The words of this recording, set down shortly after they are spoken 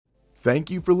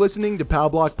Thank you for listening to Pal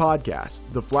Block Podcast,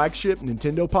 the flagship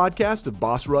Nintendo podcast of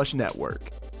Boss Rush Network.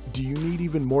 Do you need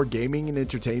even more gaming and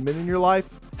entertainment in your life?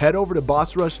 Head over to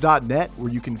bossrush.net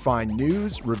where you can find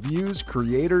news, reviews,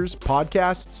 creators,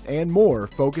 podcasts, and more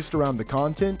focused around the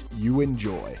content you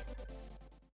enjoy.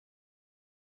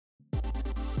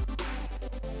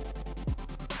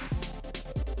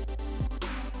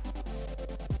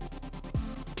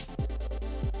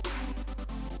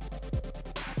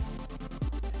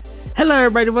 Hello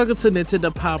everybody, welcome to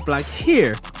Nintendo Power Block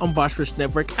here on Boss Rush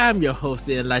Network. I'm your host,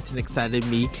 the enlightened, excited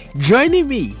me. Joining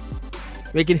me,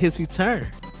 making his return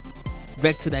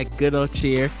back to that good old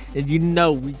chair, and you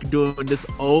know we can do it in this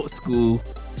old school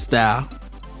style.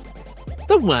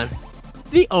 The one,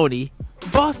 the only,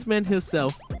 boss man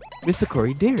himself, Mr.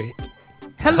 Corey Derrick.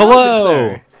 Hello.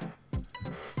 Sir.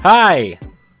 Hi.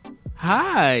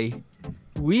 Hi.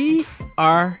 We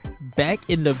are back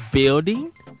in the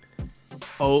building.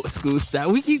 Old school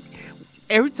style.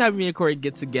 Every time me and Corey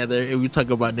get together and we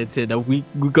talk about Nintendo, we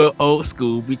go old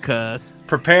school because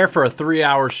Prepare for a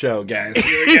 3-hour show, guys.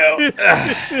 Here we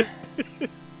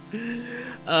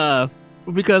go.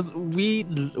 Because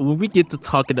when we get to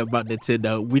talking about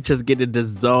Nintendo, we just get in the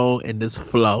zone and this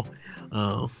flow,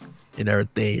 and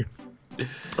everything.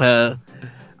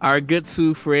 Our good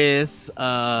two friends,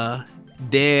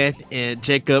 Dan and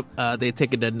Jacob, they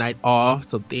taking the night off.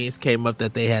 Some things came up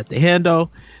that they had to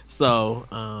handle,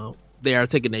 so they are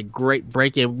taking a great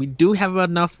break. And we do have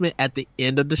an announcement at the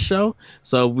end of the show,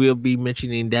 so we'll be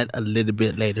mentioning that a little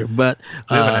bit later. But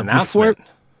we have an announcement.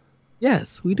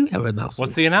 Yes, we do have an announcement.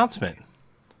 What's the announcement?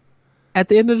 At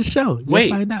the end of the show, you'll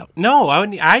find out. No,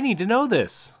 I need to know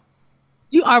this.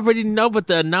 You already know what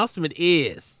the announcement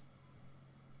is.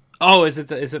 Oh, is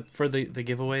it for the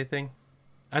giveaway thing?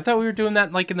 I thought we were doing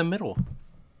that like in the middle.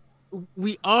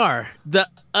 We are. The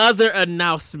other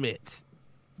announcement.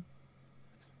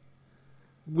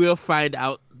 We'll find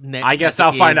out next. I guess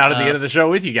I'll find out at the end of the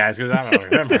show with you guys because I don't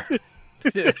remember.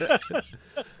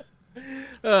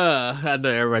 I know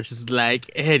everyone's just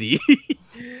like Eddie.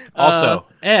 Also,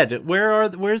 Ed,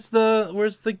 where's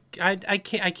the I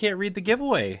can't read the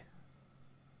giveaway.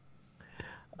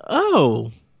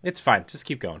 Oh, it's fine. Just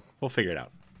keep going. We'll figure it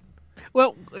out.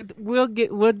 Well, we'll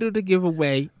do the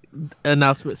giveaway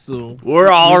announcement soon. We're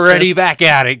already back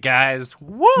at it, guys.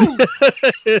 Woo!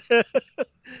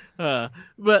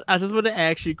 But I just want to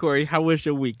ask you, Corey, how was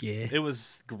your weekend? It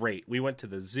was great. We went to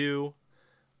the zoo.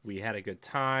 We had a good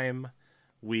time.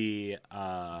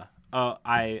 I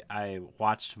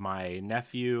watched my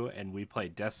nephew and we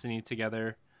played Destiny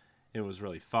together. It was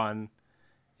really fun,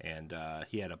 and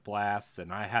he had a blast,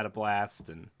 and I had a blast,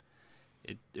 and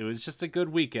it was just a good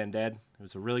weekend, Ed. It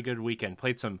was a really good weekend.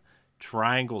 Played some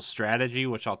Triangle Strategy,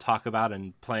 which I'll talk about,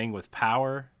 and playing with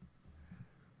Power,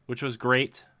 which was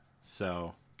great.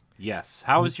 So, yes.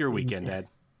 How was your weekend, Ed?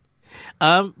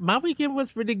 My weekend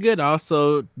was pretty good.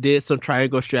 Also did some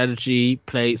Triangle Strategy,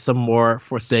 played some more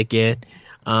Forsaken.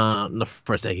 No,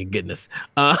 Forsaken, goodness.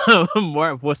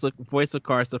 More Voice of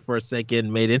Cards, the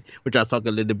Forsaken Maiden, which I'll talk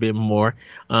a little bit more.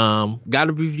 Got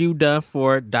a review done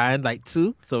for Dying Light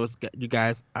 2, so you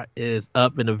guys is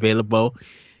up and available.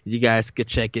 You guys could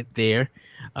check it there.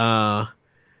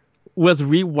 Was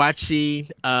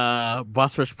rewatching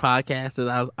Boss Rush podcast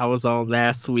that I was on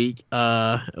last week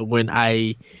when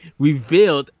I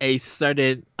revealed a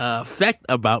certain fact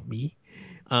about me.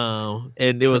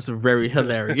 And it was very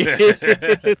hilarious.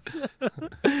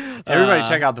 Everybody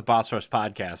check out the Boss Rush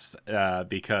podcast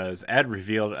because Ed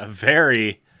revealed a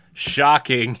very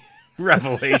shocking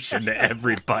revelation to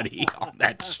everybody on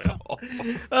that show.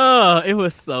 Oh, it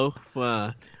was so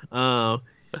fun.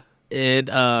 And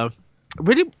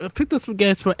really picked up some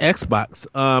games for Xbox.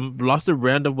 Lost at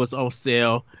Random was on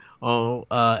sale on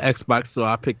Xbox, so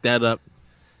I picked that up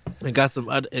and got some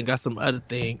other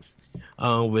things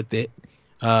with it.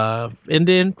 And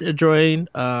then enjoying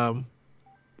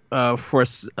for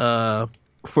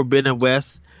Forbidden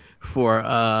West for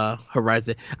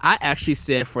Horizon. I actually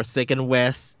said Forsaken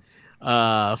West.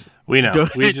 We know.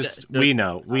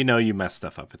 We know you messed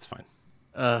stuff up. It's fine.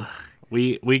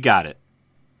 We got it.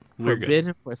 We're Forbidden,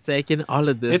 good. Forsaken, all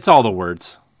of this. It's all the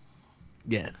words.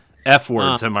 Yes. F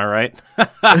words, am I right?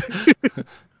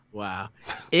 Wow.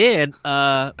 And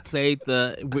played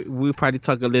we'll probably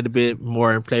talk a little bit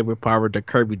more and play with Power the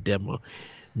Kirby demo.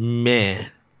 Man,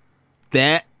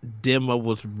 that demo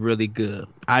was really good.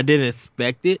 I didn't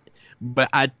expect it, but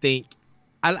I think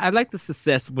I like the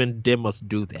success when demos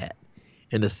do that,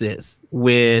 in a sense.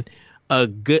 When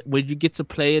you get to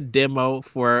play a demo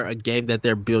for a game that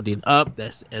they're building up,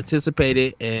 that's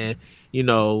anticipated, and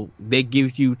they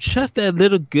give you just that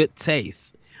little good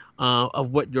taste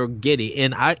of what you're getting.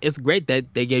 And it's great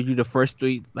that they gave you the first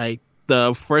three, like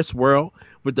the first world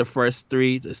with the first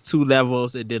three. There's 2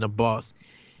 levels and then a boss.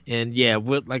 And yeah,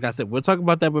 like I said, we'll talk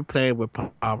about that. We're playing with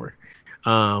power.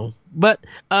 But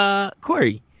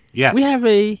Corey, Yes. we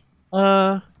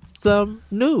have some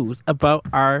news about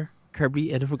our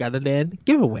Kirby and the Forgotten Land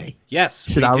giveaway. Yes,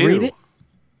 Should I read it?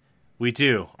 We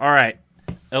do. All right,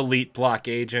 Elite Block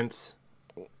agents,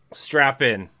 strap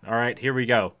in. All right, here we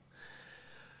go.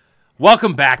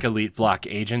 Welcome back, Elite Block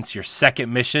agents. Your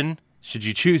second mission, should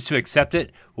you choose to accept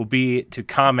it, will be to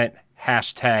comment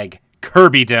hashtag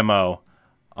Kirby demo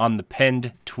on the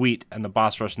pinned tweet and the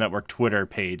Boss Rush Network Twitter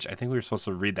page. I think we were supposed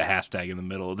to read the hashtag in the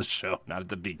middle of the show, not at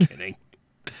the beginning.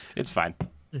 It's fine.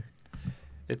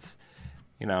 It's,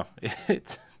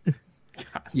 it's...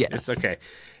 God, Yes. It's okay.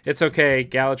 It's okay,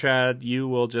 Galatrad. You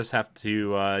will just have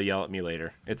to yell at me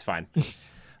later. It's fine.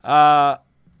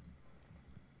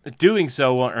 Doing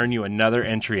so will earn you another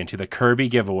entry into the Kirby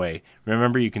giveaway.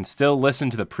 Remember, you can still listen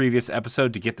to the previous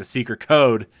episode to get the secret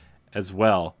code as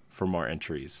well for more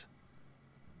entries.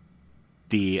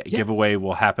 The giveaway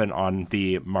will happen on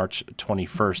the March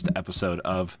 21st episode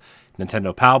of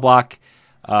Nintendo Pow Block.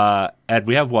 Ed,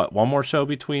 we have one more show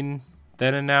between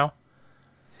then and now?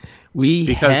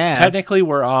 Because technically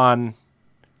we're on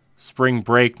spring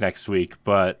break next week,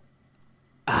 but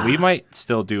we might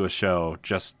still do a show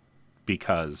just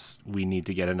because we need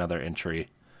to get another entry.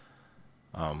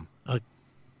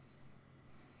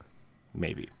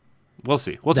 Maybe. We'll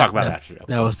see. We'll talk about that after show.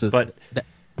 That was the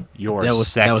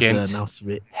second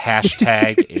announcement.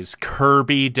 hashtag is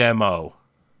Kirby demo.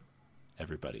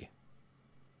 Everybody.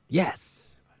 Yes.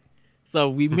 So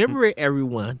remember it,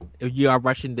 everyone, if you are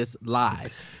watching this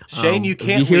live. Shane, you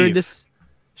can't hearing leave.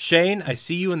 Shane, I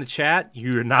see you in the chat.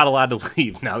 You're not allowed to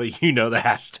leave now that you know the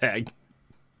hashtag.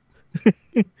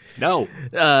 No.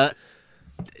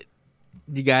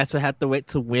 You guys will have to wait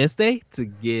till Wednesday to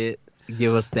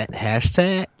give us that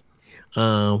hashtag.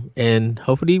 And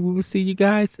hopefully we will see you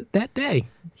guys that day.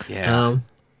 Yeah.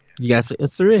 You guys will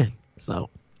answer in. So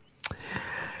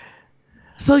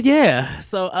yeah.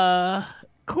 So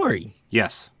Corey.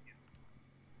 Yes.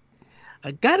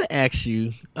 I gotta ask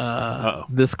you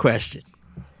this question.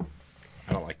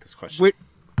 I don't like this question.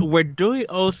 We're doing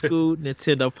old school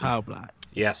Nintendo Power Block.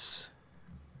 Yes.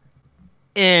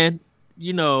 And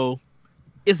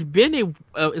it's been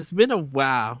a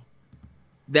while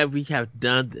that we have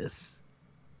done this.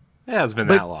 Yeah, it's been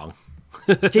that long.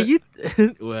 Can you?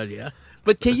 Well, yeah.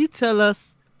 But can you tell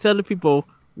the people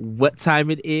what time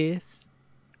it is?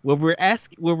 When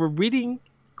we're reading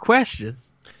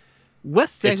questions, what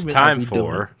segment it's time are we for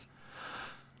doing?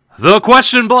 the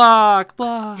question block.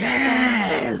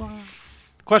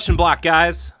 Yes. Question block,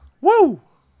 guys. Woo!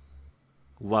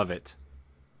 Love it.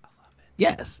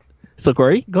 Yes. So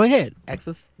Corey, go ahead. Ask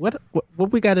us what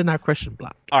we got in our question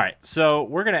block. All right, so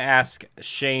we're gonna ask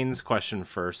Shane's question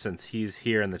first, since he's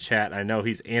here in the chat. I know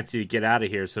he's antsy to get out of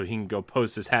here so he can go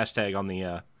post his hashtag on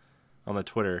the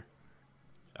Twitter.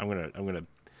 I'm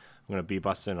gonna be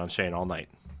busting on Shane all night.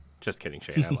 Just kidding,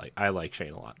 Shane. I like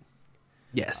Shane a lot.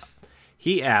 Yes.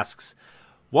 He asks,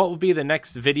 what will be the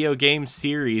next video game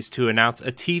series to announce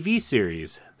a TV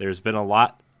series? There's been a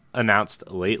lot announced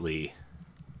lately.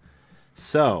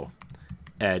 So,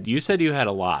 Ed, you said you had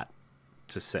a lot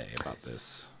to say about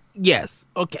this. Yes.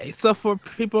 Okay. So for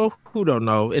people who don't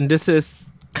know, and this is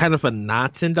kind of a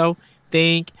Nintendo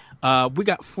thing, we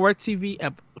got 4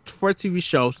 TV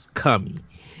shows coming.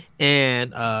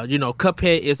 And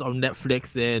Cuphead is on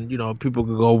Netflix, and people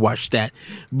can go watch that.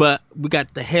 But we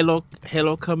got the Halo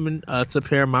coming to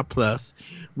Paramount Plus.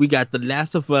 We got The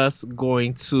Last of Us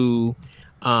going to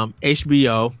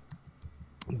HBO.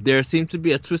 There seems to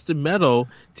be a Twisted Metal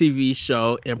TV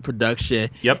show in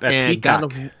production. Yep, at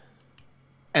Peacock.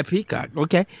 At Peacock,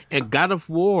 okay. And God of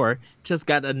War just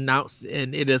got announced,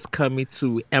 and it is coming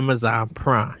to Amazon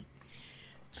Prime.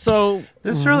 So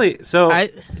this really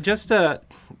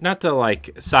not to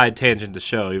like side tangent the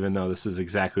show, even though this is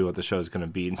exactly what the show is going to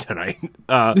be tonight.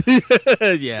 Yeah,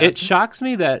 it shocks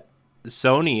me that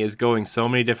Sony is going so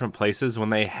many different places when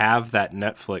they have that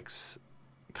Netflix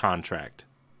contract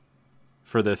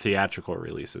for their theatrical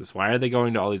releases. Why are they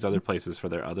going to all these other places for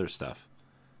their other stuff?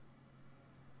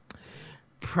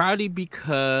 Probably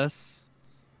because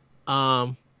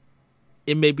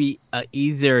it may be an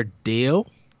easier deal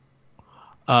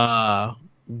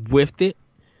with it.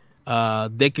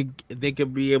 They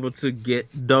could be able to get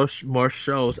those more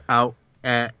shows out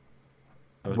at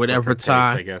whatever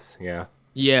time, I guess.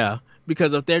 Yeah,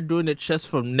 because if they're doing it just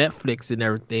from Netflix and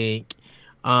everything,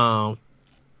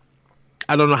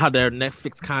 I don't know how their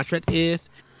Netflix contract is,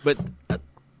 but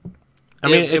I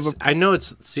mean, I know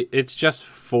it's just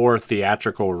for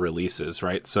theatrical releases,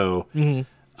 right? So,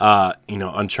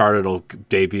 Uncharted will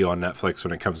debut on Netflix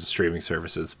when it comes to streaming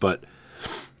services, but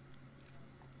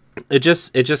it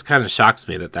just kind of shocks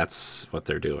me that that's what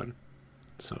they're doing.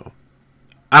 So,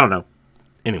 I don't know.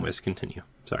 Anyways, continue.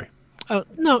 Sorry. Oh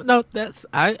no, that's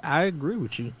I agree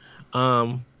with you.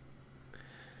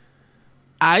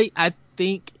 I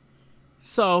think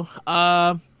so.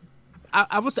 I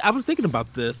was thinking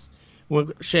about this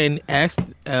when Shane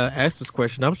asked this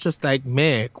question. I was just like,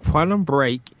 man, Quantum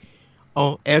Break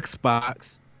on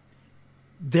Xbox,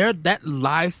 that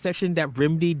live section that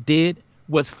Remedy did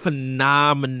was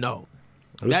phenomenal.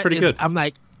 It was pretty good. I'm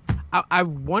like, I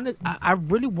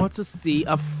really want to see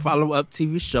a follow-up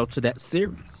TV show to that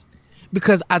series,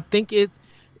 because I think it's,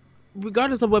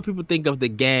 regardless of what people think of the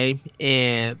game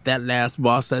and that last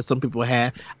boss that some people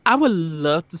had, I would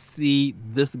love to see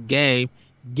this game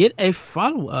get a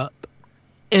follow-up.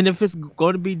 And if it's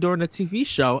going to be during a TV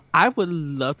show, I would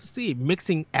love to see it.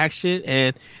 Mixing action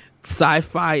and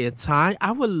sci-fi and time,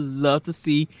 I would love to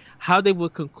see how they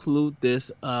would conclude this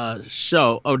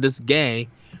show or this game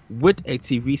with a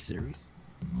TV series.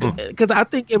 Because I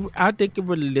think it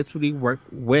would literally work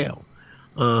well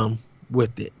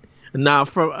with it. Now,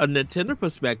 from a Nintendo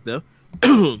perspective,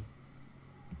 I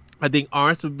think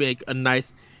Arms would make a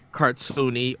nice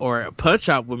cartoony, or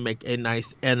Punch-Out would make a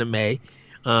nice anime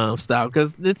style,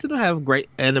 because Nintendo have great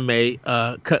anime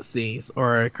cutscenes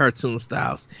or cartoon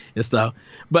styles and stuff.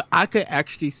 But I could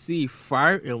actually see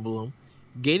Fire Emblem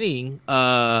getting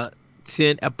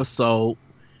 10-episode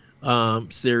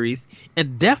series,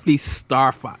 and definitely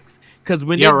Star Fox. Because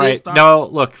when No,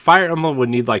 look, Fire Emblem would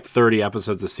need like 30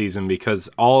 episodes a season, because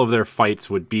all of their fights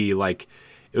would be like,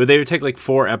 they would take like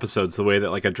 4 episodes, the way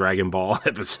that like a Dragon Ball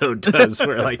episode does,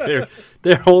 where like their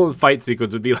whole fight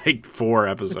sequence would be like 4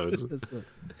 episodes. Because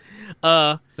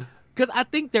I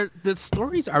think the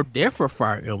stories are there for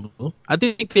Fire Emblem. I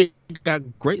think they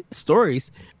got great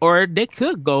stories, or they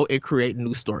could go and create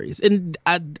new stories. And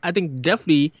I think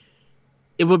definitely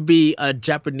it would be a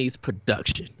Japanese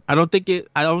production. I don't think it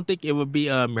would be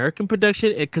an American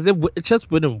production, because it just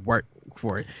wouldn't work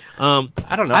for it. I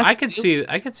don't know. I could see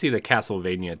the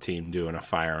Castlevania team doing a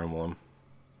Fire Emblem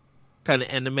kind of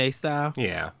anime style.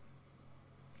 Yeah.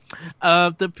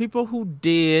 The people who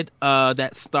did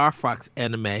that Star Fox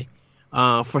anime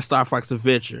for Star Fox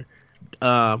Adventure,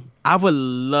 I would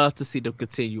love to see them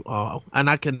continue on, and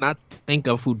I cannot think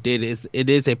of who did it. It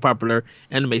is a popular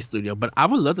anime studio, but I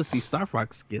would love to see Star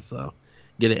Fox get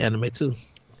an anime too.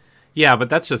 Yeah, but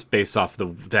that's just based off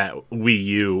that Wii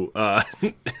U.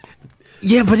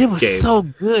 Yeah, but it was game. So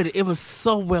good. It was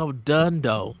so well done,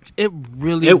 though. It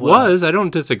really It was. I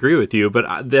don't disagree with you,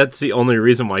 but that's the only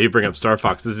reason why you bring up Star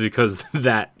Fox is because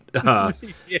that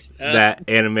that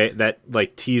anime, that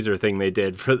like teaser thing they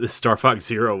did for the Star Fox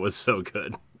Zero was so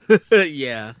good.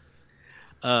 Yeah.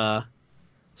 Star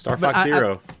Fox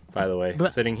Zero, by the way,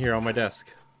 sitting here on my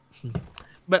desk.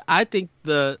 But I think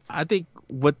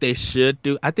what they should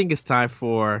do, I think it's time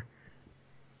for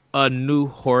a new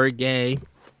horror game,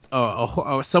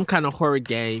 or some kind of horror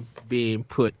game being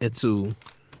put into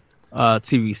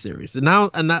TV series.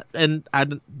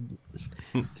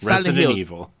 Resident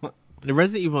Evil. The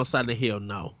Resident Evil and Silent Hill,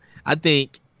 no. I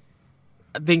think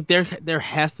there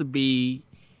has to be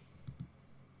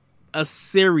a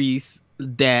series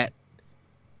that,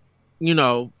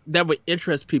 that would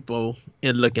interest people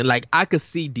in looking. Like, I could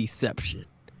see Deception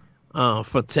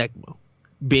for Tecmo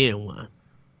being one.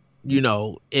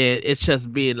 It's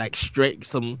just being like straight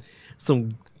some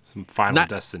Final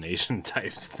Destination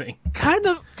type thing. Kind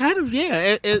of,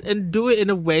 yeah, and do it in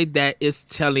a way that is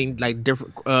telling like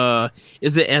different.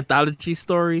 Is it anthology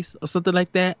stories or something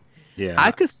like that? Yeah,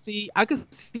 I could see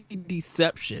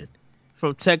Deception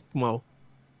from Tecmo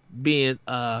being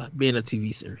a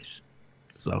TV series.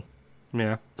 So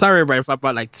yeah, sorry everybody if I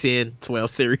brought like 10, 12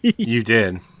 series. You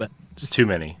did, but it's too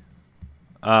many.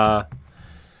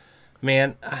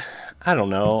 Man, I don't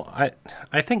know. I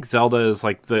think Zelda is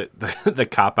like the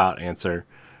cop out answer,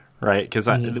 right? Because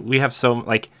we have so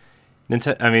like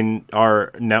Nintendo. I mean,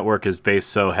 our network is based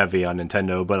so heavy on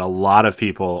Nintendo, but a lot of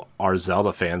people are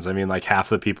Zelda fans. I mean, like half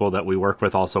the people that we work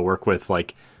with also work with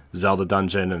like Zelda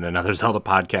Dungeon and another Zelda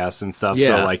podcast and stuff. Yeah.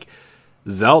 So like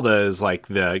Zelda is like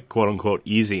the quote unquote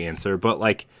easy answer, but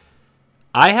like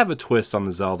I have a twist on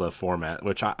the Zelda format,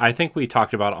 which I think we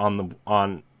talked about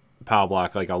on Pow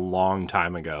Block like a long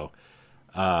time ago,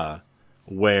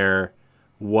 where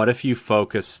what if you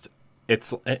focused,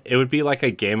 it would be like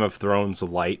a Game of Thrones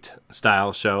light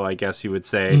style show, I guess you would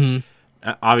say.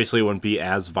 Obviously it wouldn't be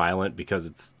as violent because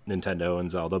it's Nintendo and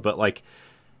Zelda, but like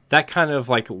that kind of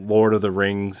like Lord of the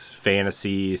Rings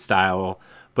fantasy style,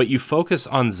 but you focus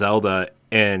on Zelda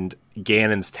and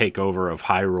Ganon's takeover of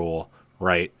Hyrule,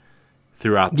 right,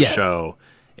 throughout the show,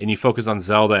 and you focus on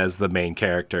Zelda as the main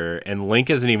character, and Link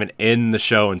isn't even in the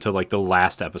show until like the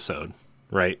last episode,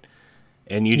 right?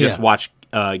 And you just watch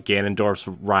Ganondorf's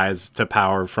rise to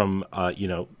power from,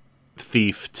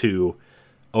 thief to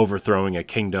overthrowing a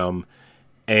kingdom,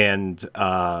 and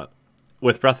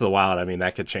with Breath of the Wild, I mean,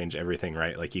 that could change everything,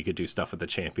 right? Like, you could do stuff with the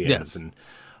champions and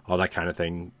all that kind of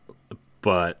thing.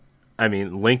 But, I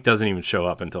mean, Link doesn't even show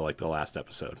up until, like, the last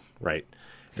episode, right?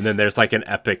 And then there's, like, an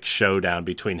epic showdown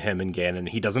between him and Ganon.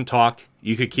 He doesn't talk.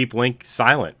 You could keep Link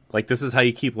silent. Like, this is how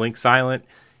you keep Link silent,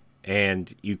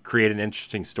 and you create an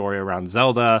interesting story around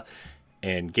Zelda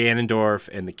and Ganondorf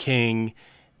and the king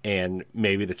and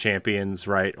maybe the champions,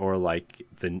 right? Or, like,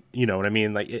 you know what I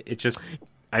mean? Like, it just...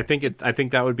 I think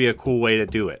that would be a cool way to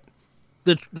do it.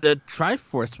 The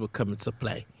Triforce would come into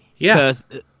play. Yeah, because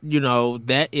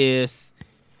that is.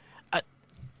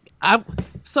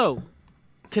 So,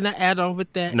 can I add on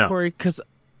with that, no. Corey? Because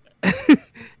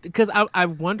I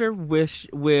wonder which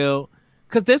will,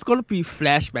 because there's going to be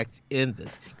flashbacks in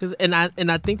this. And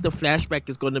I think the flashback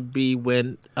is going to be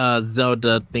when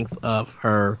Zelda thinks of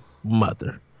her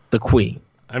mother, the queen.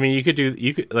 I mean, you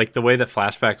could like the way that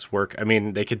flashbacks work. I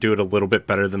mean, they could do it a little bit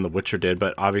better than The Witcher did,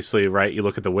 but obviously, right? You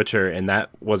look at The Witcher, and that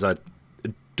was a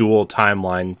dual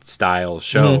timeline style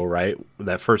show, right?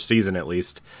 That first season, at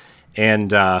least,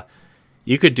 and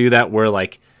you could do that where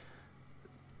like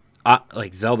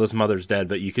Zelda's mother's dead,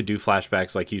 but you could do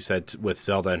flashbacks, like you said, with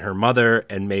Zelda and her mother,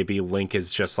 and maybe Link is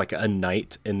just like a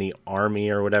knight in the army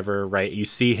or whatever, right? You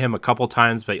see him a couple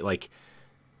times, but like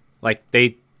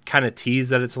they kind of tease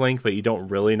that it's Link, but you don't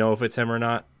really know if it's him or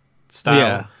not.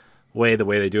 The way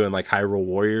they do in like Hyrule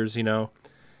Warriors, and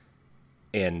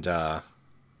I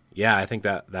think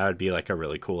that would be like a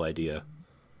really cool idea.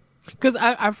 Because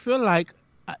I feel like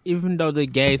even though the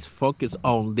games focus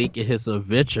on Link and his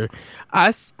adventure,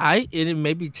 and it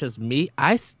may be just me,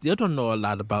 I still don't know a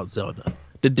lot about Zelda,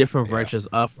 the different versions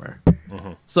of her.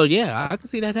 So I can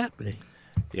see that happening.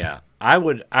 Yeah, I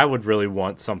would really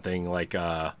want something like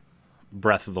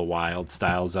Breath of the Wild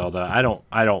style Zelda. I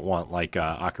don't want like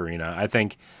Ocarina. I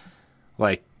think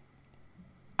like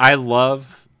I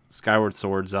love Skyward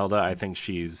Sword Zelda. I think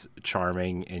she's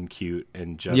charming and cute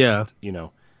and just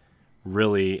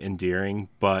really endearing.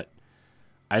 But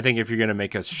I think if you're gonna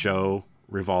make a show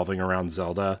revolving around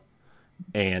Zelda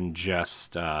and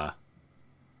just her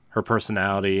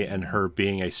personality and her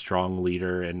being a strong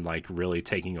leader and like really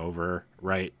taking over,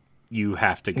 right? You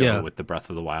have to go with the Breath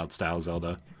of the Wild style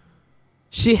Zelda.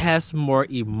 She has more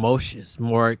emotions,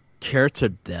 more character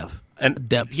depth.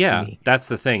 Yeah, that's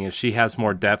the thing, is she has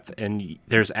more depth and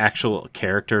there's actual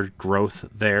character growth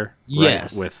there.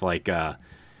 Yes. Right? With like,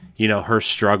 her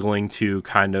struggling to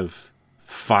kind of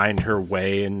find her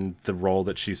way in the role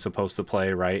that she's supposed to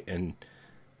play, right? And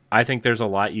I think there's a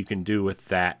lot you can do with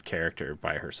that character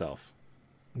by herself.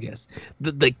 Yes.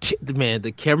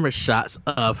 The camera shots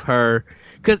of her,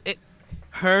 because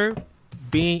her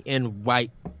being in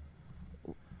white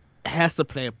has to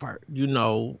play a part,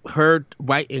 her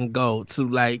white and gold to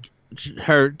like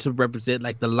her to represent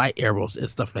like the light arrows and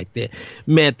stuff like that.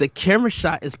 Man, the camera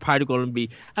shot is probably going to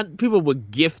be, people would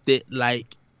gift it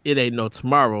like it ain't no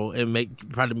tomorrow and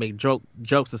probably make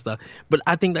jokes and stuff. But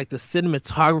I think like the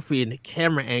cinematography and the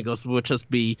camera angles will just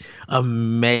be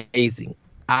amazing.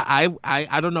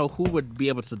 I don't know who would be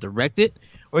able to direct it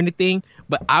or anything,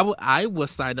 but I would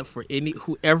sign up for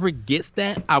whoever gets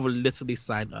that. I would literally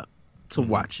sign up to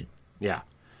watch it. Yeah.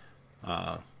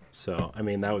 So I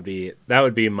mean that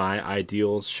would be my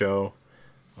ideal show.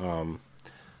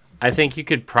 I think you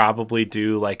could probably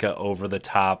do like a over the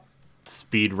top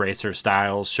speed racer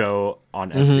style show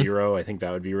on F-Zero. I think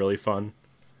that would be really fun.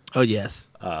 Oh yes.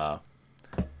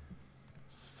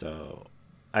 So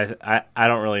I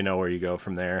don't really know where you go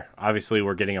from there. Obviously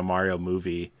we're getting a Mario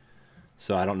movie,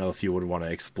 so I don't know if you would want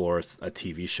to explore a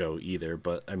TV show either,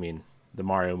 but I mean the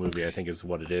Mario movie, I think, is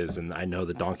what it is, and I know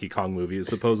the Donkey Kong movie is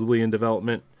supposedly in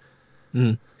development.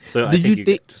 So I think you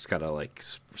just gotta like.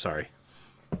 Sorry.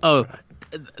 Oh,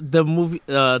 the movie,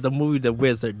 The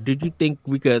Wizard. Did you think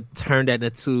we could turn that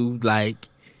into like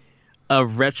a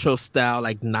retro style,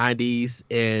 like '90s,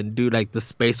 and do like the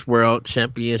Space World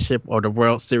Championship or the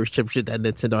World Series Championship that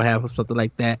Nintendo have, or something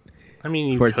like that? I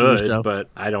mean, you could, but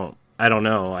I don't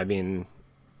know. I mean,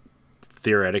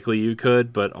 theoretically, you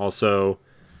could, but also.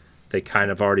 They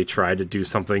kind of already tried to do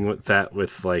something with that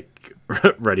with like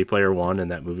Ready Player One,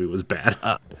 and that movie was bad.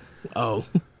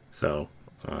 So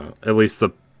at least the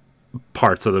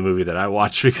parts of the movie that I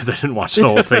watched because I didn't watch the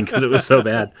whole thing because it was so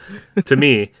bad to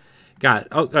me. God,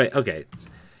 okay.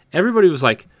 Everybody was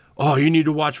like, "Oh, you need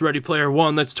to watch Ready Player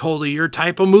One. That's totally your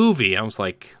type of movie." I was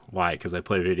like, "Why?" Because I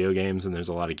play video games and there's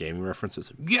a lot of gaming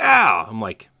references. Yeah, I'm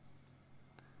like,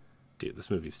 dude, this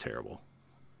movie's terrible.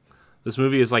 This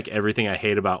movie is like everything I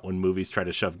hate about when movies try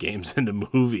to shove games into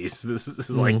movies. This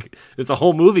is like, it's a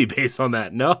whole movie based on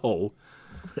that. No,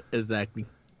 Exactly.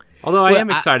 Although I am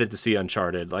excited to see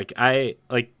Uncharted.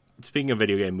 Speaking of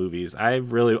video game movies, I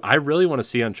really want to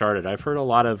see Uncharted. I've heard a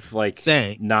lot of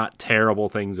not terrible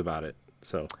things about it.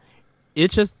 So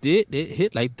it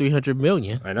hit like 300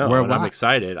 million. I know, and I'm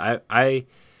excited. I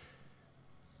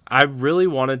really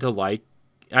wanted to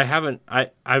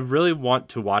I really want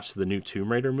to watch the new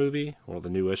Tomb Raider movie, or the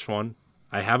newish one.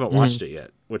 I haven't watched it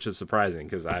yet, which is surprising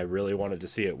because I really wanted to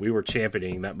see it. We were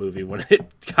championing that movie when it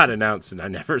got announced, and I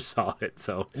never saw it.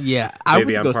 So yeah,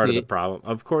 maybe I'm part of the problem.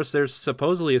 Of course, there's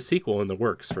supposedly a sequel in the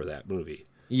works for that movie.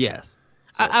 Yes,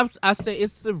 so. I say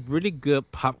it's a really good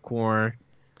popcorn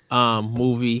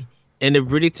movie, and it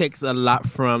really takes a lot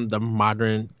from the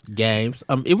modern games.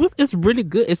 It's really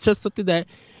good. It's just something that,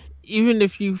 even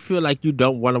if you feel like you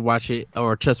don't want to watch it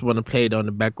or just want to play it on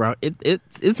the background,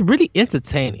 it's really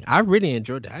entertaining. I really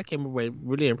enjoyed it. I came away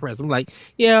really impressed. I'm like,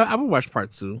 yeah, I will watch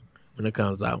part 2 when it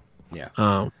comes out. Yeah.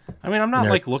 I mean, I'm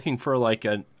not looking for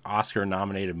an Oscar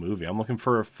nominated movie. I'm looking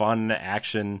for a fun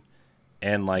action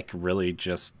and really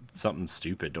just something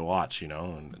stupid to watch,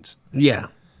 And yeah.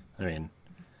 I mean,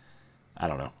 I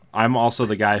don't know. I'm also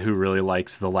the guy who really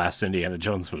likes the last Indiana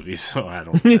Jones movie, so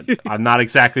I'm not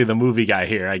exactly the movie guy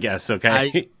here, I guess.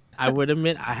 Okay. I would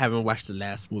admit I haven't watched the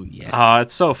last movie yet.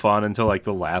 It's so fun until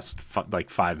the last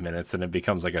 5 minutes, and it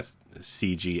becomes like a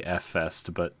CGF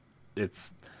fest. But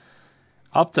it's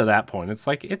up to that point. It's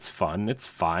it's fun. It's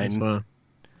fine. It's fun.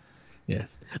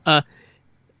 Yes.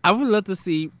 I would love to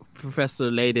see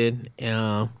Professor Layton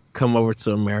come over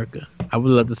to America. I would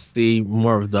love to see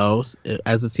more of those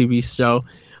as a TV show.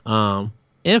 And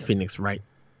Phoenix Wright.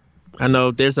 I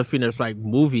know there's a Phoenix Wright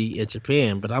movie in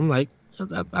Japan, but I'm like,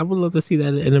 I would love to see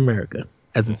that in America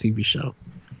as a TV show.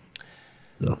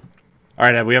 So.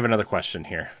 All right, we have another question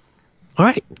here. All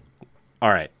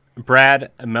right.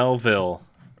 Brad Melville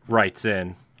writes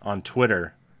in on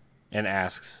Twitter and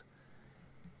asks,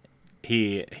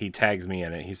 he tags me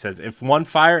in it. He says, if one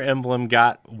Fire Emblem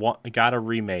got a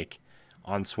remake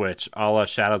on Switch, a la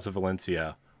Shadows of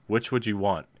Valencia, which would you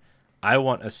want? I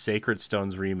want a Sacred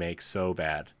Stones remake so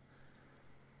bad.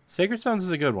 Sacred Stones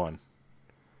is a good one.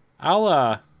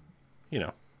 I'll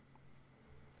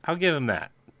give him that.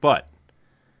 But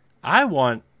I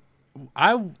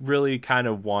really kind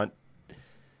of want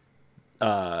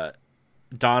Dawn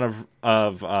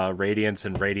of Radiance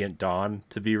and Radiant Dawn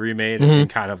to be remade in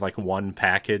kind of one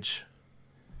package.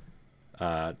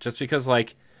 Just because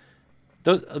the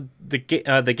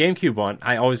GameCube one,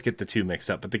 I always get the two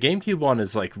mixed up, but the GameCube one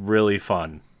is really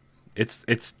fun.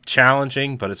 It's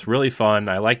challenging, but it's really fun.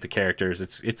 I like the characters.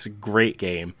 It's a great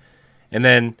game. And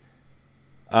then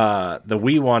the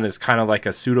Wii one is kind of like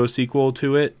a pseudo sequel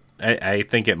to it. I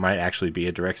think it might actually be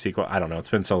a direct sequel. I don't know. It's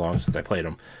been so long since I played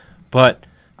them, but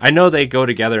I know they go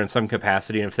together in some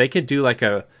capacity. And if they could do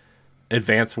a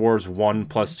Advance Wars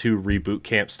 1+2 Reboot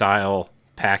Camp style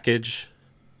package,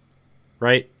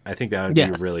 right? I think that would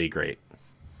be really great.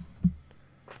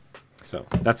 So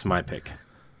that's my pick.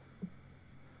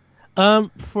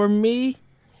 For me,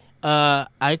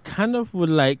 I kind of would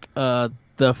like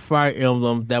the Fire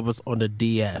Emblem that was on the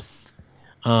DS.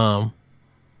 I'm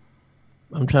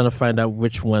trying to find out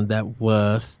which one that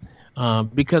was,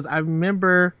 because I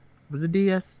remember, was it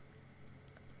DS?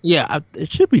 Yeah,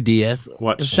 it should be DS.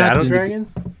 What, Shadow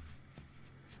Dragon?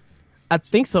 I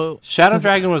think so. Shadow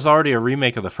Dragon was already a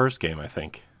remake of the first game, I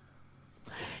think.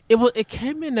 It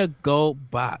came in a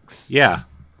gold box. Yeah.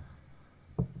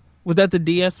 Was that the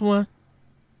DS one?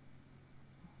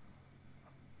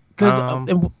 Because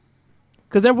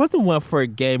there wasn't one for a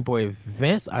Game Boy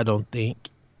Advance, I don't think.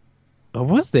 Or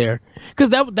was there? Because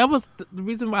that was the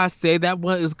reason why I say that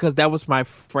one is because that was my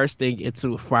first thing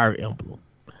into Fire Emblem.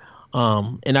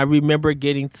 And I remember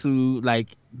getting to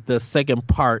the second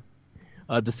part,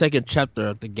 the second chapter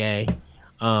of the game,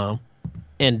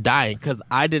 and dying because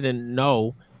I didn't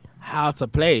know how to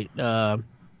play.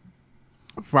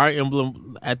 Fire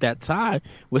Emblem at that time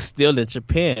was still in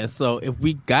Japan, so if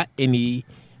we got any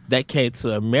that came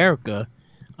to America,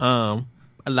 a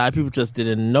lot of people just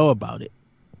didn't know about it.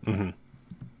 Mm-hmm.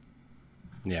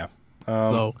 Yeah.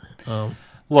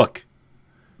 Look,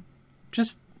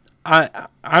 just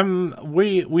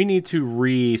we need to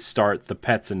restart the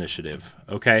Pets Initiative,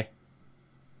 okay?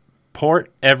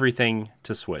 port everything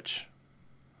to Switch.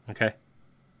 Okay?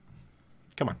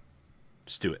 Come on.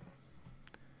 Just do it.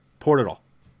 Port it all.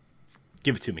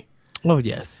 Give it to me. Oh,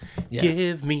 yes.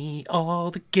 Give me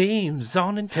all the games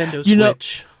on Nintendo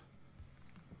Switch.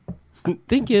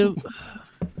 Think you...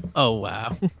 Oh,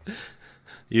 wow.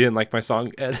 You didn't like my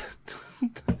song, Ed?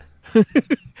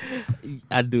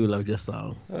 I do love your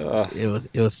song. It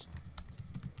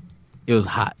was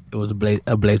hot. It was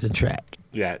a blazing track.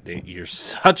 Yeah, you're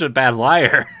such a bad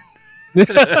liar.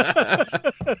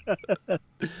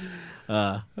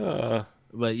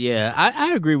 But yeah,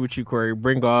 I agree with you, Corey.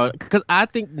 Bring on, because I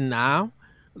think now,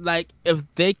 like, if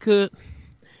they could,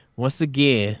 once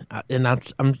again,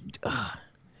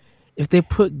 if they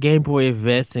put Game Boy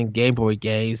Advance and Game Boy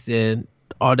games and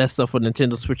all that stuff on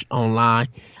Nintendo Switch Online,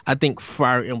 I think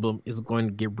Fire Emblem is going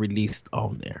to get released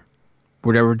on there.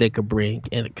 Whatever they could bring,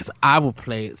 and because I will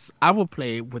play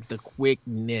it with the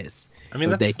quickness. I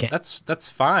mean, that's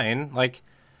fine. Like,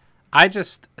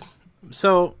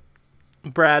 so,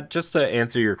 Brad, just to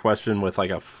answer your question with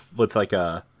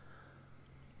a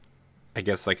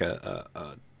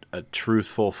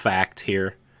truthful fact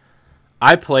here.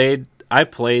 I played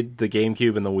the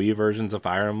GameCube and the Wii versions of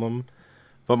Fire Emblem,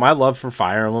 but my love for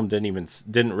Fire Emblem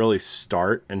didn't really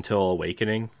start until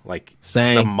Awakening. Like,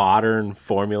 the modern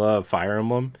formula of Fire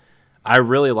Emblem, I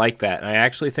really like that. And I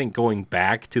actually think going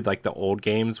back to like the old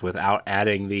games without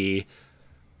adding the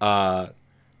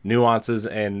nuances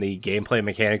and the gameplay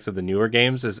mechanics of the newer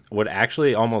games would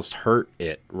actually almost hurt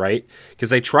it, right?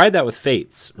 Because they tried that with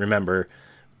Fates. Remember,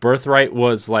 Birthright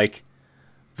was like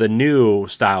the new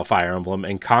style Fire Emblem,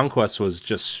 and Conquest was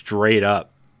just straight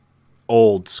up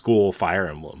old school Fire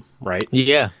Emblem, right?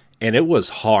 Yeah. And it was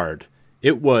hard.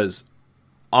 It was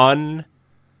how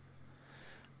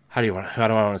do I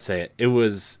want to say it? It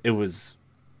was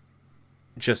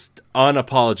just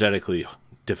unapologetically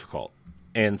difficult.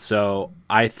 And so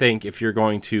I think if you're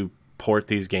going to port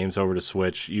these games over to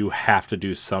Switch, you have to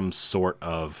do some sort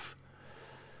of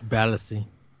balancing.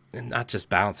 And not just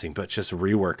balancing, but just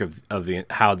rework of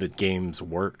how the games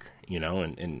work,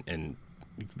 and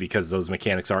because those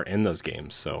mechanics aren't in those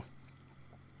games. So,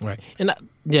 right, and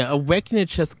Awakening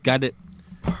just got it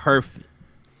perfect.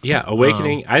 Yeah,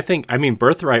 Awakening. I think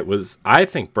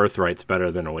Birthright's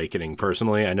better than Awakening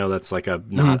personally. I know that's like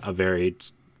not a very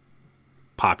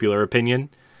popular opinion,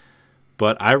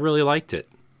 but I really liked it.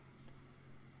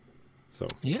 So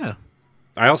yeah,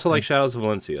 I also like Shadows of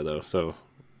Valencia though. So.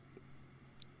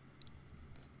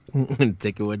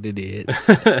 Take it what it is.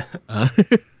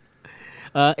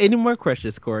 Any more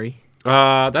questions, Corey?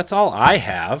 That's all I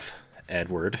have,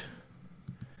 Edward.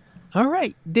 All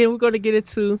right, then we're going to get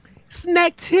into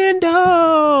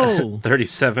Snacktendo.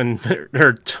 37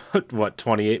 or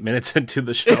 28 minutes into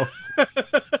the show.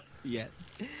 Yes,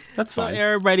 that's fine. So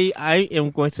everybody, I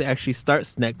am going to actually start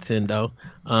Snacktendo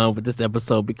with this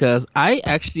episode because I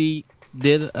actually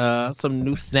did some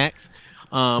new snacks.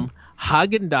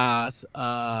 Haagen-Dazs,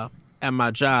 at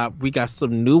my job, we got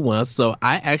some new ones. So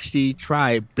I actually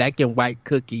tried black and white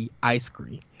cookie ice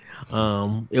cream.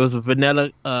 It was a vanilla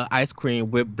ice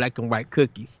cream with black and white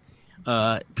cookies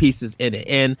pieces in it.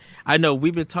 And I know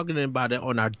we've been talking about it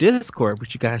on our Discord,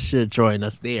 but you guys should join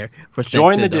us there.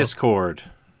 Join the Discord.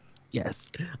 Yes.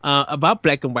 About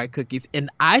black and white cookies.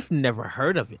 And I've never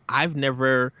heard of it. I've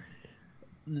never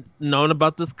known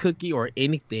about this cookie or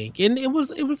anything, and it was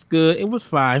good. It was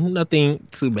fine, nothing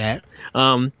too bad.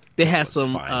 They had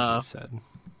some fine, he said.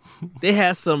 They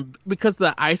had some, because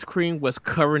the ice cream was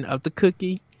covering up the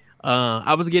cookie.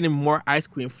 I was getting more ice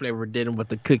cream flavor than what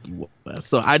the cookie was,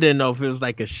 so I didn't know if it was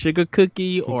like a sugar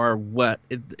cookie or what.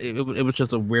 It was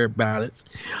just a weird balance.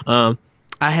 I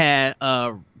had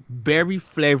a berry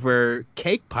flavored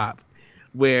cake pop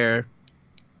where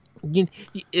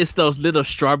it's those little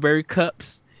strawberry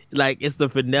cups, like it's the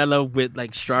vanilla with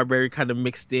like strawberry kind of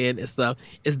mixed in and stuff.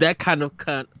 It's that kind of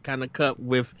cup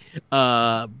with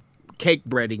cake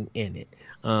breading in it,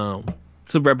 to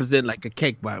represent like a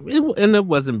cake pop, and it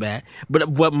wasn't bad. But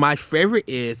what my favorite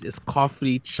is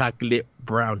coffee chocolate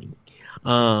brownie.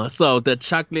 So the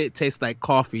chocolate tastes like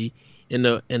coffee in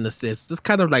the sense. It's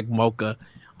kind of like mocha.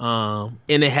 And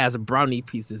it has brownie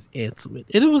pieces into it.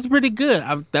 And it was pretty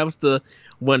good. That was the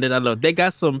one that I love. They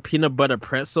got some peanut butter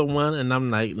pretzel one, and I'm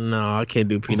like, no, I can't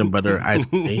do peanut butter ice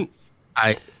cream.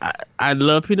 I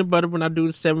love peanut butter when I do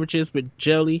the sandwiches with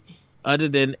jelly,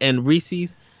 and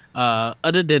Reese's.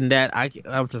 Other than that, I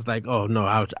was just like, oh no,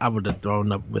 I would have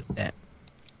thrown up with that.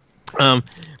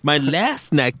 My last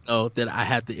snack though that I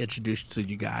have to introduce to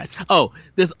you guys. Oh,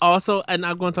 there's also, and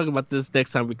I'm going to talk about this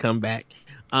next time we come back.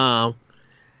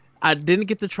 I didn't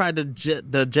get to try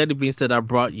the jelly beans that I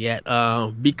brought yet,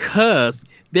 because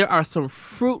there are some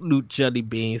Fruit Loop jelly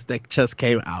beans that just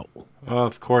came out. Well,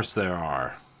 of course there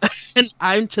are. And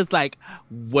I'm just like,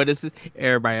 what is this?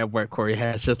 Everybody at work, Corey,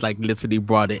 has just like literally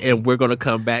brought it, and we're gonna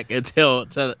come back and tell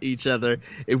each other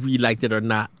if we liked it or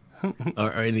not,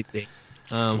 or anything.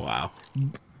 Wow.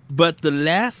 But the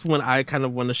last one I kind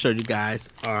of want to show you guys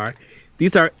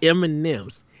these are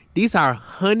M&Ms. These are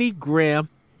honey graham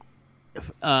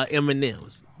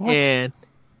M&Ms. What? And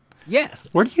yes,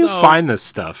 Where do you find this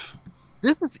stuff?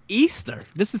 This is Easter.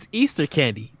 This is Easter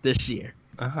candy this year.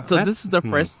 So this is the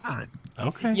first time.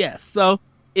 Okay. Yes. So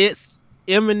it's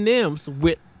M&Ms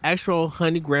with actual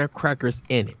honey graham crackers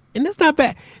in it, and it's not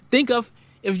bad. Think of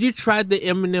if you tried the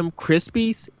M&M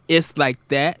Crispies, it's like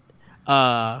that,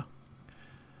 but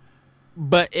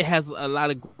it has a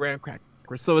lot of graham crackers.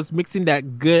 So it's mixing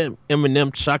that good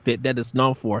M&M chocolate that it's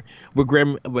known for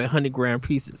with honey graham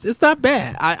pieces. It's not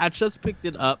bad. I just picked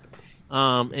it up.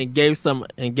 And gave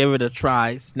it a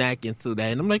try, snacking to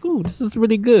that, and I'm like, ooh, this is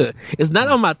really good. It's not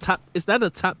on my top. It's not a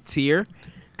top tier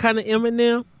kind of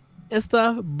M&M and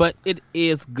stuff, but it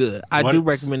is good. I do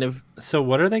recommend it. So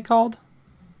what are they called?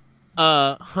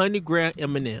 Honey graham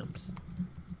M&Ms.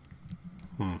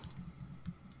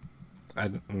 I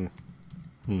don't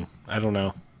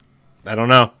know. I don't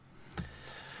know.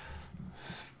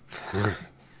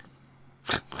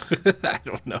 I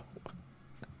don't know.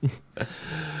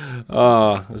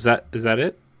 Is that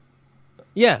it?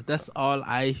 Yeah, that's all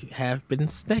I have been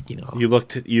snacking on. You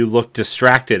looked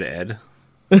distracted, Ed.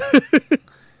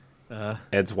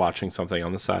 Ed's watching something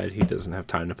on the side. He doesn't have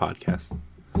time to podcast.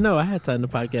 No, I had time to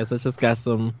podcast. I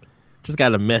just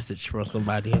got a message from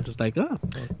somebody. I'm just like, oh,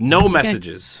 no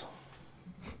messages.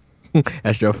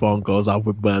 As your phone goes off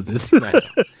with buzzes.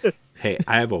 Hey,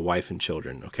 I have a wife and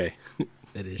children. Okay,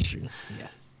 that is true.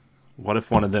 Yes. What if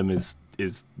one of them is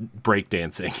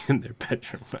breakdancing in their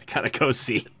bedroom? I gotta go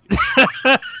see.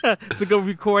 To go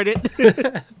record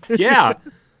it. Yeah,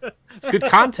 it's good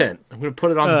content. I'm gonna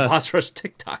put it on the Boss Rush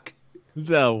TikTok.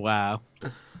 Oh wow.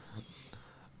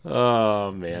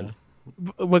 Oh man.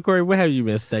 But Corey, what have you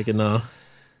been snacking on?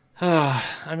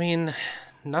 I mean,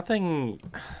 nothing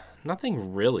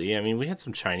really. I mean, we had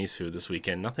some Chinese food this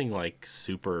weekend. Nothing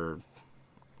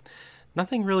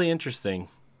really interesting.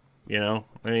 You know,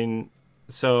 I mean,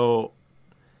 so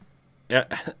yeah,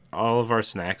 all of our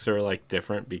snacks are like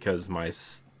different because my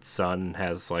son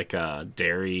has like a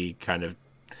dairy kind of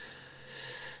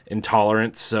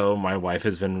intolerance. So my wife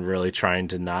has been really trying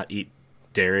to not eat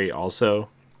dairy also.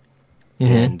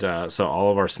 Mm-hmm. And so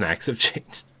all of our snacks have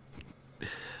changed.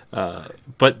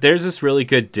 But there's this really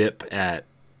good dip at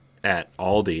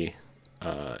Aldi.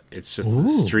 It's just the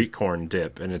street corn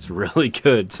dip, and it's really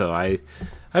good. So I've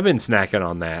been snacking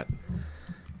on that,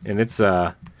 and it's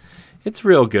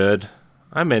real good.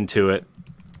 I'm into it.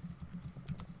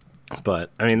 But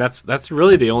I mean, that's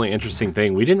really the only interesting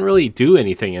thing. We didn't really do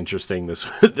anything interesting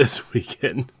this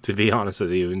weekend, to be honest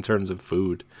with you, in terms of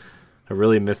food. I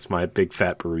really missed my big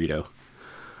fat burrito.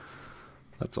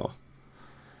 That's all.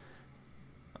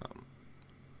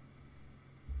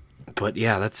 But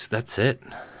yeah, that's it.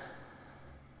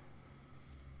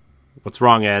 What's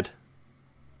wrong, Ed?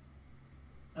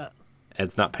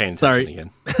 Ed's not paying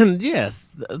attention again. Yes,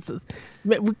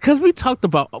 because we've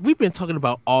been talking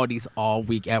about Aldi's all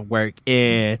week at work,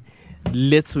 and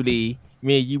literally,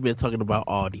 me and you've been talking about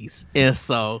Aldi's, and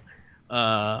so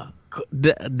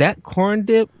that corn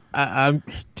dip, I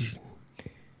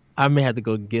may have to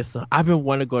go get some. I've been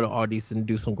wanting to go to Aldi's and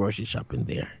do some grocery shopping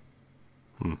there,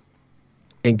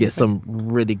 and get some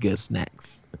really good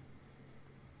snacks.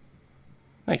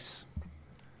 Nice.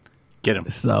 Get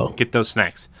them. So get those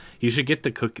snacks. You should get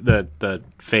the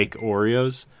fake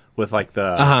Oreos with like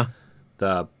the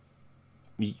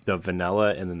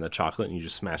vanilla and then the chocolate, and you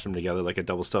just smash them together like a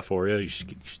double stuffed Oreo. You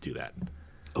should do that.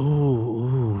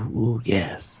 Ooh,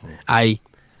 yes. I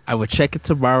will check it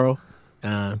tomorrow.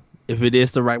 If it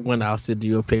is the right one, I'll send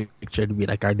you a picture to be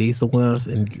like, are these the ones?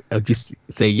 And I'll just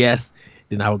say yes.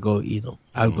 Then I will go eat them.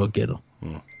 I will go get them.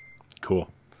 Cool.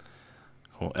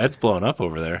 Ed's blowing up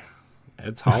over there.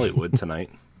 Ed's Hollywood tonight.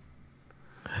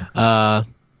 Yeah.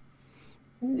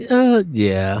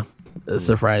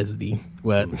 Surprisingly.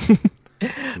 But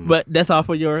but that's all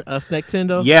for your snack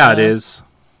Tendo? Yeah, it is.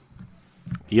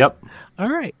 Yep. All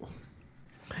right.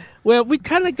 Well, we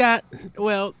kind of got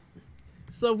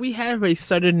so we have a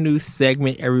certain new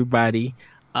segment, everybody.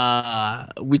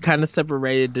 We kind of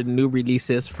separated the new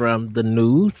releases from the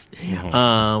news.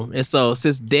 And so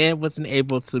since Dan wasn't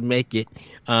able to make it,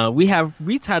 we have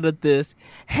retitled this,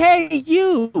 Hey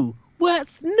You,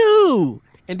 What's New?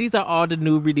 and these are all the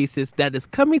new releases that is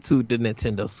coming to the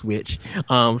Nintendo Switch.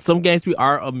 Some games we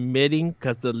are omitting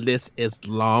because the list is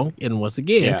long, and once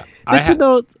again,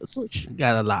 Nintendo Switch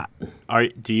got a lot.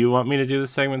 Do you want me to do the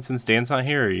segment since Dan's not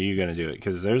here, or are you going to do it?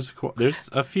 Because there's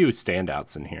a few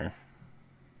standouts in here.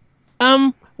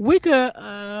 We could.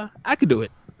 I could do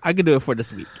it. I could do it for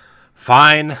this week.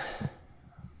 Fine.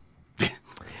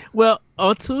 Well,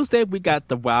 on Tuesday, we got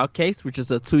The Wild Case, which is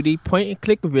a 2D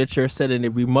point-and-click adventure set in a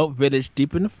remote village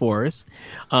deep in the forest.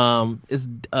 It's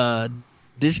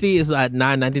digitally is at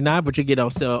 $9.99, but you get on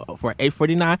sale for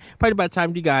 $8.49. Probably by the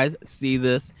time you guys see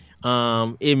this,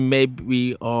 it may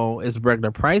be on its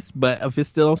regular price, but if it's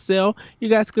still on sale, you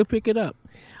guys could pick it up.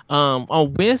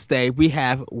 On Wednesday, we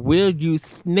have Will You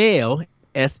Snail,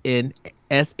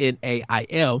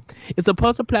 SNAIL. It's a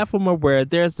puzzle platformer where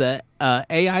there's a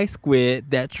AI squid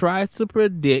that tries to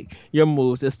predict your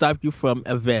moves and stop you from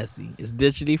advancing. It's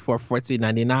digitally for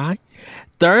 $14.99.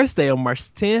 Thursday on March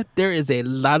 10th, there is a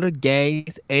lot of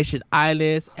games, Ancient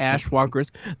Islands,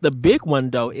 Ashwalkers. The big one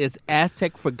though is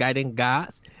Aztec Forgotten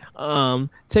Gods.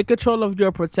 Take control of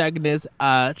your protagonist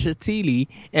Chatili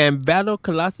and battle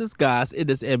Colossus Gods. It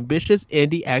is ambitious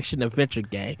indie action adventure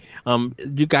game.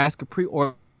 You guys can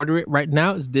pre-order it right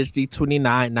now. It's digitally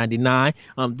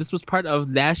 $29.99. This was part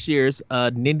of last year's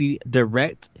Nindie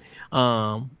Direct.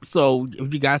 So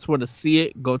if you guys want to see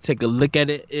it, go take a look at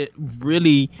it. It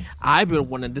really, I've been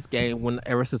wanting this game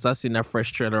ever since I seen that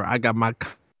first trailer. I got my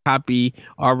copy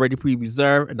already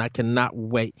pre-reserved, and I cannot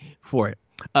wait for it.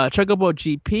 Chocobo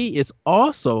GP is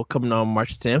also coming on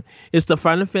March 10th. It's the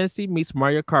Final Fantasy meets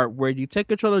Mario Kart, where you take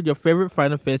control of your favorite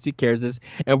Final Fantasy characters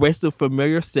and race through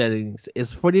familiar settings.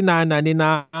 It's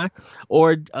 $49.99,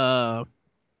 or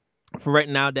for right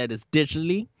now, that is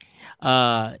digitally.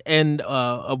 And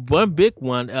one big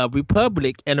one,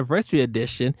 Republic Anniversary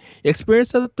Edition,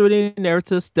 experience a thrilling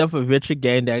narrative stealth adventure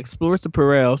game that explores the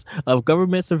perils of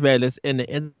government surveillance in the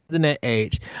internet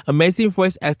age. Amazing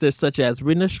voice actors such as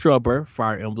Rena Strober,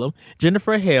 Fire Emblem,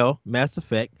 Jennifer Hale, Mass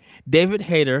Effect, David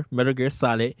Hayter, Metal Gear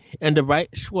Solid, and Dwight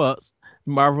Schwartz,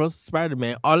 Marvel's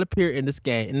Spider-Man, all appear in this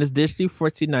game, and it's digitally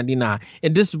 $14.99.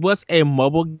 And this was a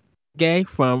mobile game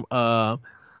from the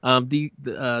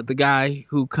guy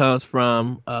who comes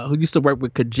from who used to work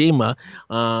with Kojima.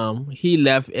 He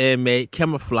left and made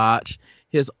Camouflage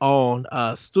his own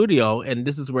studio, and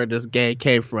this is where this game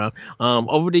came from.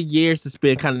 Over the years, it's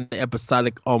been kind of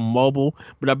episodic on mobile,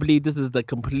 but I believe this is the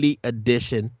complete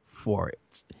edition for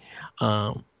it.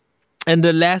 And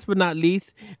the last but not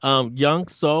least, Young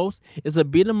Souls is a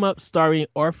beat 'em up starring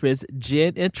orphans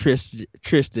Jen and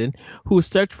Tristan, who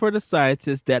search for the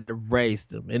scientists that raised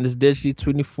them, and it's digitally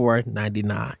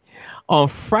 $24.99. On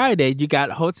Friday, you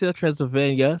got Hotel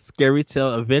Transylvania Scary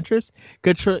Tale Adventures.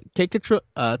 Take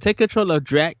control of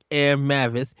Drac and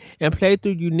Mavis and play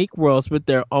through unique worlds with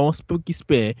their own spooky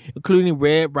spin, including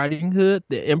Red Riding Hood,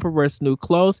 The Emperor's New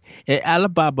Clothes, and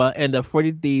Alibaba and the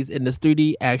 40 Thieves in the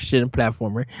 3D action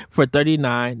platformer for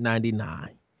 $39.99.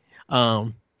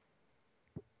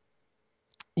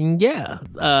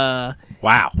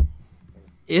 Wow.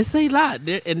 It's a lot,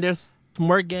 and there's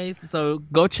more games, so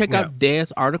go check out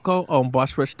Dan's article on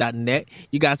bossrush.net.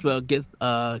 You guys will get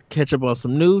catch up on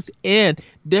some news, and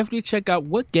definitely check out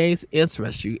what games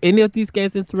interest you. Any of these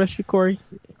games interest you, Corey?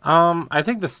 I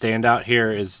think the standout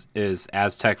here is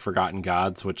Aztec Forgotten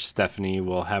Gods, which Stephanie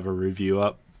will have a review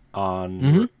up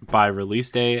on by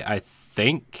release day. I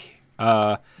think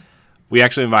we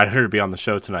actually invited her to be on the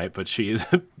show tonight, but she's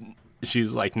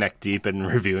like neck deep in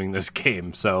reviewing this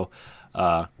game, so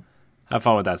have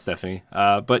fun with that, Stephanie.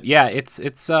 But yeah,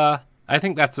 it's I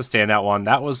think that's the standout one.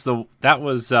 That was one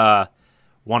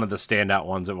of the standout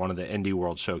ones at one of the Indie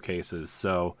World showcases.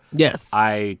 So yes,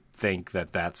 I think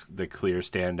that's the clear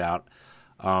standout.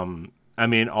 I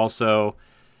mean, also,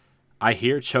 I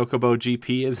hear Chocobo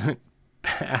GP isn't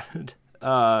bad,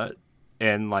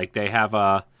 and like they have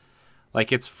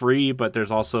like it's free, but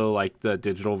there's also like the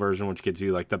digital version, which gives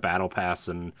you like the battle pass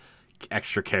and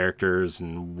extra characters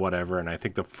and whatever. And I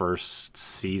think the first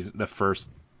season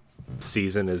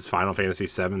is Final Fantasy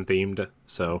VII themed.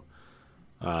 So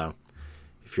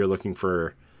if you're looking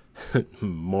for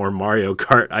more Mario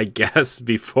Kart, I guess,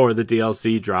 before the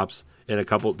DLC drops in a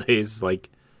couple days, like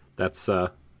that's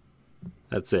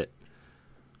it.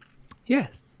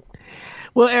 Yes.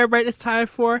 Well, everybody, it's time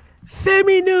for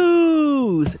Femi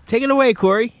News. Take it away,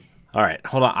 Corey. All right,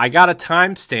 hold on. I gotta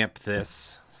timestamp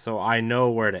this so I know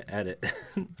where to edit.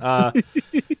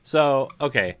 So,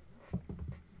 okay.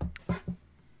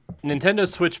 Nintendo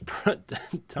Switch Pro...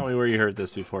 Tell me where you heard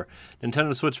this before.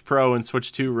 Nintendo Switch Pro and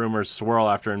Switch 2 rumors swirl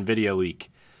after NVIDIA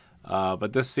leak.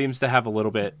 But this seems to have a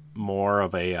little bit more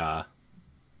of a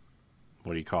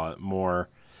what do you call it? More,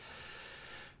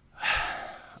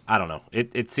 I don't know.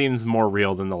 It seems more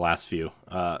real than the last few.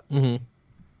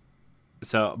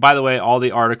 So, by the way, all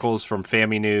the articles from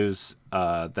Family News,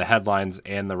 the headlines,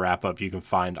 and the wrap-up you can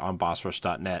find on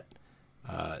bossrush.net.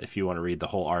 If you want to read the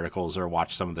whole articles or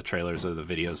watch some of the trailers or the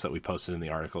videos that we posted in the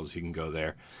articles, you can go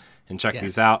there and check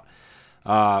these out.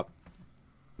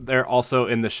 They're also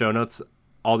in the show notes.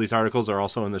 All these articles are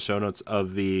also in the show notes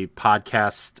of the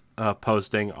podcast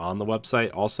posting on the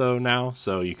website also now,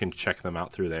 so you can check them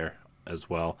out through there as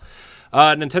well.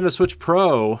 Nintendo Switch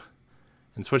Pro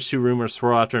and Switch 2 rumors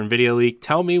swirl after NVIDIA leak.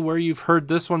 Tell me where you've heard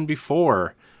this one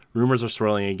before. Rumors are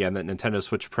swirling again that Nintendo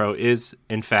Switch Pro is,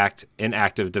 in fact, in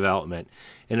active development.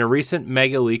 In a recent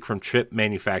mega leak from chip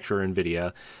manufacturer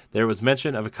NVIDIA, there was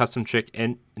mention of a custom chip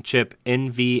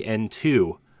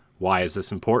NVN2. Why is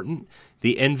this important?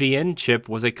 The NVN chip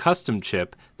was a custom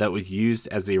chip that was used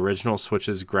as the original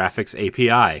Switch's graphics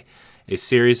API. A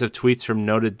series of tweets from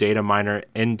noted data miner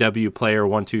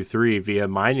NWPlayer123 via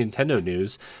My Nintendo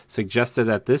News suggested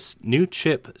that this new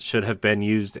chip should have been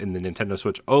used in the Nintendo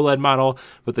Switch OLED model,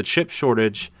 but the chip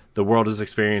shortage the world has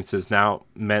experienced has now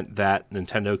meant that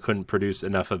Nintendo couldn't produce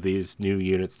enough of these new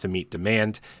units to meet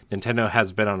demand. Nintendo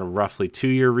has been on a roughly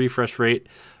 2-year refresh rate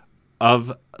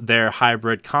of their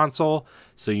hybrid console,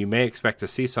 so you may expect to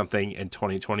see something in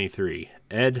 2023.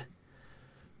 Ed,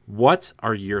 what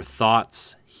are your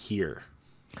thoughts here?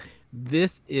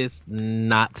 This is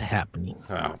not happening.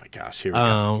 Oh my gosh, here we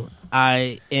go.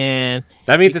 That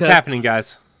means it's happening,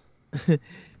 guys.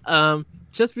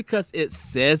 Just because it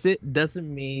says it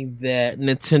doesn't mean that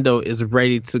Nintendo is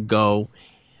ready to go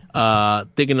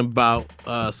thinking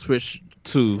about Switch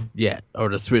 2 yet, or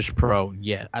the Switch Pro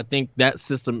yet. I think that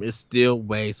system is still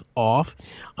ways off.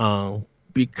 Not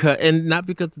because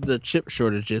of the chip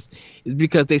shortages, it's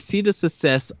because they see the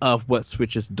success of what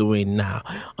Switch is doing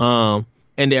now.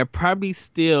 And they're probably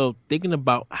still thinking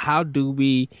about how do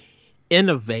we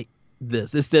innovate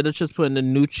this instead of just putting a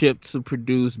new chip to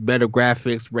produce better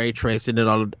graphics, ray tracing,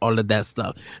 and all of that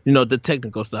stuff. The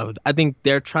technical stuff. I think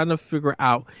they're trying to figure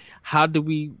out how do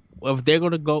we, if they're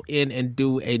going to go in and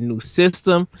do a new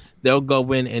system, they'll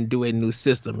go in and do a new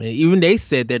system. And even they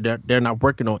said that they're not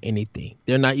working on anything.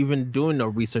 They're not even doing no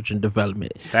research and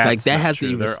development. That's that not hasn't true.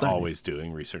 even They're started. always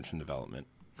doing research and development.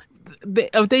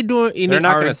 If they doing any, they're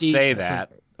not going to R&D, say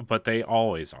that, but they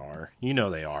always are.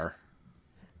 They are.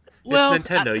 Well, it's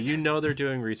Nintendo. They're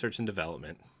doing research and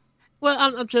development. Well,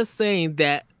 I'm just saying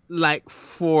that, like,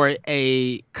 for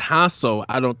a console,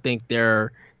 I don't think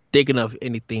they're thinking of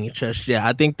anything just yet.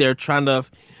 I think they're trying to,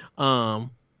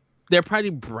 they're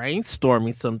probably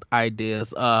brainstorming some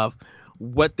ideas of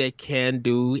what they can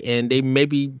do, and they may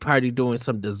be probably doing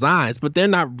some designs, but they're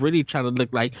not really trying to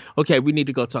look like, okay, we need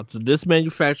to go talk to this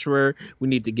manufacturer, we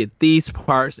need to get these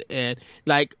parts, and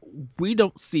like we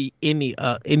don't see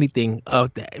anything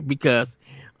of that because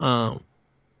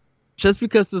just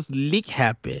because this leak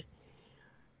happened,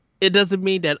 it doesn't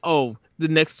mean that the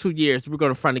next 2 years we're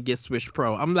going to finally get Switch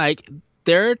Pro. I'm like,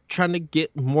 they're trying to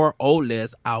get more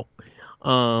OLEDs out,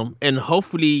 and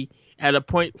hopefully at a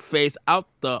point phase out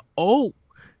the old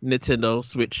Nintendo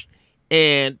Switch,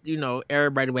 and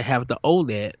everybody would have the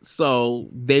OLED, so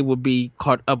they would be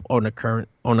caught up on the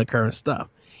current stuff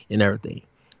and everything.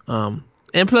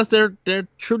 And plus they're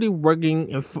truly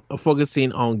working and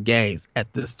focusing on games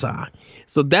at this time.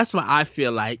 So that's why I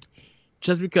feel like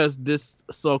just because this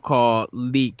so-called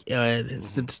leak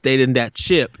stating that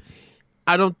chip,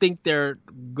 I don't think they're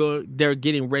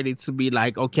getting ready to be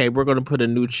like, okay, we're going to put a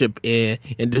new chip in,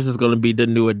 and this is going to be the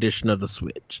new edition of the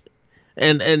Switch.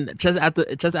 And just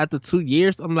after 2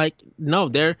 years, I'm like,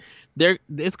 no,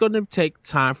 it's going to take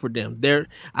time for them.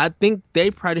 I think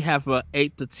they probably have a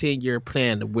 8 to 10 year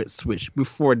plan with Switch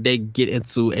before they get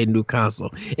into a new console,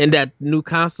 and that new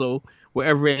console,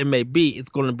 wherever it may be, it's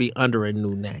going to be under a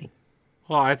new name.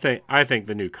 Well, I think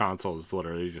the new console is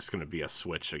literally just going to be a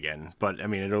Switch again. But I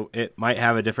mean, it might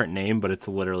have a different name, but it's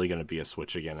literally going to be a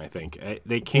Switch again. I think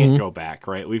they can't go back,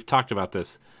 right? We've talked about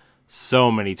this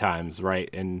so many times, right?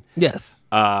 And yes,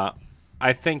 I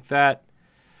think that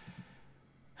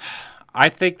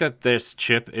this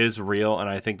chip is real, and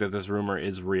I think that this rumor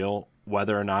is real.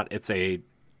 Whether or not it's a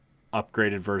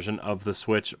upgraded version of the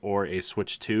Switch or a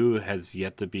Switch 2 has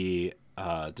yet to be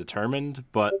determined,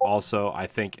 but also I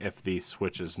think if the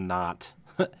Switch is not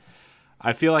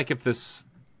I feel like if this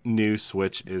new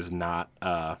Switch is not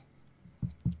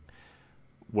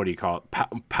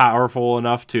powerful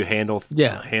enough to handle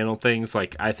things,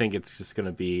 like I think it's just going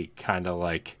to be kind of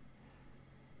like,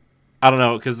 I don't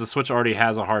know, because the Switch already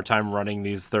has a hard time running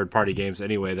these third-party games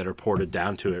anyway that are ported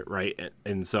down to it, right?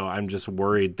 And so I'm just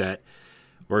worried that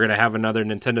we're going to have another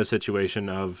Nintendo situation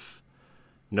of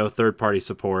no third-party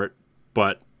support,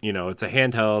 but, you know, it's a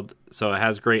handheld, so it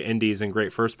has great indies and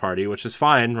great first-party, which is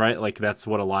fine, right? Like, that's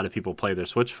what a lot of people play their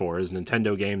Switch for, is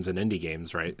Nintendo games and indie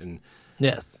games, right? And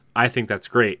Yes. I think that's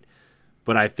great,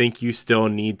 but I think you still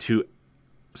need to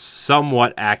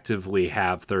somewhat actively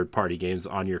have third-party games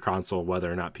on your console.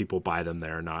 Whether or not people buy them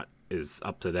there or not is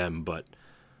up to them, but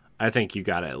I think you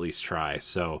got to at least try.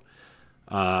 So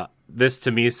this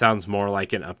to me sounds more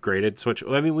like an upgraded Switch.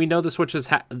 I mean, we know the Switch is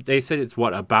they said it's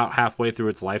about halfway through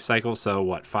its life cycle,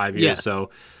 so 5 years? Yes. So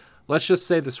let's just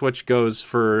say the Switch goes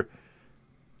for,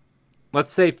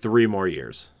 let's say, 3 more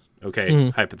years, okay,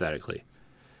 hypothetically.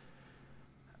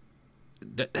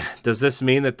 Does this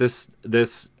mean that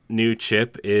this new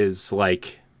chip is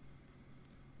like,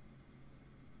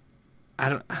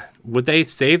 would they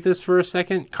save this for a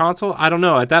second console? I don't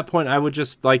know. At that point, I would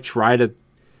just like try to.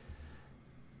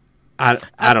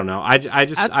 I don't know.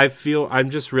 I feel I'm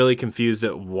just really confused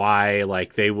at why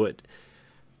like they would.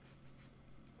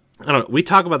 I don't know. We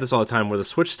talk about this all the time, where the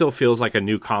Switch still feels like a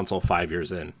new console 5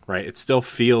 years in, right? It still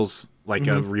feels like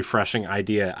a refreshing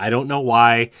idea. I don't know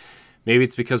why. Maybe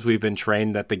it's because we've been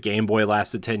trained that the Game Boy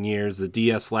lasted 10 years, the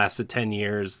DS lasted 10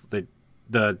 years, the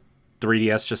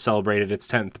 3DS just celebrated its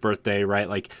 10th birthday, right?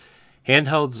 Like,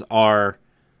 handhelds are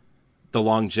the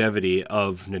longevity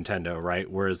of Nintendo, right?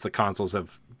 Whereas the consoles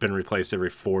have been replaced every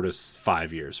 4 to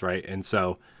 5 years, right? And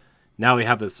so now we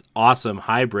have this awesome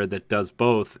hybrid that does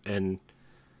both, and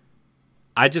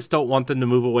I just don't want them to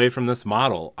move away from this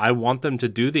model. I want them to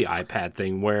do the iPad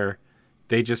thing where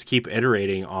they just keep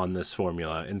iterating on this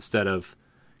formula instead of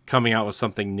coming out with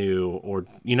something new, or,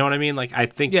 you know what I mean? Like, I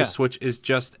think the Switch is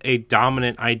just a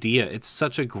dominant idea. It's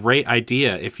such a great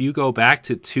idea. If you go back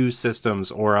to 2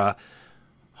 systems or a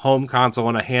home console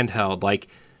and a handheld, like,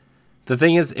 the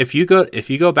thing is, if you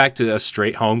go back to a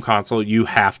straight home console, you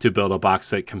have to build a box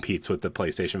that competes with the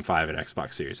PlayStation 5 and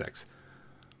Xbox Series X.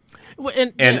 Well,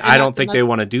 and I don't think they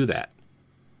want to do that.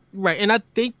 Right, and I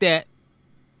think that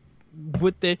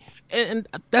with the and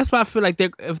that's why I feel like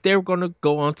if they're going to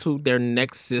go on to their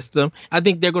next system, I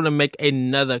think they're going to make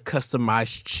another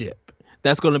customized chip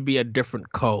that's going to be a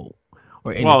different code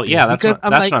or anything. Well, yeah, that's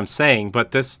what I'm saying.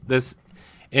 But this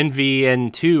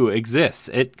NVN2 exists.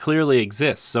 It clearly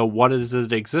exists. So what does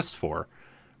it exist for,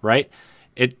 right?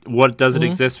 What does it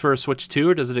exist for a Switch 2,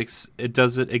 or does it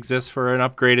exist for an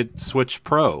upgraded Switch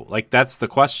Pro? Like, that's the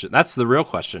question. That's the real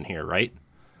question here, right?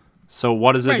 So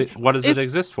what does it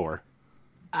exist for?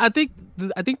 I think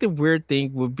the weird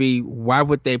thing would be, why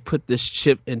would they put this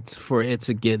chip in for it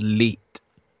to get leaked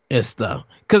and stuff?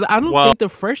 Because I don't think the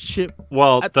first chip.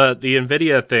 Well, the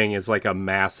NVIDIA thing is like a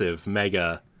massive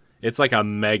mega. It's like a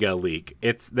mega leak.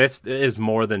 This is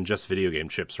more than just video game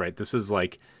chips, right? This is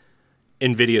like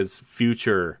NVIDIA's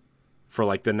future for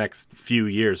like the next few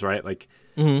years, right? Like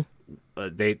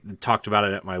they talked about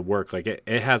it at my work. Like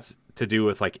it has to do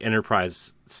with like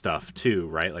enterprise stuff too,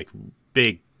 right? Like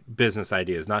big business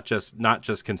ideas, not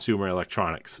just consumer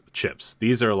electronics chips.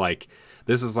 This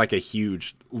is like a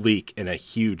huge leak and a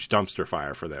huge dumpster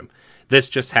fire for them. This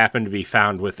just happened to be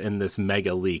found within this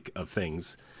mega leak of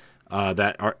things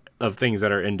that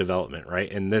are in development,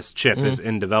 right? And this chip is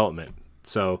in development.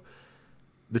 So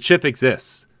the chip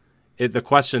exists. The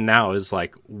question now is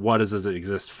like, what does it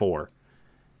exist for?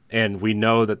 And we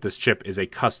know that this chip is a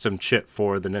custom chip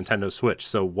for the Nintendo Switch.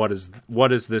 So what is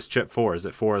this chip for? Is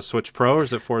it for a Switch Pro, or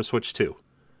is it for a Switch 2?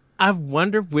 I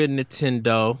wonder with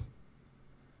Nintendo.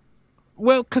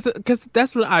 Well, because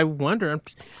that's what I wonder.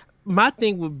 My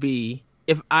thing would be,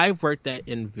 if I worked at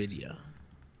NVIDIA,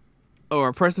 or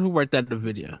a person who worked at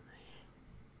NVIDIA,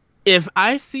 if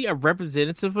I see a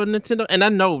representative of Nintendo, and I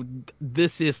know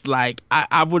this is like,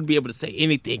 I wouldn't be able to say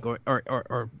anything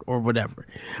or whatever,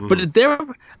 but if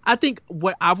I think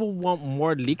what I would want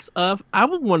more leaks of, I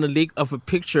would want a leak of a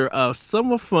picture of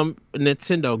someone from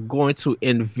Nintendo going to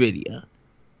NVIDIA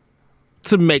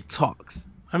to make talks.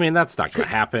 I mean, that's not going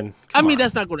to happen.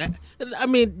 That's not going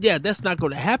to. That's not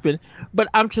going to happen. But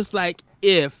I'm just like,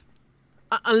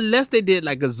 unless they did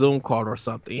like a Zoom call or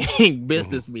something,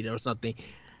 business meeting or something.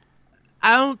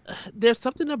 There's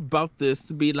something about this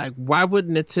to be like, why would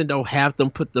Nintendo have them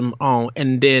put them on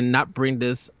and then not bring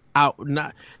this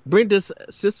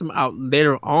system out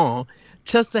later on,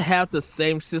 just to have the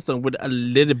same system with a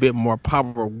little bit more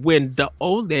power, when the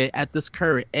OLED at this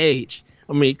current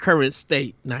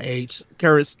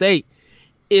state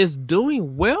is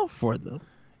doing well for them.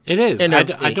 It is.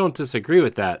 I don't disagree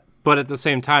with that. But at the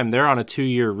same time, they're on a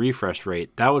 2-year refresh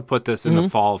rate. That would put this in the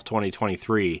fall of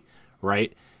 2023,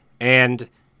 right? And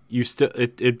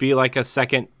it'd be like a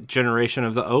second generation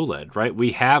of the OLED, right?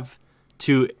 We have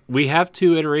two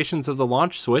iterations of the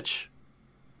launch Switch.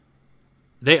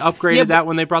 They upgraded that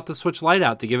when they brought the Switch Lite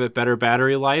out to give it better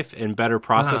battery life and better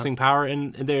processing power.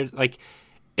 And there's like,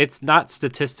 it's not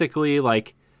statistically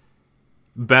like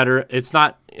better. It's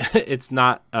not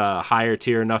higher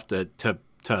tier enough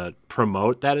to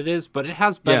promote that it is, but it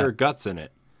has better guts in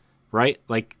it, right?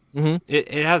 Like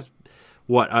it has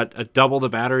a double the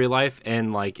battery life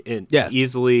and like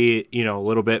easily, a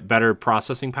little bit better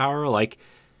processing power. Like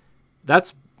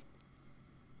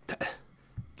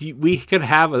we could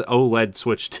have an OLED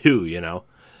Switch too,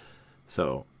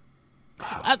 So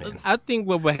I think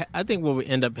what would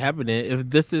end up happening if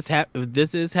this is happening,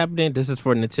 this is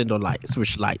for Nintendo Lite,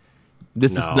 Switch Lite.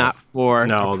 This is not for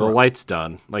the Lite's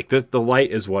done. Like the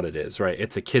Lite is what it is, right?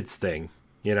 It's a kid's thing,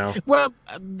 Well,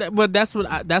 that's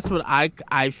what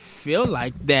I feel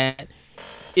like, that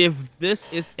if this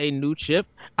is a new chip,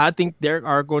 I think they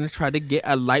are going to try to get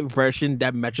a light version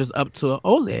that matches up to an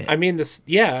OLED.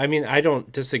 I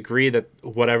don't disagree that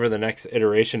whatever the next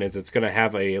iteration is, it's going to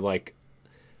have a like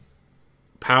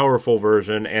powerful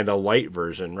version and a light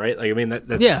version, right? Like, I mean, I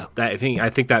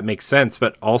think that makes sense,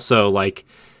 but also like,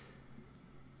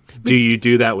 do you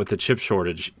do that with the chip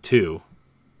shortage too?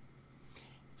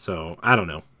 So I don't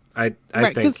know. I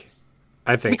think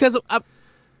because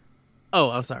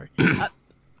I'm sorry.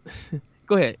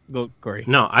 Go ahead, go Corey.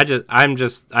 No, I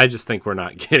just think we're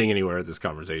not getting anywhere with this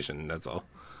conversation. That's all.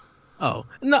 Oh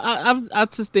no, I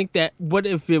just think that what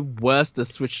if it was the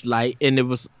Switch Lite and it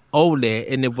was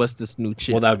OLED and it was this new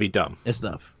chip? Well, that would be dumb and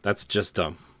stuff. That's just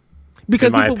dumb.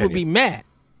 Because people would be mad.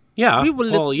 Yeah, people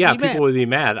would be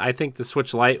mad. I think the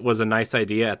Switch Lite was a nice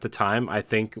idea at the time. I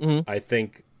think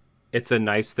it's a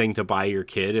nice thing to buy your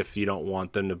kid if you don't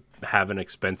want them to have an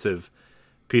expensive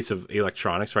piece of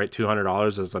electronics, right?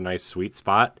 $200 is a nice sweet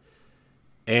spot.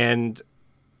 And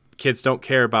kids don't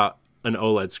care about an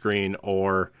OLED screen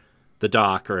or the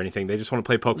dock or anything. They just want to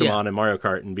play Pokemon and Mario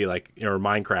Kart and be like, or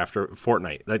Minecraft or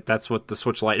Fortnite. That's what the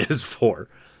Switch Lite is for.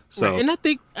 So, right. And I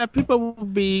think people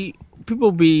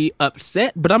will be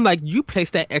upset, but I'm like, you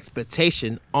place that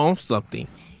expectation on something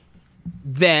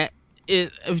that I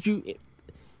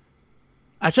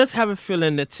just have a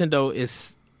feeling Nintendo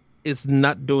is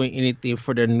not doing anything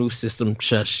for their new system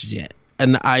just yet.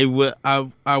 And I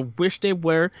wish they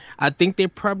were. I think they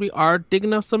probably are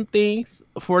digging up some things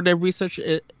for their research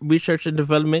and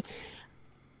development.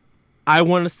 I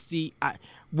want to see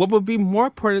what would be more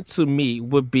important to me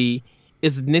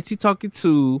is Nintendo talking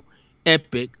to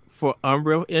Epic for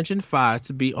Unreal Engine 5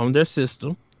 to be on their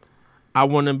system. I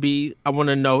want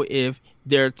to know if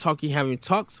they're having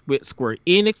talks with Square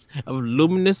Enix of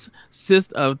Luminous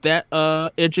system of that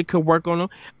engine could work on them.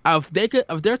 If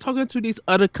they're talking to these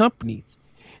other companies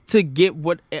to get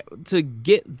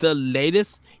the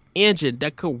latest engine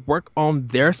that could work on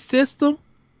their system,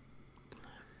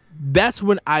 that's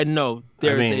when I know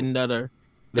there's another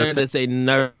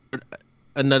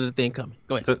thing coming.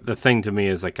 Go ahead. The thing to me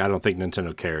is like, I don't think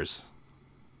Nintendo cares.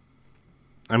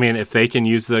 I mean, if they can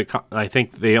use I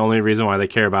think the only reason why they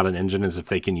care about an engine is if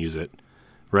they can use it,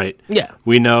 right? Yeah.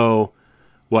 We know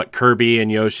what Kirby and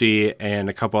Yoshi and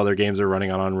a couple other games are running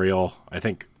on Unreal. I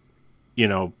think,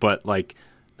 but like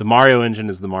the Mario engine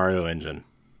is the Mario engine,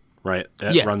 right?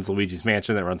 That runs Luigi's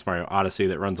Mansion, that runs Mario Odyssey,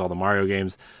 that runs all the Mario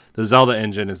games. The Zelda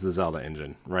engine is the Zelda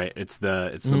engine, right? It's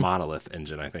the Monolith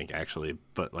engine, I think, actually.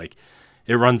 But like,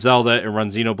 it runs Zelda, it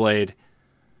runs Xenoblade.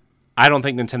 I don't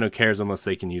think Nintendo cares unless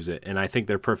they can use it, and I think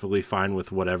they're perfectly fine with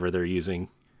whatever they're using,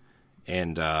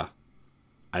 and I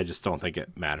just don't think it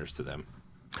matters to them.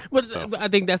 Well, so. I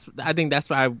think that's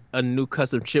why a new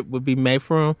custom chip would be made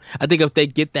for them. I think if they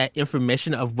get that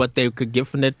information of what they could get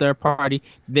from their third party,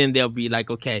 then they'll be like,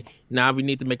 okay, now we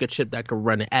need to make a chip that can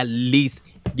run it, at least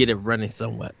get it running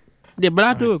somewhat. Yeah, but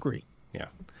I do agree. Yeah.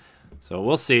 So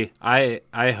we'll see. I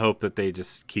hope that they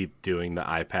just keep doing the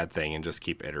iPad thing and just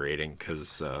keep iterating,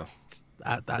 because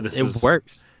it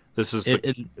works. This is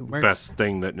the best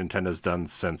thing that Nintendo's done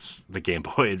since the Game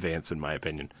Boy Advance, in my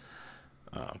opinion.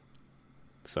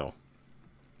 So,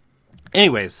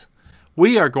 anyways,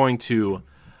 we are going to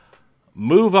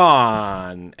move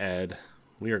on, Ed.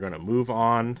 We are going to move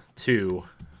on to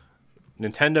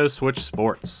Nintendo Switch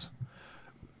Sports.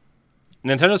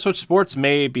 Nintendo Switch Sports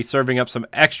may be serving up some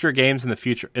extra games in the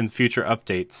future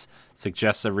updates,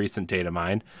 suggests a recent data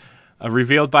mine.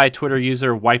 Revealed by Twitter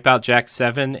user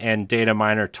WipeoutJack7 and data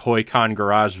miner Toy-Con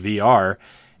Garage VR,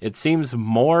 it seems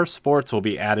more sports will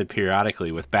be added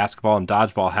periodically, with basketball and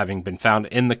dodgeball having been found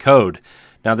in the code.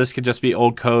 Now, this could just be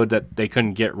old code that they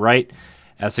couldn't get right,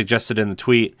 as suggested in the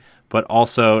tweet, but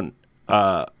also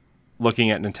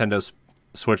looking at Nintendo's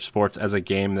Switch Sports as a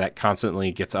game that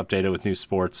constantly gets updated with new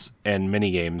sports and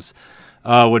mini games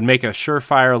would make a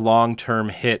surefire long-term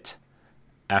hit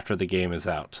after the game is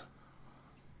out.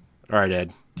 All right,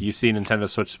 Ed, do you see Nintendo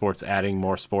Switch Sports adding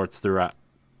more sports throughout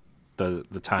the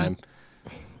time?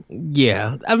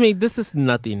 Yeah, I mean, this is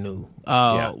nothing new.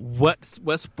 What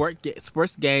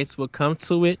sports games will come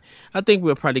to it? I think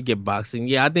we'll probably get boxing.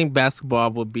 Yeah, I think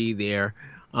basketball will be there.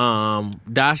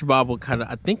 Dodgeball will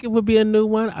I think it would be a new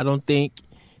one. I don't think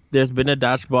there's been a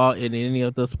dodgeball in any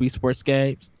of those Wii Sports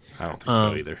games. I don't think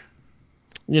so either.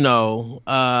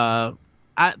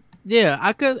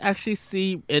 I could actually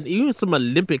see, and even some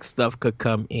Olympic stuff could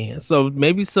come in. So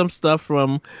maybe some stuff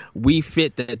from Wii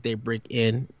Fit that they bring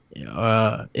in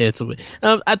into it.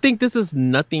 I think this is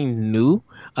nothing new.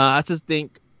 I just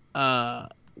think we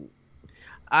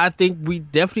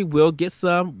definitely will get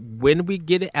some. When we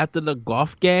get it after the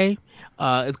golf game,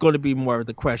 it's going to be more of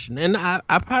the question. And I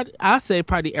say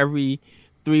probably every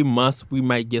 3 months we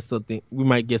might get something. We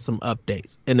might get some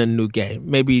updates in a new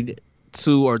game. Maybe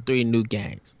 2 or 3 new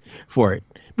games for it.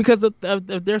 Because if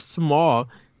they're small,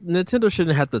 Nintendo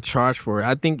shouldn't have to charge for it.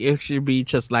 I think it should be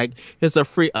just like, here's a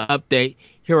free update.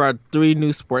 Here are 3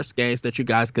 new sports games that you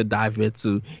guys could dive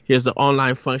into. Here's the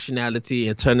online functionality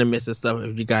and tournaments and stuff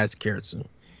if you guys care to.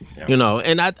 Yep.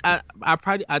 And I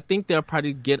think they'll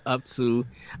probably get up to,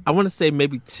 I want to say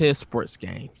maybe 10 sports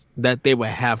games that they would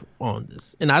have on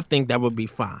this. And I think that would be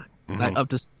fine. Mm-hmm. Like up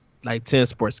to like 10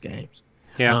 sports games.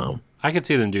 Yeah. I could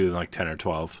see them doing like 10 or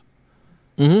 12.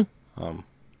 Mm-hmm.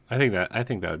 I think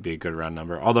that would be a good round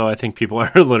number. Although I think people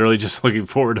are literally just looking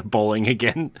forward to bowling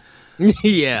again.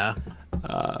 Yeah.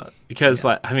 Because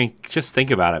like, I mean, just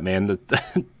think about it, man. The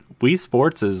Wii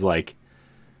Sports is like,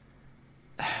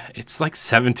 it's like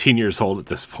 17 years old at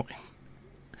this point.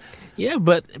 Yeah,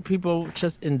 but people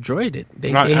just enjoyed it.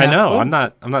 I know. Fun.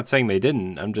 I'm not saying they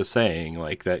didn't. I'm just saying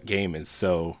like that game is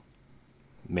so,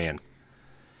 man.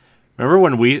 Remember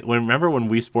when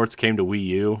Wii Sports came to Wii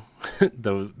U,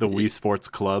 the Wii Sports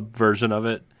Club version of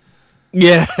it?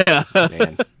 Yeah.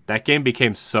 Man, that game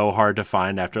became so hard to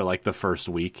find after like the first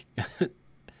week.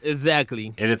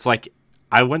 Exactly. And it's like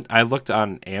I looked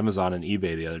on Amazon and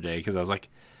eBay the other day because I was like,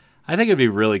 I think it'd be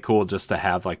really cool just to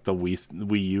have like the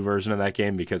Wii U version of that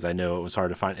game because I know it was hard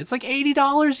to find. It's like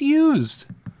 $80 used.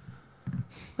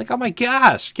 Like, oh my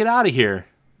gosh, get out of here.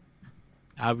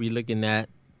 I'll be looking at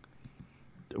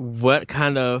what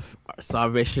kind of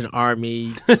Salvation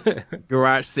Army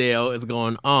garage sale is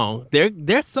going on.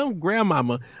 There's some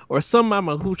grandmama or some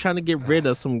mama who's trying to get rid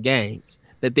of some games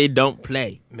that they don't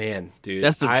play. Man, dude.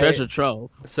 That's the treasure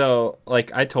trove. So,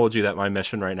 like, I told you that my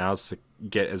mission right now is to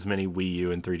get as many Wii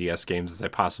U and 3DS games as I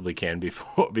possibly can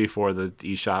before the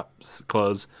eShops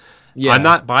close. Yeah. I'm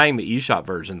not buying the eShop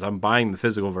versions. I'm buying the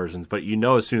physical versions. But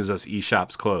as soon as those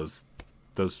eShops close,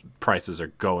 those prices are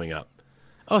going up.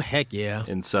 Oh, heck yeah.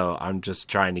 And so I'm just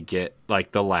trying to get,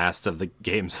 like, the last of the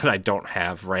games that I don't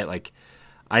have, right? Like,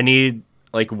 I need,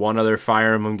 like, one other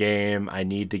Fire Emblem game. I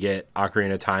need to get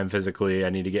Ocarina of Time physically. I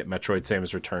need to get Metroid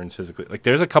Samus Returns physically. Like,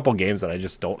 there's a couple games that I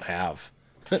just don't have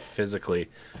physically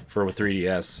for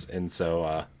 3DS. And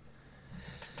so,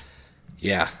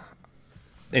 yeah.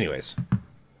 Anyways,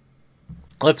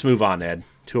 let's move on, Ed,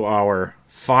 to our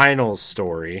final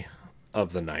story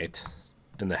of the night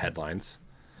in the headlines.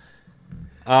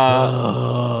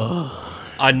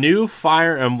 A new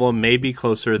Fire Emblem may be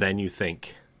closer than you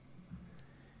think.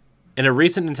 In a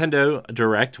recent Nintendo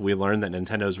Direct, we learned that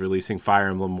Nintendo is releasing Fire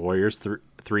Emblem Warriors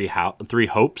Three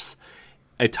Hopes,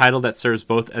 a title that serves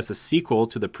both as a sequel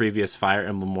to the previous Fire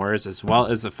Emblem Warriors as well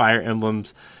as the Fire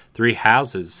Emblem's Three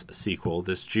Houses sequel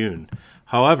this June.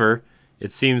 However,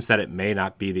 it seems that it may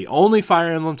not be the only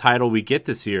Fire Emblem title we get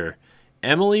this year.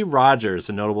 Emily Rogers,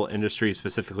 a notable industry,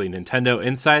 specifically Nintendo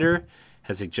insider,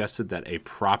 has suggested that a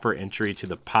proper entry to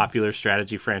the popular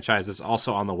strategy franchise is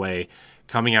also on the way,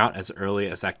 coming out as early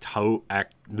as October.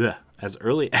 Jeez,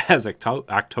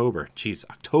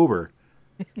 October,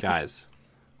 guys.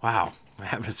 Wow, I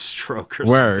have a stroke or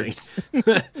something.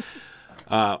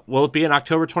 Will it be an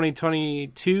October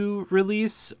 2022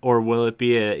 release, or will it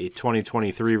be a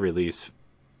 2023 release,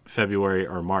 February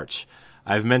or March?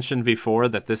 I've mentioned before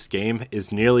that this game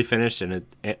is nearly finished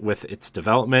with its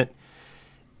development.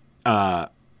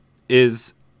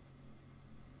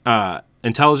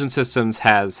 Intelligent Systems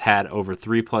has had over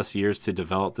 3+ years to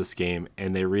develop this game,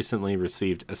 and they recently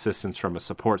received assistance from a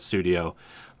support studio.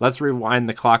 Let's rewind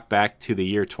the clock back to the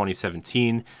year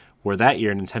 2017, where that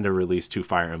year Nintendo released 2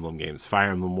 Fire Emblem games, Fire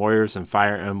Emblem Warriors and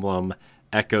Fire Emblem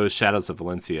Echoes Shadows of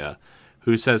Valencia.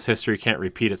 Who says history can't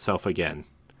repeat itself again?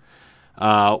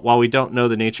 While we don't know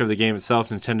the nature of the game itself,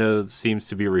 Nintendo seems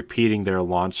to be repeating their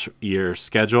launch year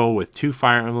schedule, with 2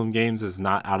 Fire Emblem games is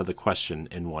not out of the question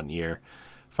in 1 year.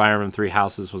 Fire Emblem Three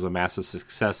Houses was a massive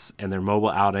success, and their mobile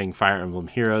outing, Fire Emblem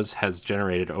Heroes, has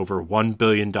generated over $1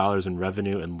 billion in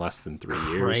revenue in less than 3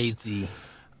 years. Crazy.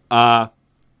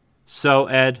 So,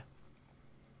 Ed,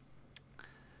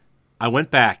 I went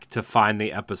back to find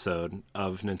the episode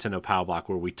of Nintendo Power Block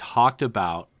where we talked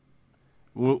about.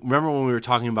 Remember when we were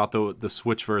talking about the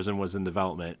Switch version was in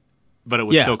development, but it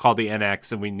was still called the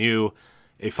NX, and we knew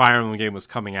a Fire Emblem game was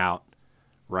coming out,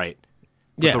 right?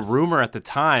 But the rumor at the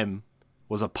time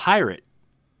was a pirate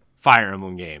Fire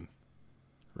Emblem game,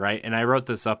 right? And I wrote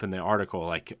this up in the article.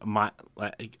 Like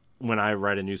when I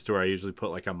write a news story, I usually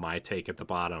put like a my take at the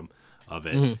bottom of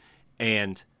it,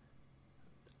 and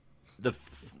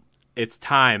it's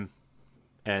time,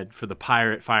 Ed, for the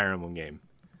pirate Fire Emblem game.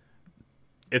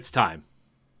 It's time.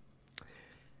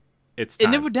 It's time.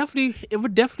 And it would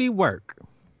definitely work.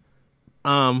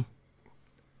 How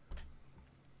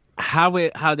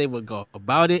they would go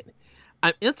about it.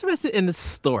 I'm interested in the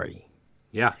story.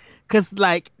 Yeah. Cause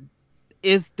like,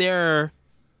 is there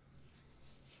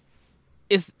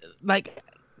a,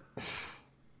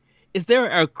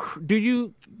 do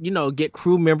you get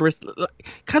crew members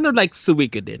kind of like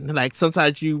Suika did? Like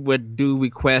sometimes you would do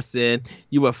requests and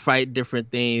you would fight different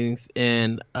things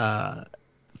and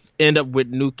end up with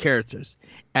new characters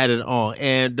added on.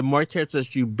 And the more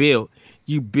characters you build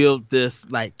this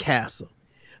like castle.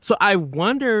 So I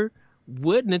wonder,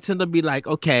 would Nintendo be like,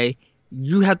 okay,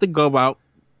 you have to go out,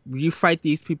 you fight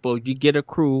these people, you get a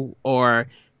crew, or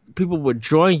people would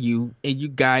join you and you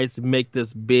guys make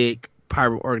this big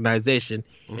pirate organization,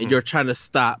 and you're trying to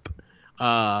stop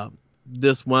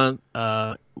this one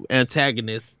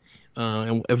antagonist,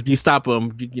 and if you stop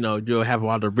them, you'll have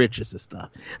all the riches and stuff.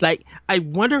 Like, I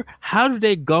wonder, how do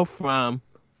they go from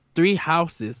Three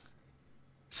Houses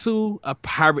to a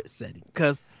pirate setting?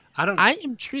 Because I'm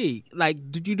intrigued.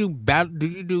 Like, did you do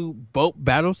both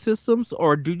battle systems,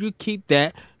 or do you keep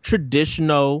that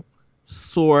traditional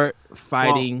sword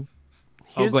fighting?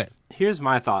 Well, go ahead. Here's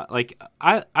my thought. Like,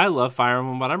 I love Fire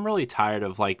Emblem, but I'm really tired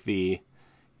of like the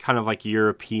kind of like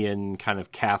European kind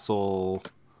of castle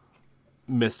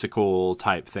mystical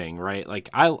type thing, right? Like,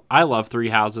 I love Three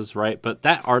Houses, right? But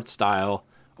that art style,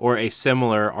 or a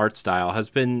similar art style,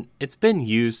 been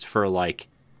used for like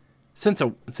since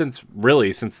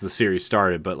the series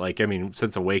started, but like, I mean,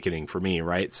 since Awakening for me,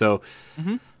 right? So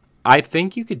I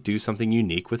think you could do something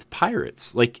unique with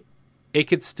pirates. Like, it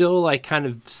could still like kind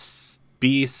of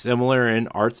be similar in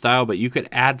art style, but you could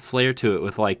add flair to it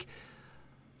with like,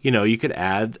 you could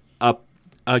add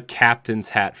a captain's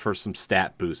hat for some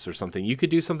stat boosts or something. You could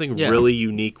do something really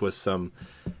unique with some,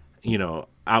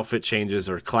 outfit changes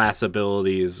or class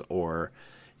abilities or,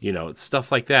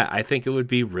 stuff like that. I think it would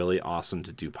be really awesome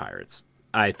to do pirates.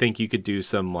 I think you could do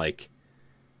some like,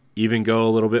 even go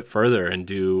a little bit further and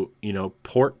do,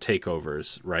 port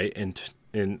takeovers, right? And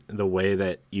in the way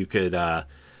that you could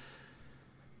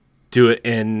do it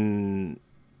in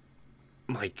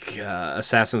like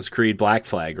Assassin's Creed Black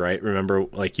Flag, right? Remember,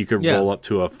 like, you could roll up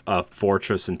to a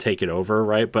fortress and take it over,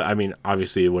 right? But I mean,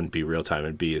 obviously it wouldn't be real time,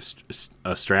 it'd be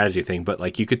a strategy thing, but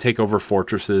like, you could take over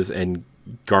fortresses and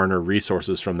garner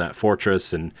resources from that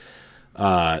fortress and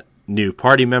new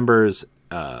party members,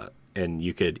 and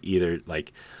you could either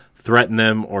like threaten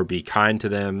them or be kind to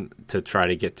them to try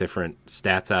to get different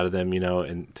stats out of them,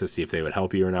 and to see if they would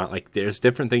help you or not. Like, there's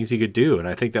different things you could do, and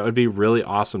I think that would be really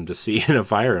awesome to see in a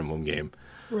Fire Emblem game.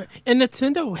 Right. And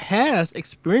Nintendo has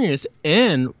experience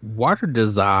in water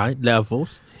design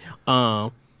levels.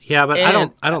 Yeah, but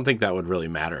I don't think that would really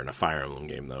matter in a Fire Emblem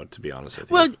game, though, to be honest with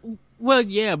you. Well,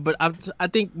 yeah, but I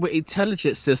think with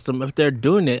Intelligent System, if they're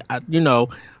doing it,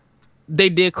 they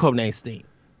did Codename Steam.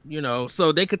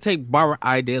 So they could borrow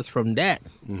ideas from that,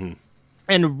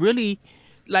 and really,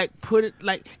 like, put it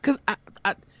like, because I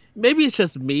maybe it's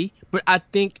just me, but I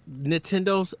think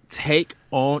Nintendo's take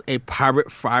on a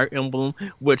pirate Fire Emblem,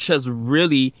 which has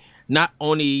really not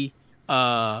only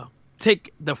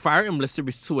take the Fire Emblem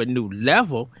series to a new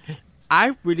level.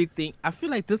 I feel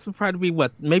like this would probably be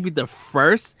maybe the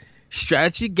first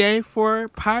strategy game for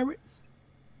pirates.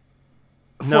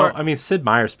 I mean, Sid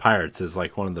Meier's Pirates is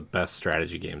like one of the best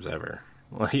strategy games ever.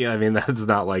 Like, I mean, that's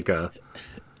not like a.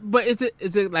 But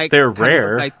is it like they're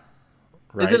rare? Right?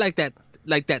 Is it like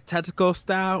that tactical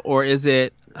style, or is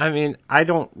it? I mean, I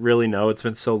don't really know. It's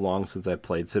been so long since I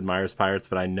played Sid Meier's Pirates,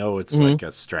 but I know it's like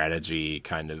a strategy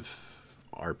kind of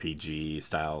RPG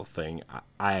style thing.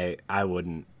 I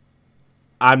wouldn't.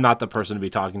 I'm not the person to be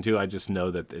talking to. I just know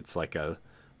that it's like a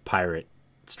pirate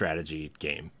strategy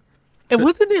game. And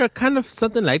wasn't there kind of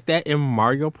something like that in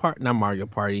not Mario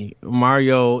Party,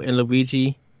 Mario and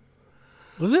Luigi?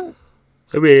 Wasn't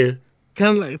I mean,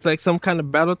 kind of like some kind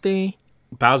of battle thing?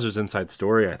 Bowser's Inside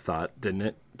Story, I thought, didn't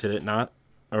it? Did it not?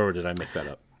 Or did I make that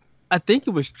up? I think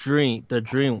it was the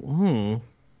Dream.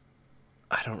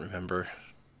 I don't remember.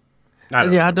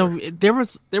 I don't. There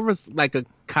was like a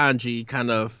kanji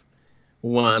kind of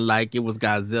one, like it was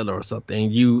Godzilla or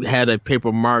something. You had a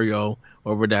Paper Mario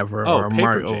or whatever. Oh, or Paper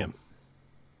Mario. Jam.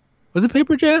 Was it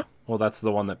Paper Jam? Well, that's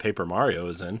the one that Paper Mario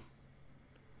is in.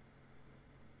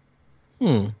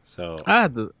 So I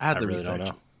had to really research.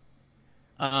 don't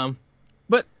know.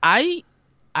 But I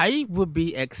would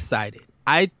be excited.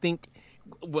 I think,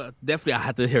 well, definitely I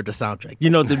have to hear the soundtrack. You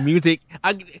know, the music.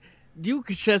 You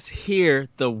could just hear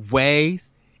the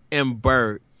waves and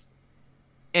birds.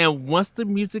 And once the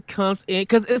music comes in,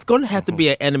 because it's going to have to be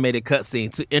an animated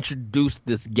cutscene to introduce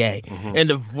this game and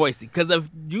the voicing. Because if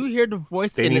you hear the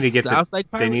voice and it sounds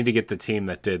like Pirates, they need to get the team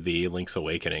that did the Link's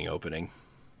Awakening opening.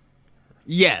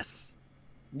 Yes.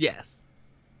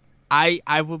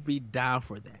 I would be down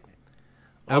for that.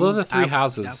 Although the three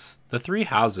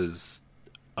houses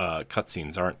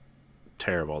cutscenes aren't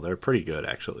terrible. They're pretty good,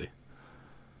 actually.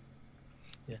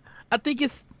 Yeah, I think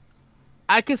it's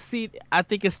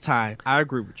time. I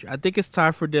agree with you. I think it's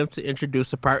time for them to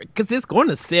introduce a pirate because it's going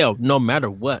to sell no matter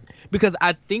what. Because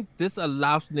I think this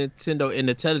allows Nintendo and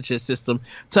the intelligence system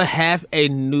to have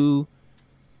add new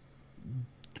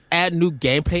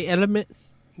gameplay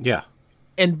elements. Yeah.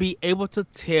 And be able to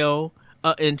tell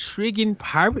an intriguing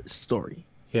pirate story.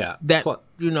 Yeah. That, go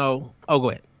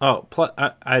ahead. Oh,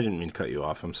 I didn't mean to cut you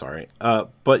off. I'm sorry.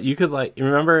 But you could, you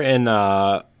remember in,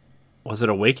 was it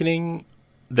Awakening,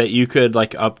 that you could,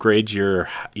 upgrade your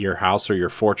house or your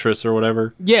fortress or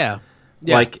whatever? Yeah.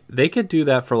 They could do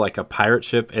that for, a pirate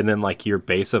ship and then, your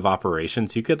base of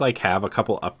operations. You could, have a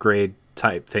couple upgrade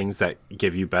type things that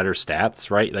give you better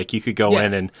stats, right? You could go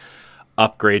in and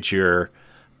upgrade your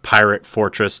pirate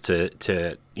fortress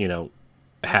to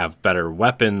have better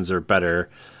weapons or better,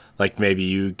 maybe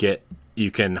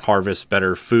you can harvest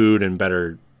better food and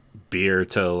better beer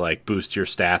to boost your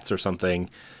stats or something.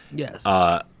 Yes.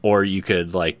 Or you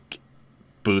could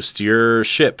boost your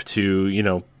ship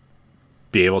to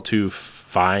be able to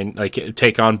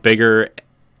take on bigger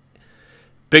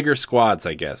squads,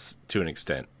 I guess, to an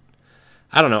extent.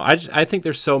 I don't know. I think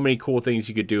there's so many cool things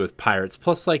you could do with pirates.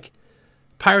 Plus,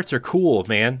 pirates are cool,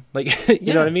 man.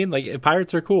 You know what I mean?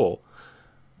 Pirates are cool.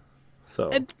 So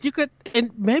and you could,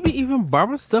 and maybe even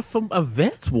borrow stuff from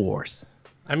Advance Wars.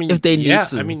 I mean, if they need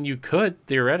to. I mean, you could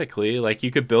theoretically,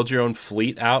 you could build your own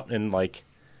fleet out and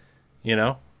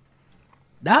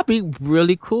that'd be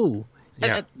really cool.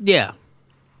 Yeah.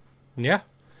 Yeah.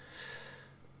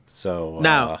 So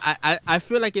now, I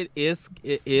feel like it is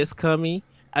coming,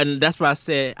 and that's why I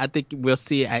said I think we'll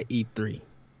see it at E3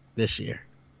 this year.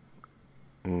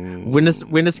 When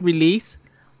it's released,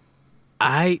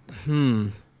 I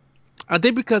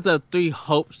think because of Three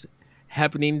Hopes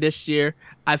happening this year,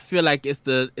 I feel like it's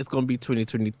going to be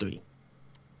 2023.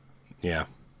 Yeah.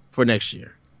 For next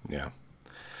year. Yeah.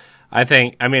 I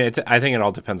think it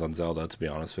all depends on Zelda, to be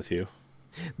honest with you.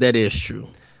 That is true.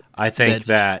 I think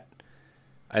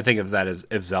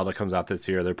if Zelda comes out this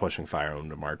year, they're pushing Fire Emblem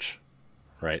to March,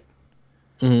 right?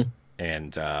 Mm-hmm.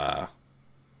 And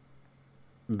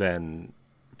then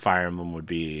Fire Emblem would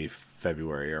be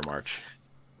February or March.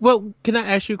 Well, can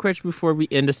I ask you a question before we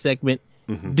end the segment?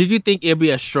 Mm-hmm. Did you think it'd be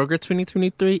a stronger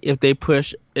 2023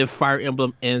 if Fire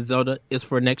Emblem and Zelda is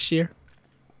for next year?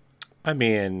 I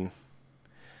mean,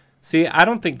 see, I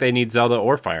don't think they need Zelda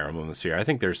or Fire Emblem this year. I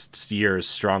think their year is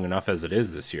strong enough as it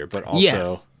is this year, but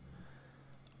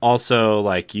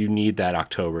also you need that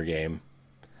October game.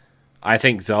 I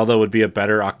think Zelda would be a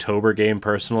better October game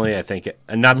personally. I think,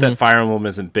 and not that Fire Emblem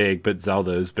isn't big, but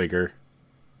Zelda is bigger.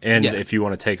 And if you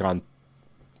want to take on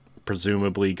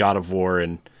presumably God of War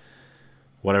and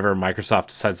whatever Microsoft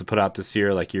decides to put out this year,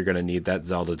 you're going to need that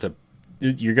Zelda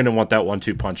you're going to want that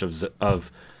 1-2 punch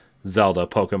of Zelda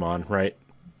Pokemon, right?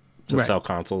 To sell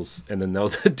consoles, and then they'll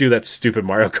do that stupid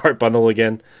Mario Kart bundle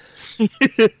again.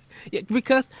 Yeah,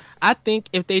 because I think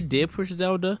if they did push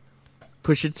Zelda,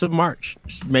 push it to March,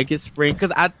 make it spring.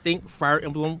 Because I think Fire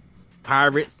Emblem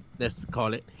Pirates, let's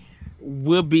call it,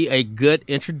 will be a good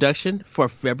introduction for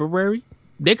February.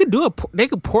 They could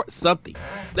port something.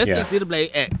 Let's say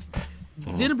Xenoblade X,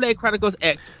 Xenoblade Chronicles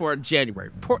X for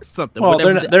January. Port something. Well,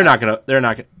 they're not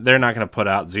gonna put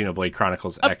out Xenoblade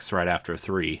Chronicles X right after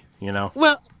 3.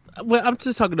 Well, I'm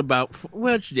just talking about.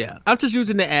 Well, yeah, I'm just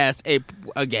using it as a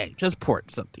game. Just port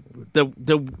something. The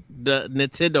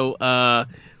Nintendo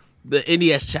the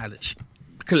NES Challenge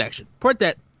collection. Port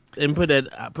that and put it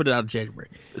out in January.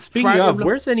 Speaking Fire of, Emblem-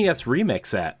 where's NES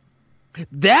Remix at?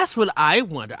 That's what I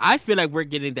wonder. I feel like we're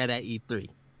getting that at E3.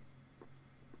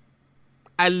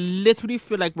 I literally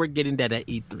feel like we're getting that at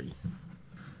E3.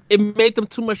 It made them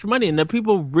too much money, and the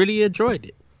people really enjoyed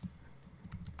it.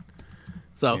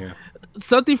 So Yeah.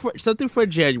 something for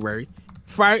January,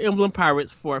 Fire Emblem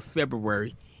Pirates for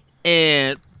February,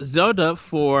 and Zelda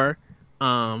for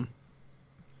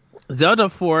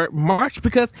March.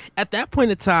 Because at that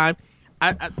point in time,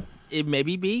 it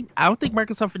maybe be. I don't think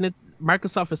Microsoft and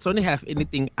Sony have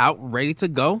anything out ready to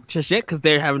go just yet because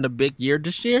they're having a big year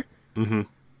this year. Mm-hmm.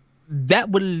 That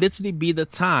would literally be the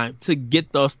time to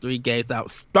get those 3 games out.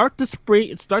 Start the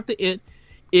spring, start the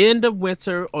end of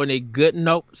winter on a good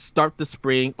note. Start the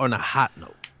spring on a hot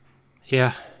note.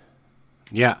 Yeah.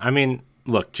 I mean,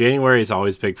 look, January is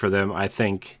always big for them. I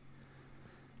think,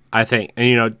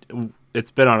 and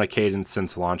it's been on a cadence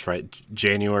since launch, right?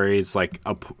 January is like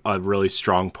a really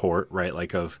strong port, right?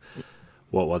 Like of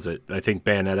what was it? I think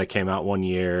Bayonetta came out one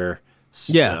year.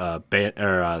 Yeah.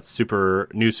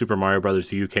 New Super Mario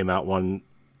Brothers U came out one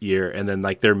year, and then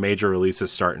like their major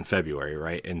releases start in February,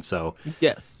 right? And so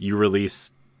yes, you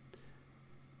release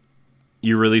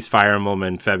Fire Emblem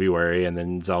in February, and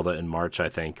then Zelda in March, I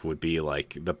think would be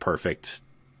like the perfect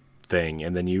thing.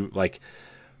 And then you like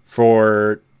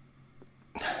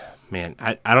man,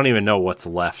 I don't even know what's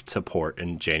left to port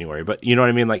in January, but you know what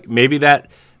I mean? Like maybe that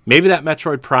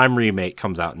Metroid Prime remake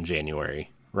comes out in January,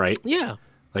 right? Yeah.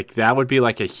 Like that would be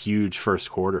like a huge first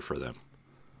quarter for them.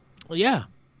 Yeah.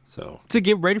 So to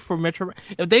get ready for Metro,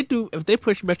 if they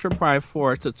push Metro Prime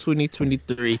 4 to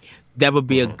 2023, that would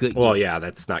be a good year. Well, yeah,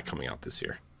 that's not coming out this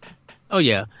year. Oh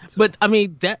yeah, but I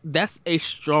mean that's a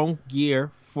strong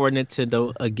year for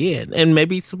Nintendo again, and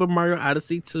maybe Super Mario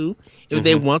Odyssey too, if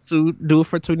they want to do it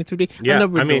for 2023. Yeah,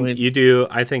 I mean, you do.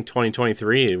 I think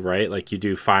 2023, right? Like you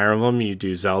do Fire Emblem, you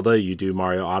do Zelda, you do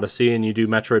Mario Odyssey, and you do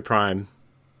Metroid Prime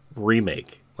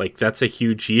remake. Like that's a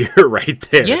huge year right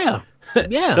there. Yeah,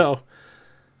 yeah. So,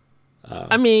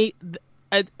 I mean,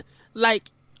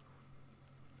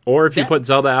 or if you put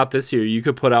Zelda out this year, you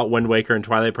could put out Wind Waker and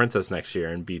Twilight Princess next year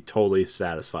and be totally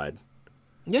satisfied.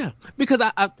 Yeah, because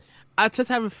I just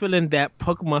have a feeling that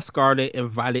Pokemon Scarlet and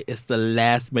Violet is the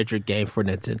last major game for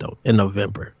Nintendo in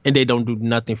November, and they don't do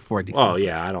nothing for December. Oh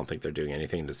yeah, I don't think they're doing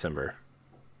anything in December.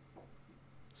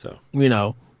 So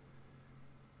yeah.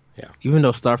 Even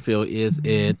though Starfield is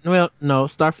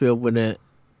Starfield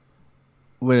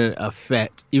wouldn't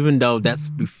affect, even though that's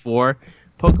before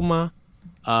Pokemon.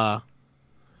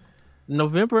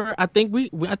 November, I think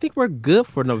we're good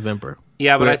for November.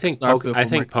 Yeah, but I think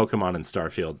Pokemon and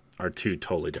Starfield are two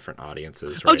totally different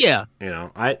audiences, right? Oh yeah.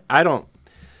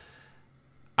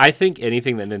 I think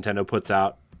anything that Nintendo puts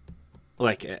out,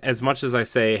 like as much as I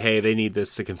say, hey, they need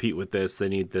this to compete with this, they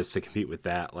need this to compete with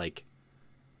that, like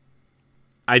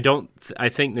I think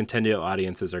Nintendo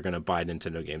audiences are going to buy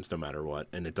Nintendo games no matter what,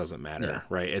 and it doesn't matter,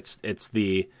 right? It's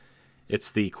the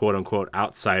quote unquote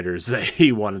outsiders that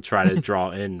you want to try to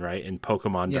draw in, right? And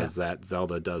Pokemon does that,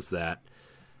 Zelda does that.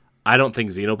 I don't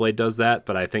think Xenoblade does that,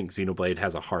 but I think Xenoblade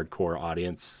has a hardcore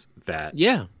audience that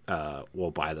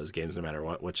will buy those games no matter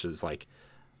what, which is like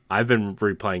I've been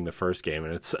replaying the first game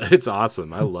and it's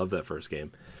awesome. I love that first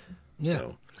game. Yeah.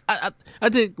 So. I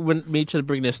think when me just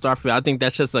bringing in Starfield, I think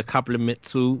that's just a compliment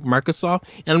to Microsoft,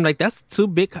 and I'm like, that's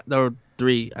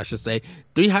three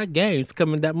hot games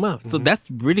coming that month, so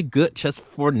that's really good just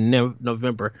for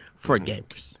November for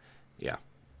gamers. Yeah,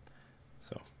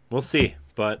 so we'll see,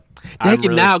 but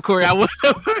now, Corey, I want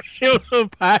to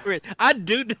Pirate. I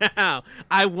do now.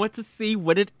 I want to see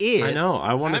what it is. I know.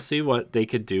 I want to see what they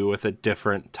could do with a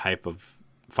different type of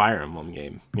Fire Emblem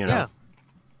game. You know. Yeah.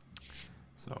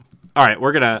 All right,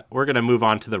 we're gonna move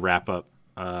on to the wrap up.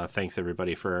 Thanks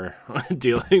everybody for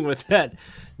dealing with that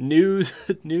news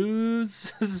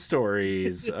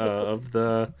stories of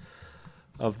the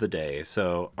day.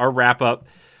 So our wrap up: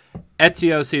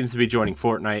 Ezio seems to be joining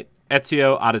Fortnite.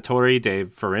 Ezio Auditore de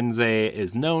Firenze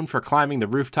is known for climbing the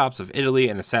rooftops of Italy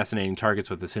and assassinating targets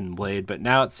with his hidden blade, but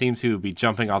now it seems he would be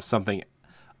jumping off something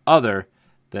other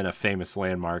than a famous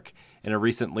landmark. In a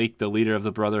recent leak, the leader of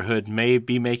the Brotherhood may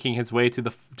be making his way to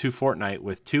Fortnite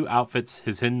with 2 outfits,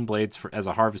 his hidden blades as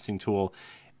a harvesting tool,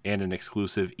 and an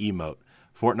exclusive emote.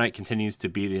 Fortnite continues to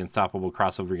be the unstoppable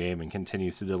crossover game and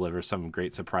continues to deliver some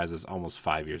great surprises almost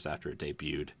 5 years after it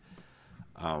debuted.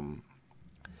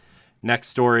 Next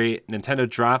story, Nintendo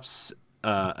drops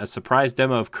a surprise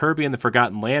demo of Kirby and the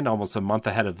Forgotten Land almost a month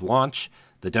ahead of launch.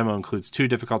 The demo includes 2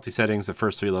 difficulty settings, the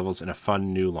first 3 levels, and a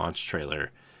fun new launch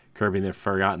trailer. Kirby and the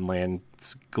Forgotten Land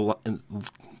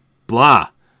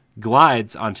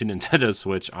glides onto Nintendo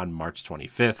Switch on March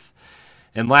 25th.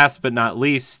 And last but not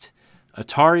least,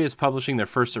 Atari is publishing their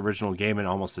first original game in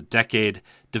almost a decade,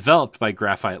 developed by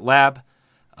Graphite Lab.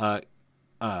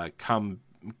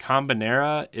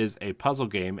 Combinera is a puzzle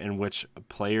game in which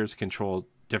players control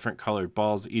different colored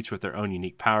balls, each with their own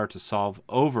unique power to solve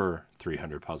over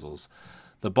 300 puzzles.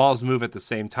 The balls move at the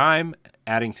same time,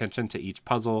 adding tension to each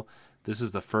puzzle. This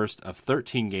is the first of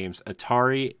 13 games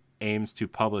Atari aims to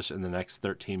publish in the next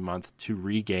 13 months to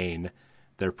regain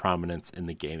their prominence in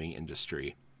the gaming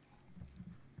industry.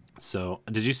 So,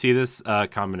 did you see this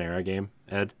Combinera game,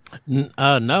 Ed?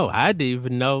 No, I didn't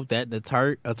even know that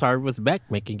Atari was back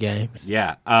making games.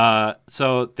 Yeah.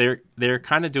 So they're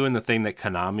kind of doing the thing that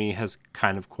Konami has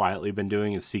kind of quietly been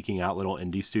doing, is seeking out little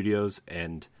indie studios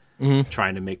and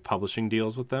trying to make publishing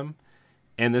deals with them.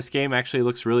 And this game actually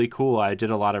looks really cool. I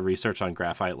did a lot of research on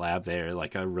Graphite Lab. They're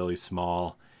like a really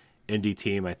small indie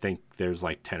team. I think there's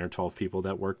like 10 or 12 people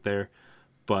that work there.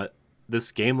 But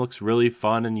this game looks really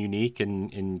fun and unique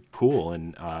and cool.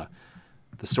 And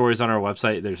the story's on our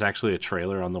website. There's actually a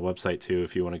trailer on the website too,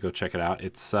 if you want to go check it out.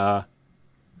 It's I'm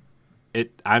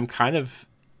kind of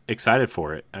excited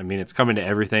for it. I mean, it's coming to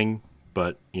everything,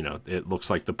 but you know, it looks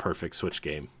like the perfect Switch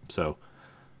game. So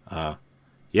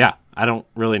yeah, I don't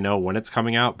really know when it's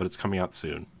coming out, but it's coming out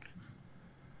soon.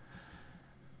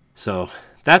 So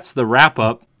that's the wrap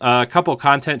up. A couple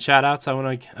content shout outs I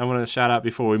want to shout out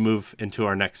before we move into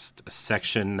our next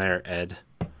section there, Ed.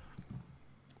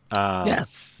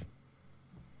 Yes.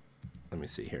 Let me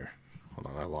see here.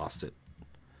 Hold on, I lost it.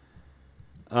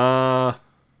 Yeah,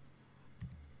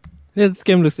 this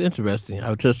game looks interesting.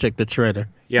 I'll just check the trailer.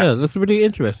 Yeah, it looks really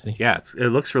interesting. Yeah, it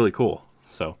looks really cool.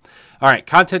 So, all right,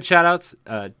 content shoutouts.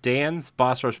 Dan's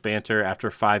Boss Rush Banter.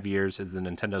 After 5 years, is the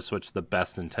Nintendo Switch the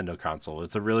best Nintendo console?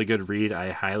 It's a really good read.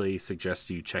 I highly suggest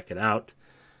you check it out.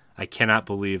 I cannot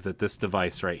believe that this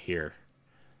device right here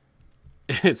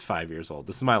is 5 years old.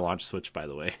 This is my launch Switch, by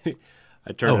the way.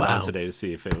 I turned it on today to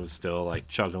see if it was still like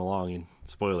chugging along. And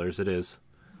spoilers, it is.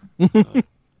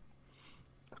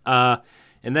 And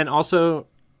then also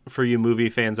for you movie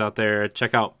fans out there,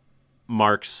 check out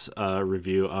Mark's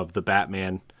review of The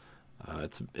Batman.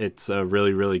 It's a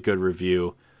really, really good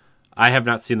review. I have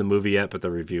not seen the movie yet, but the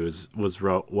review was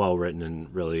well written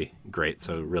and really great.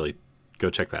 So really go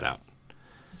check that out.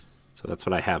 So that's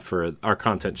what I have for our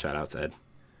content shoutouts, Ed.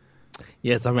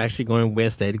 Yes, I'm actually going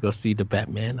Wednesday to go see The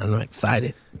Batman. I'm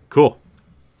excited. Cool.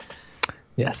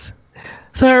 Yes.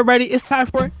 So everybody, it's time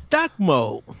for Doc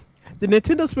Mode. The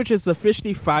Nintendo Switch is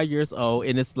officially 5 years old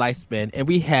in its lifespan, and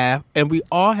we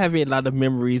all have a lot of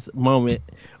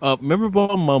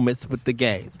memorable moments with the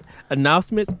games,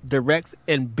 announcements, directs,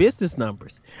 and business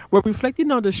numbers. We're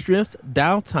reflecting on the strengths,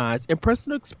 downtimes, and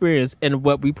personal experience and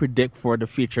what we predict for the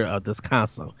future of this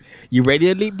console. You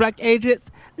ready, Elite Black Agents?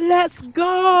 Let's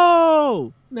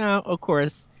go! Now, of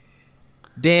course,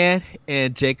 Dan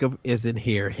and Jacob isn't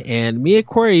here, and me and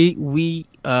Corey, we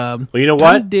well, you know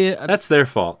what? That's their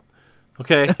fault.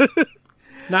 Okay,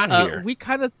 not here. We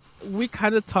kind of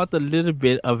talked a little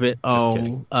bit of it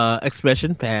on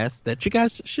Expansion Pass that you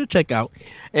guys should check out.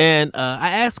 And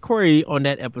I asked Corey on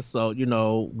that episode, you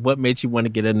know, what made you want to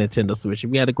get a Nintendo Switch?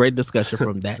 And we had a great discussion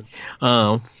from that.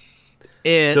 And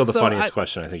still the funniest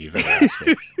question I think you've ever asked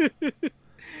me.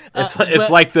 It's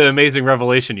like the amazing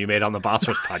revelation you made on the Boss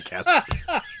Rush podcast.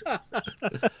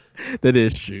 That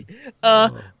is true.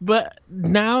 But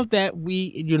now that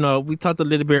we talked a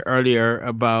little bit earlier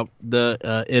about the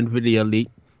NVIDIA leak,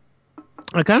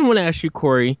 I kind of want to ask you,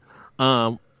 Corey,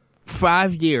 5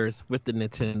 years with the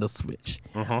Nintendo Switch.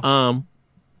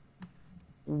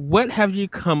 What have you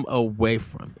come away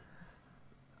from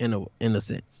it, in a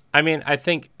sense? I mean, I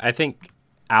think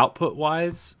output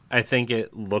wise, I think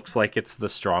it looks like it's the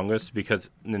strongest because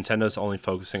Nintendo's only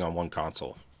focusing on one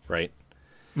console, right?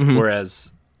 Mm-hmm.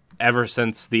 Whereas ever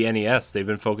since the NES, they've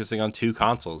been focusing on two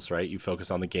consoles, right? You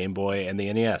focus on the Game Boy and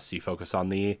the NES. You focus on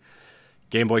the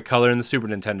Game Boy Color and the Super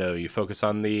Nintendo. You focus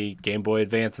on the Game Boy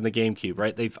Advance and the GameCube,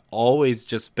 right? They've always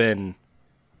just been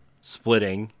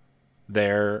splitting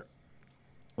their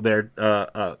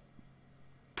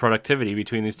productivity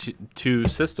between these two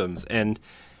systems. And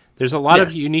there's a lot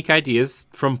of unique ideas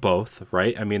from both,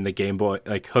 right? I mean, the Game Boy,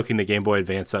 like hooking the Game Boy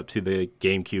Advance up to the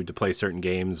GameCube to play certain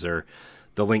games, or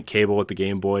the link cable with the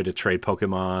Game Boy to trade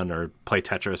Pokemon or play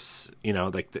Tetris. You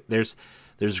know, like there's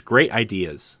great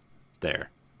ideas there,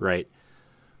 right?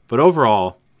 But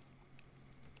overall,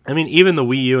 I mean, even the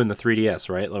Wii U and the 3DS,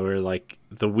 right? Where like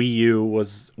the Wii U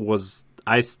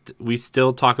we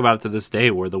still talk about it to this day,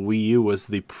 where the Wii U was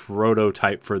the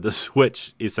prototype for the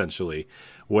Switch, essentially,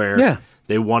 where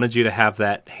they wanted you to have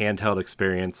that handheld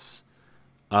experience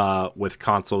with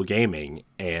console gaming,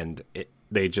 and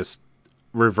they just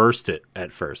reversed it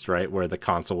at first, right? Where the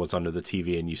console was under the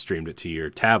TV and you streamed it to your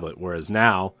tablet, whereas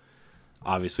now,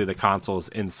 obviously, the console is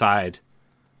inside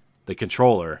the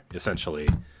controller, essentially,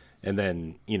 and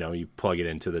then, you know, you plug it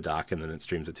into the dock and then it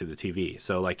streams it to the TV.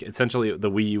 So, like, essentially, the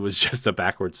Wii U was just a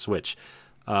backward switch.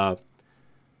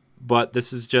 But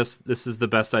this is the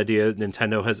best idea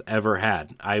Nintendo has ever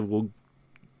had. I will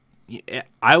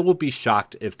be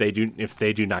shocked if they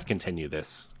do not continue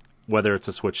this, whether it's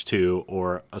a Switch 2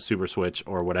 or a Super Switch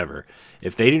or whatever.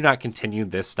 If they do not continue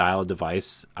this style of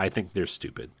device, I think they're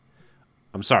stupid.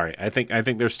 I'm sorry. I think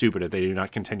they're stupid if they do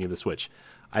not continue the Switch.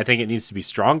 I think it needs to be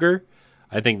stronger.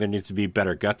 I think there needs to be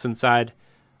better guts inside.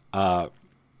 I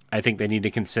think they need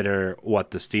to consider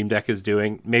what the Steam Deck is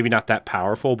doing. Maybe not that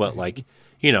powerful, but like,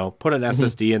 you know, put an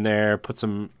SSD in there, put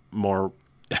some more,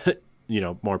 you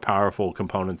know, more powerful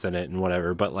components in it and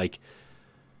whatever. But like,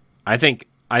 I think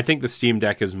the Steam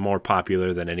Deck is more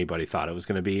popular than anybody thought it was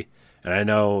going to be. And I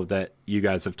know that you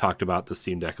guys have talked about the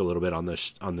Steam Deck a little bit on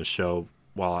the show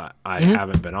while I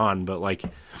haven't been on, but like,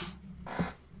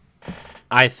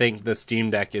 I think the Steam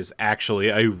Deck is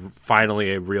actually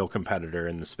finally a real competitor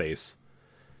in the space.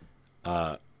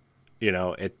 You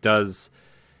know, it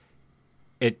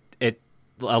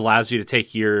allows you to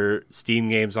take your Steam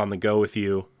games on the go with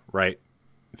you, right?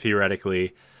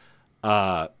 Theoretically,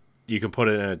 you can put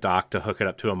it in a dock to hook it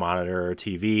up to a monitor or a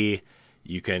TV.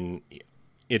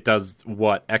 It does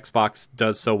what Xbox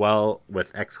does so well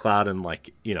with xCloud, and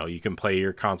like, you know, you can play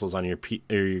your consoles on your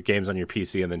games on your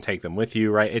PC and then take them with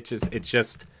you, right? It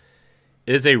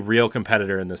is a real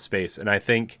competitor in this space, and I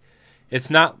think it's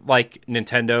not like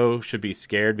Nintendo should be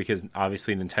scared, because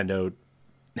obviously Nintendo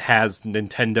has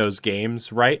Nintendo's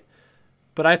games, right?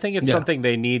 But I think it's something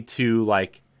they need to,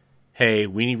 like, hey,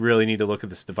 we really need to look at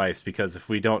this device, because if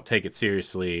we don't take it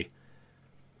seriously,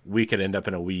 we could end up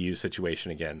in a Wii U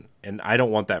situation again. And I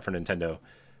don't want that for Nintendo.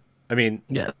 I mean,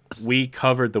 we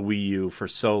covered the Wii U for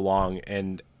so long,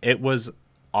 and it was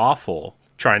awful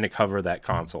trying to cover that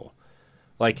console.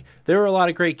 Like, there were a lot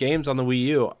of great games on the Wii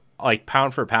U. Like,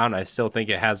 pound for pound, I still think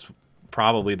it has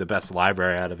probably the best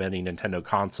library out of any Nintendo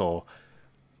console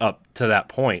up to that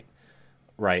point,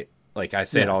 right? Like, I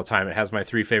say it all the time. It has my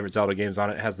 3 favorite Zelda games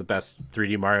on it. It has the best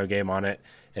 3D Mario game on it.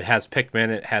 It has Pikmin.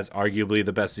 It has arguably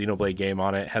the best Xenoblade game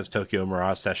on it. It has Tokyo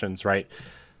Mirage Sessions, right?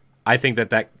 I think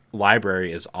that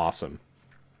library is awesome.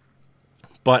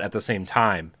 But at the same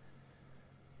time,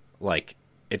 like,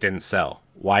 it didn't sell.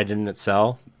 Why didn't it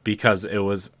sell? Because it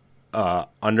was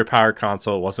underpowered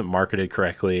console. It wasn't marketed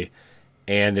correctly,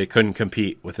 and it couldn't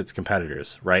compete with its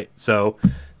competitors, right? So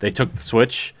they took the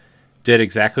Switch, did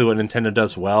exactly what Nintendo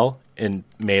does well, and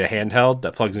made a handheld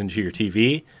that plugs into your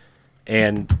TV,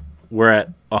 and we're at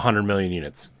 100 million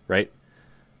units, right?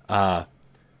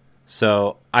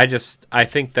 So I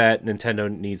think that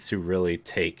Nintendo needs to really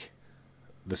take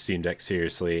the Steam Deck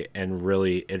seriously and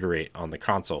really iterate on the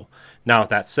console. Now, with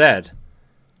that said,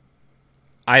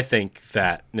 I think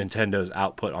that Nintendo's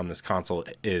output on this console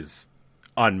is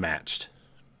unmatched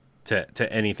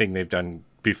to anything they've done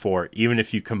before, even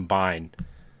if you combine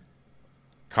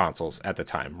consoles at the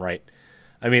time, right?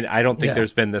 I mean, I don't think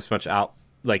there's been this much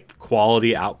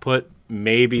quality output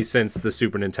maybe since the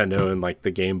Super Nintendo and like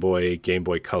the Game Boy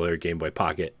Color, Game Boy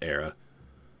Pocket era,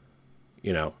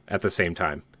 you know, at the same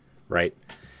time, right?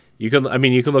 You can look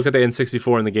at the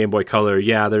N64 and the Game Boy Color.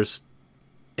 Yeah, there's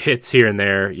hits here and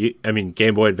there.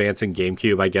 Game Boy Advance and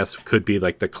GameCube, I guess, could be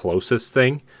like the closest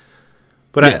thing.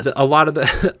 But a lot of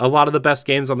the best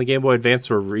games on the Game Boy Advance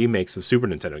were remakes of Super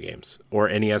Nintendo games or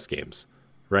NES games,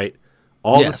 right?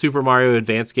 All the Super Mario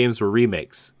Advance games were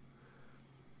remakes.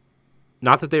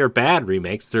 Not that they are bad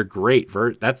remakes; they're great.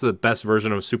 That's the best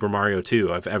version of Super Mario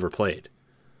 2 I've ever played.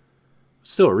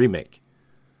 Still a remake.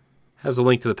 Has a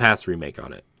Link to the Past remake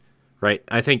on it, right?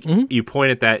 I think you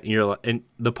point at that, and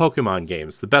the Pokemon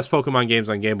games. The best Pokemon games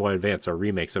on Game Boy Advance are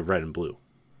remakes of Red and Blue,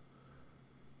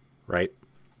 right?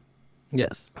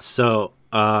 Yes. So,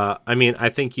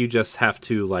 I think you just have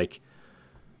to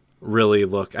really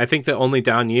look. I think the only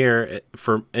down year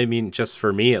just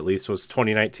for me at least, was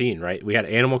 2019, right? We had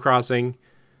Animal Crossing,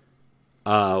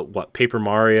 Paper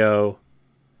Mario,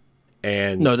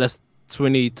 and no, that's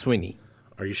 2020.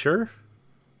 Are you sure?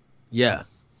 Yeah,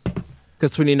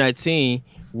 because 2019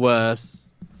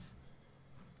 was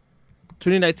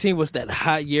that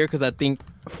hot year, because I think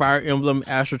Fire Emblem,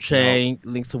 Astral Chain,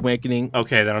 Link's Awakening.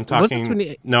 Okay, then I'm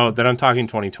talking. No, then I'm talking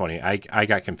 2020. I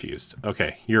got confused.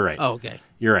 Okay, you're right. Oh, okay.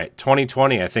 You're right.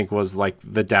 2020, I think, was like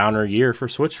the downer year for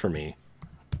Switch for me,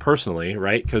 personally,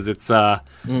 right? Because it's I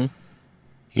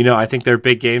think their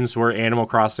big games were Animal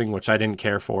Crossing, which I didn't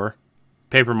care for,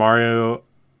 Paper Mario,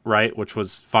 right, which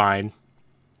was fine.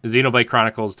 Xenoblade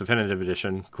Chronicles Definitive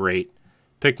Edition, great.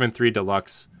 Pikmin 3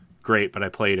 Deluxe, great, but I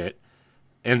played it.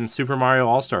 And Super Mario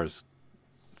All-Stars,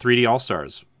 3D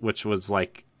All-Stars, which was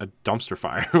like a dumpster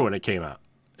fire when it came out.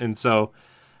 And so,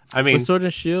 I mean... Was Sword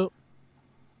and Shield?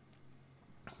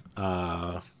 No.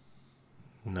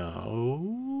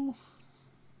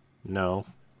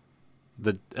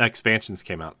 The expansions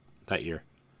came out that year.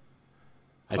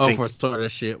 I think for Sword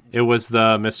and Shield. it was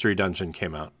the Mystery Dungeon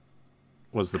came out.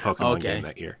 Was the Pokemon game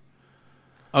that year.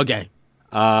 Okay.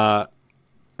 I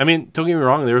mean, don't get me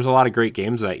wrong. There was a lot of great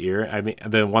games that year. I mean,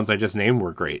 the ones I just named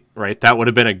were great, right? That would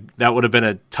have been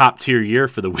a top tier year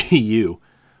for the Wii U.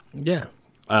 Yeah.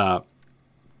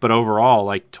 But overall,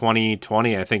 like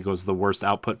 2020, I think was the worst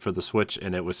output for the Switch,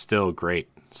 and it was still great.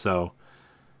 So,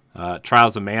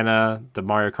 Trials of Mana, the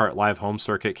Mario Kart Live Home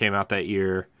Circuit came out that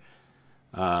year.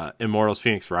 Immortals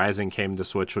Phoenix Rising came to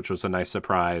Switch, which was a nice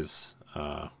surprise.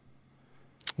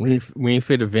 Ring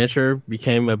Fit Adventure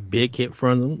became a big hit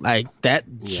from them. Like, that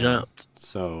jumped.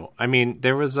 So, I mean,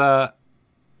 there was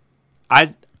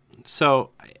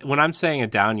so when I'm saying a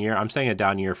down year, I'm saying a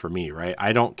down year for me, right?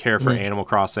 I don't care for Animal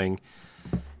Crossing.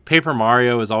 Paper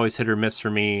Mario is always hit or miss for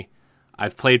me.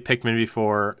 I've played Pikmin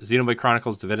before. Xenoblade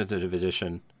Chronicles Definitive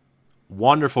Edition.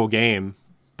 Wonderful game,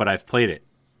 but I've played it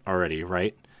already,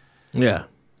 right? Yeah.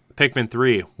 Pikmin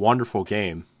 3, wonderful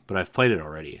game, but I've played it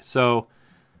already. So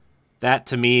that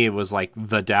to me was like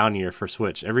the down year for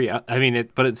Switch.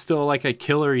 But it's still like a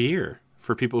killer year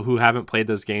for people who haven't played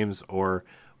those games or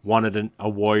wanted a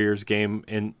Warriors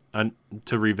game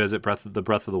to revisit the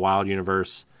Breath of the Wild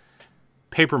universe.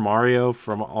 Paper Mario,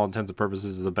 from all intents and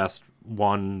purposes, is the best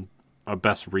one, or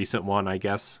best recent one, I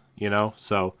guess.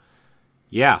 So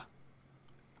yeah,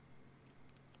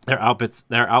 their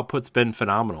output's been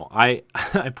phenomenal. I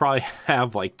probably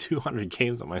have like 200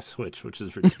 games on my Switch, which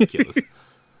is ridiculous.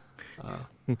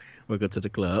 Welcome to the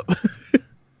club.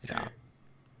 Yeah.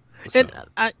 So.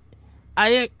 And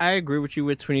I agree with you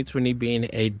with 2020 being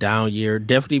a down year.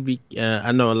 Definitely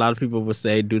I know a lot of people would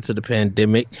say due to the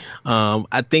pandemic.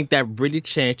 I think that really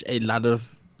changed a lot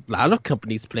of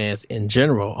companies' plans in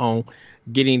general on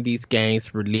getting these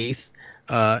games released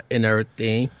and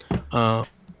everything.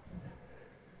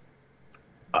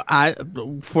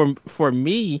 For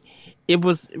me, it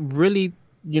was really,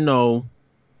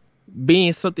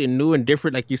 being something new and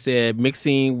different, like you said,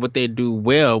 mixing what they do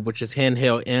well, which is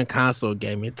handheld and console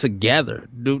gaming together.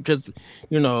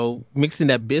 Mixing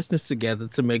that business together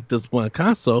to make this one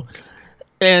console,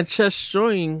 and just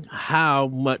showing how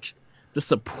much the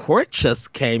support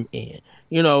just came in.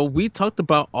 We talked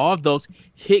about all of those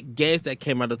hit games that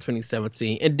came out of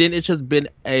 2017, and then it's just been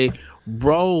a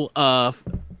roll of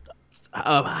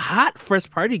hot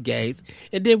first party games,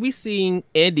 and then we seeing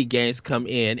indie games come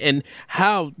in, and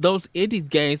how those indie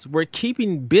games were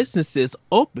keeping businesses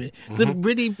open to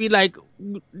really be like,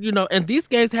 and these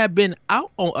games have been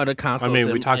out on other consoles. I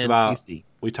mean, we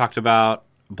talked about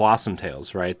Blossom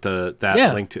Tales, right?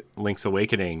 Link's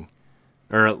Awakening,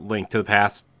 or Link to the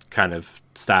Past kind of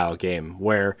style game,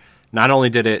 where not only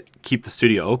did it keep the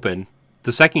studio open,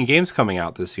 the second game's coming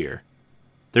out this year.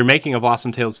 They're making a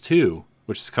Blossom Tales 2,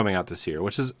 which is coming out this year,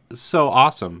 which is so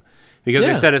awesome, because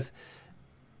they said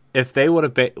if they would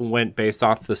have went based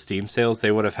off the Steam sales,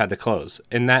 they would have had to close,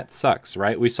 and that sucks,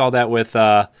 right? We saw that with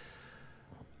what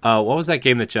was that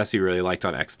game that Jesse really liked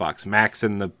on Xbox, Max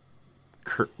and the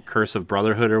Curse of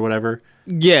Brotherhood or whatever?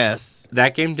 Yes,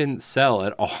 that game didn't sell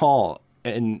at all,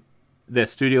 and the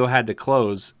studio had to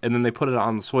close, and then they put it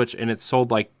on the Switch, and it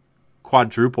sold like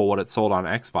quadruple what it sold on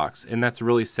Xbox, and that's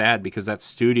really sad, because that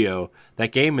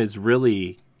game is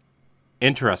really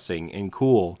interesting and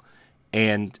cool,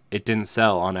 and it didn't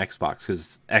sell on Xbox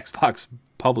because Xbox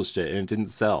published it and it didn't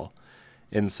sell.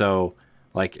 And so,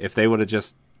 like, if they would have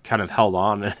just kind of held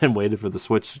on and waited for the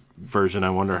Switch version,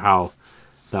 I wonder how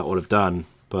that would have done.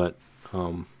 But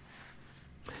even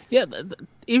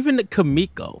the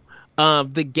Kamiko,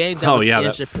 the game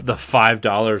that the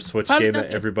 $5 Switch game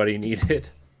that everybody needed.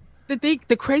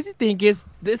 The crazy thing is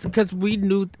this, because we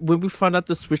knew when we found out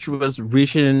the Switch was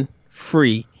region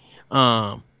free,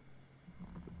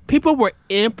 people were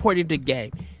importing the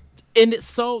game, and it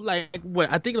sold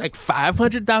like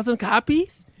 500,000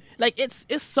 copies. Like, it's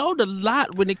sold a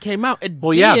lot when it came out.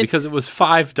 Because it was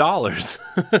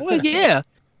 $5. Well, yeah,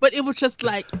 but it was just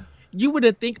like, you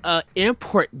wouldn't think an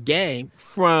import game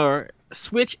for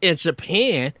Switch in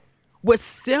Japan would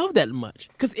sell that much,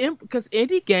 because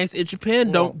indie games in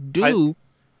Japan don't do.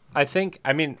 I think,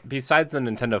 besides the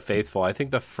Nintendo faithful, I think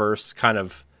the first kind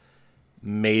of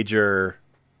major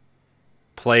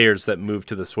players that moved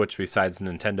to the Switch besides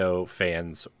Nintendo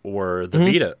fans or the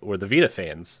Vita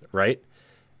fans, right?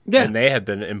 Yeah. And they had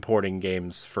been importing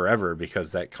games forever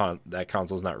because that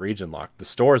console's not region locked. The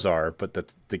stores are, but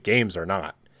the games are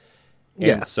not.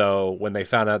 And so when they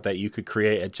found out that you could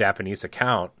create a Japanese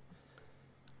account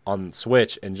on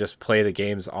Switch and just play the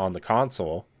games on the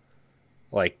console,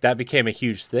 like that became a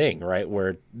huge thing, right?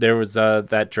 Where there was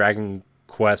that Dragon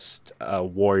Quest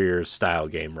Warriors style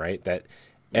game, right? That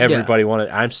everybody wanted.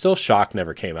 I'm still shocked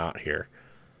never came out here.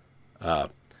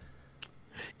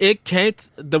 It came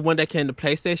the one that came to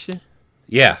PlayStation.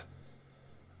 Yeah,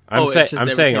 I'm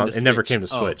saying it never came to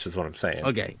Oh. Switch. Is what I'm saying.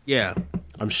 Okay, yeah,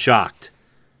 I'm shocked,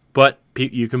 but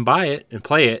you can buy it and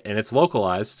play it, and it's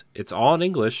localized. It's all in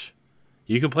English.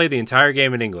 You can play the entire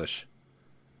game in English.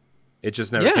 It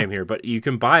just never came here, but you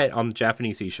can buy it on the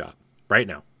Japanese eShop right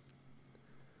now.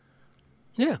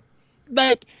 yeah.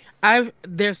 Like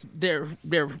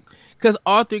because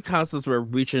all three consoles were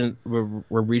reaching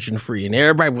free, and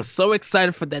everybody was so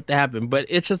excited for that to happen. But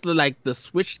it just looked like the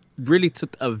Switch really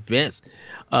took advantage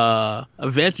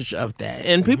of that,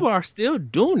 and people are still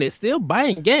doing it, still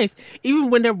buying games, even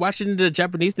when they're watching the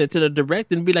Japanese Nintendo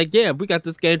Direct and be like, "Yeah, we got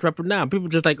this game dropping now." People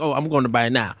just like, "Oh, I'm going to buy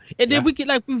it now," and then we get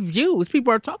like reviews.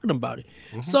 People are talking about it,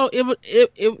 so it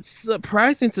was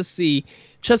surprising to see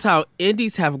just how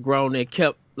indies have grown and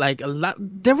kept like a lot.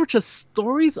 There were just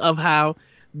stories of how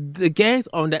the games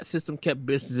on that system kept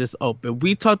businesses open.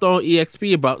 We talked on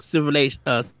EXP about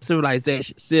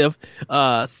Civilization Civ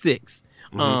 6,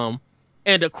 and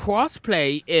the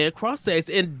crossplay and cross saves,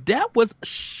 and that was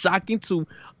shocking to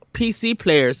PC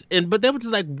players. But they were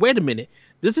just like, wait a minute,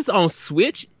 this is on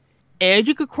Switch, and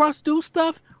you could cross do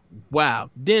stuff. Wow!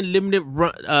 Then limited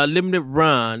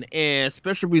run, and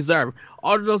special reserve.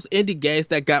 All of those indie games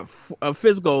that got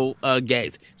physical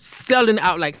games selling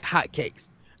out like hotcakes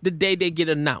the day they get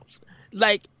announced.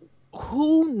 Like,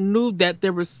 who knew that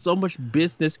there was so much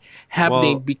business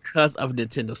happening because of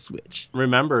Nintendo Switch?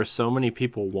 Remember, so many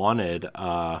people wanted.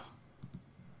 Hold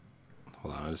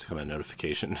on, I just got a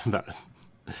notification about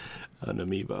an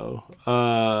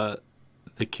amiibo.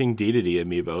 The King Dedede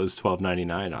amiibo is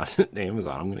 $12.99 on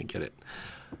Amazon. I'm gonna get it.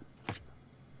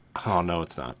 Oh no,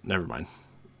 it's not. Never mind.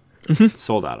 It's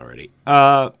sold out already.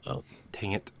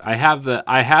 Dang it! I have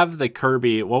the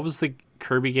Kirby. What was the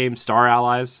Kirby game? Star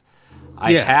Allies.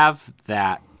 I have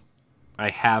that. I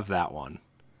have that one.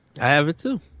 I have it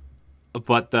too.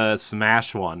 But the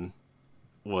Smash one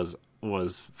was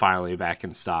finally back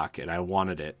in stock, and I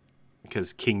wanted it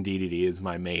because King Dedede is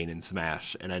my main in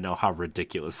Smash, and I know how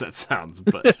ridiculous that sounds,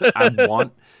 but I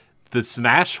want the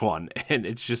Smash one, and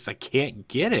it's just I can't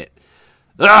get it.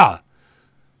 Ah.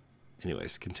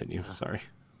 Anyways, continue. Sorry,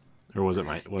 or was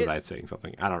I saying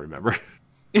something? I don't remember.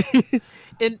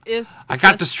 And I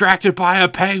got distracted by a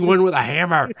penguin with a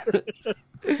hammer.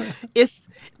 It's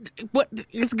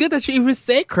good that you even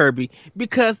say Kirby,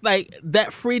 because like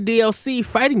that free DLC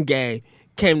fighting game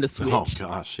came to Switch. Oh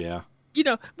gosh, yeah. You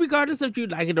know, regardless if you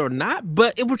like it or not,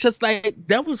 but it was just like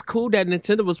that was cool that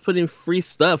Nintendo was putting free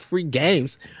stuff, free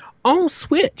games on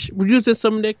Switch, using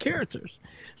some of their characters.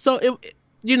 So it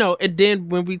and then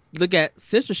when we look at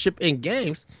censorship in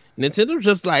games, Nintendo's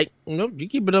just like, you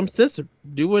keep it uncensored.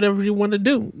 Do whatever you want to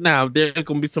do. Now, there's going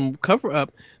to be some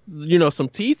cover-up, some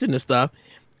teasing and stuff.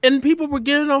 And people were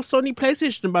getting on Sony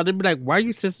PlayStation about it. Be like, why are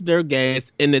you censoring their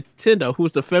games? And Nintendo,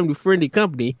 who's a family-friendly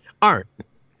company, aren't.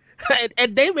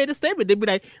 and they made a statement. They'd be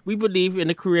like, we believe in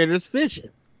the creator's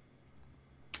vision.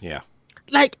 Yeah.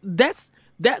 Like, that's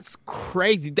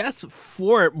crazy. That's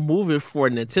forward moving for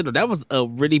Nintendo. That was a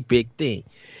really big thing.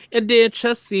 And then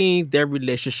just seeing their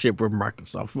relationship with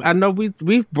Microsoft. I know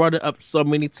we've brought it up so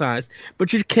many times,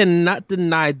 but you cannot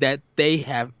deny that they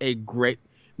have a great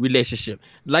relationship.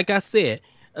 Like I said,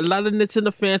 a lot of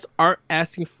Nintendo fans aren't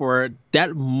asking for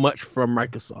that much from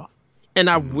Microsoft. And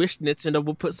I wish Nintendo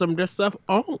would put some of their stuff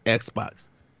on Xbox.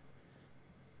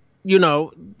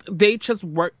 They just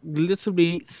work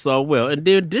literally so well. And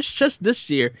then this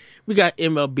year, we got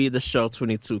MLB The Show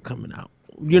 22 coming out.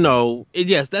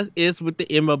 Yes, that is with the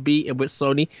MLB and with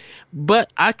Sony.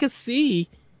 But I could see,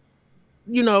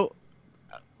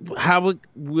 how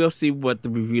we'll see what the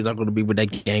reviews are going to be when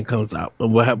that game comes out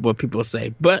and what people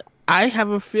say. But I have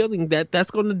a feeling that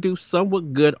that's going to do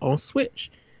somewhat good on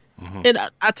Switch. And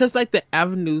I just like the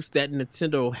avenues that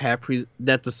Nintendo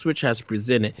that the Switch has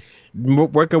presented,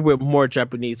 working with more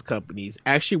Japanese companies,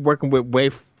 actually working with Way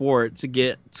Forward to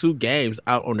get 2 games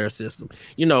out on their system.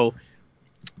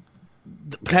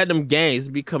 Platinum Games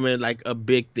becoming like a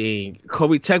big thing.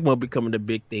 Koei Tecmo becoming a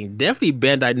big thing. Definitely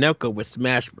Bandai Namco with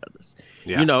Smash Brothers.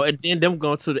 Yeah. And then them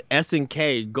going to the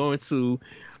SNK, going to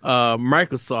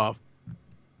Microsoft.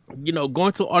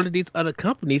 going to all of these other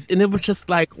companies, and it was just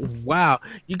like, wow,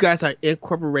 you guys are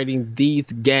incorporating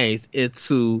these games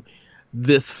into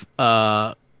this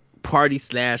party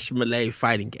slash melee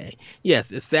fighting game.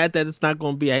 Yes, it's sad that it's not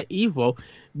going to be at Evo,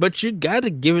 but you got to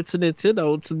give it to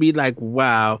Nintendo to be like,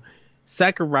 wow,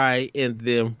 Sakurai and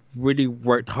them really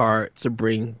worked hard to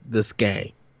bring this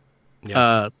game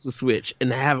to Switch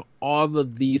and have all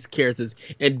of these characters,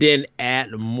 and then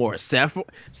add more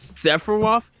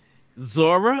Sephiroth,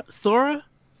 Sora,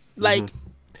 like.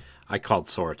 I called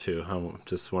Sora too. I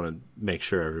just want to make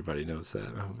sure everybody knows that.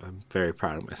 I'm very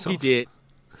proud of myself.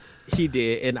 He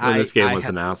did, and when this game was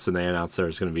announced and they announced there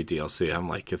was going to be DLC, I'm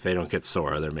like, if they don't get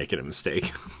Sora, they're making a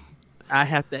mistake. I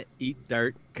have to eat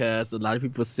dirt because a lot of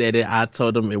people said it. I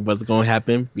told them it wasn't going to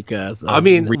happen because I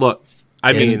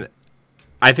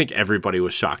think everybody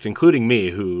was shocked, including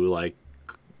me, who like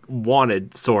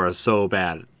wanted Sora so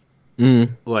bad.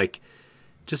 Like,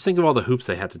 just think of all the hoops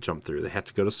they had to jump through. They had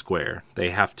to go to Square.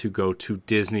 They have to go to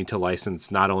Disney to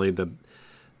license not only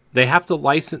they have to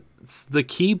license the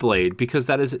Keyblade because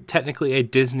that is technically a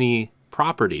Disney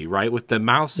property, right? With the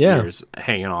mouse ears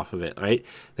hanging off of it, right?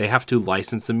 They have to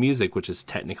license the music, which is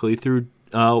technically through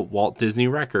Walt Disney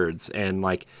Records, and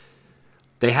like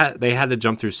they had to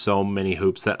jump through so many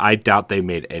hoops that I doubt they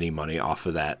made any money off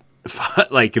of that,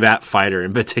 like that fighter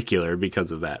in particular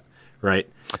because of that, right?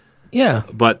 Yeah.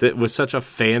 But it was such a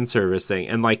fan service thing,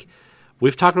 and like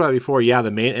we've talked about before,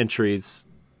 the main entries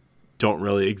don't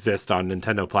really exist on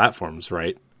Nintendo platforms,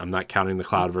 right? I'm not counting the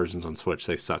cloud versions on Switch;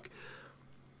 they suck.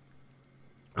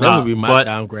 That would be my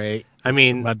downgrade. I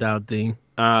mean, my down thing.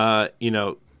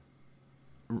 Kingdom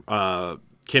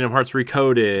Hearts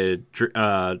Recoded,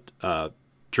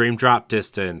 Dream Drop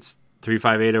Distance,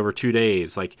 358 over 2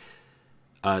 days, like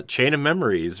Chain of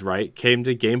Memories, right? Came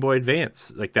to Game Boy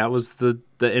Advance. Like that was the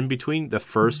in between, the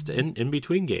first in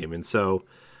between game, and so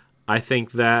I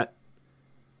think that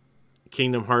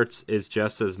Kingdom Hearts is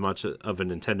just as much of a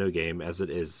Nintendo game as it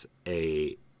is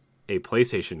a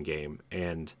PlayStation game,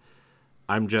 and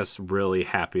I'm just really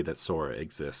happy that Sora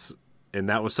exists. And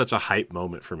that was such a hype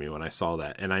moment for me when I saw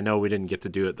that. And I know we didn't get to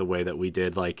do it the way that we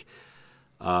did, like,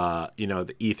 the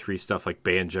E3 stuff like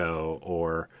Banjo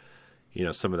or,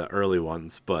 some of the early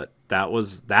ones. But that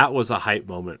was a hype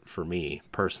moment for me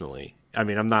personally. I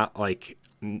mean, I'm not like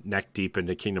neck deep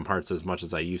into Kingdom Hearts as much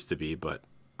as I used to be, but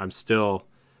I'm still,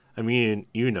 I mean,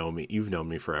 you know me, you've known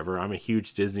me forever. I'm a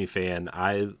huge Disney fan.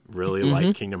 I really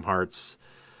like Kingdom Hearts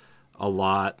a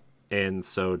lot. And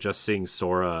so just seeing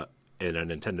Sora in a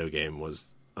Nintendo game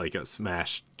was like a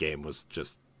Smash game was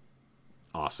just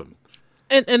awesome.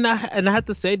 And I have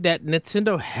to say that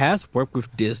Nintendo has worked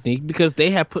with Disney because they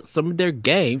have put some of their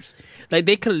games, like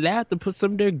they collabed to put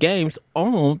some of their games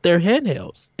on their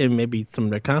handhelds and maybe some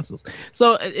of their consoles.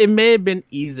 So it may have been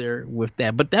easier with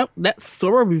that, but that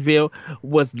Sora reveal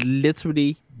was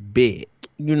literally big,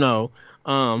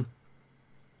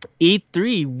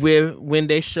 E3 when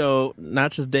they show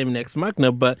not just Daemon X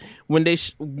Machina, but when they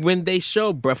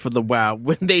show Breath of the Wild,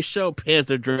 when they show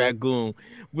Panzer Dragoon,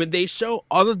 when they show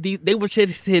all of these, they were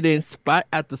just hitting spot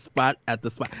after spot after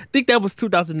spot. I think that was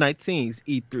 2019's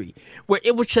E3, where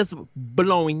it was just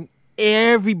blowing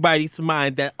everybody's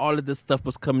mind that all of this stuff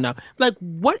was coming out. Like,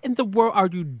 what in the world are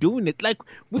you doing it? Like,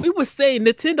 we were saying,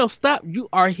 Nintendo, stop. You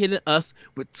are hitting us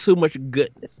with too much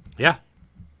goodness. Yeah.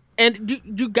 And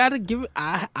you gotta give it.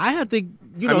 I have to,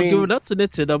 give it up to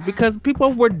Nintendo because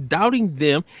people were doubting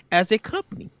them as a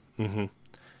company. Mm-hmm.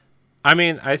 I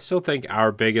mean, I still think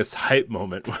our biggest hype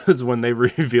moment was when they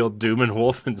revealed Doom and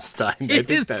Wolfenstein.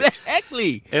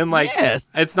 Exactly. And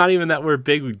it's not even that we're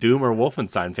big Doom or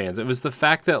Wolfenstein fans. It was the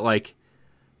fact that like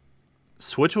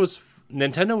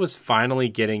Nintendo was finally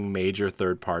getting major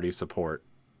third-party support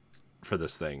for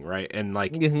this thing, right? And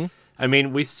like. Mm-hmm. I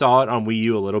mean, we saw it on Wii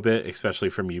U a little bit, especially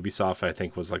from Ubisoft. I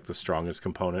think was like the strongest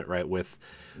component, right? With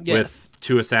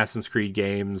 2 Assassin's Creed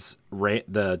games,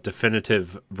 the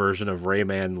definitive version of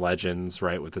Rayman Legends,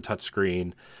 right, with the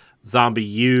touchscreen, Zombie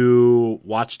U,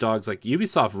 Watch Dogs. Like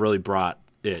Ubisoft really brought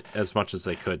it as much as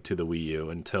they could to the Wii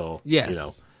U until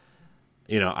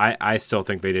I still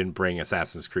think they didn't bring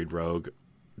Assassin's Creed Rogue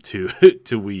to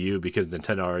Wii U because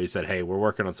Nintendo already said, "Hey, we're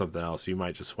working on something else. You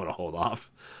might just want to hold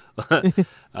off."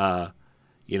 I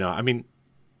mean,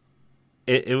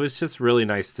 it was just really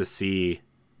nice to see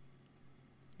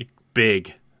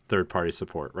big third-party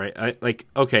support, right?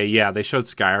 They showed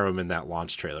Skyrim in that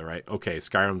launch trailer, right? Okay,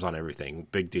 Skyrim's on everything,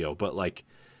 big deal. But like,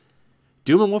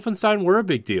 Doom and Wolfenstein were a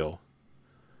big deal.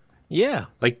 Yeah,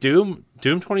 like Doom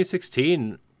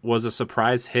 2016 was a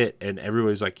surprise hit, and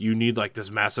everybody's like, you need like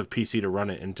this massive PC to run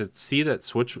it, and to see that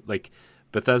Switch like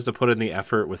Bethesda put in the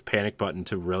effort with Panic Button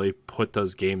to really put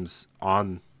those games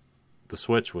on the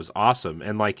Switch was awesome.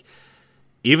 And like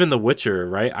even The Witcher,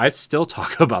 right? I still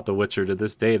talk about The Witcher to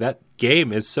this day. That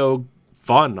game is so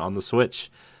fun on the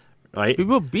Switch, right?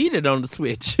 People beat it on the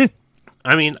Switch.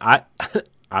 I mean, I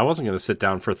wasn't going to sit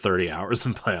down for 30 hours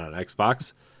and play on an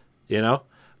Xbox,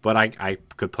 but I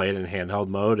could play it in handheld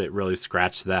mode. It really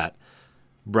scratched that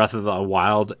Breath of the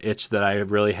Wild itch that I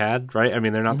really had, right? I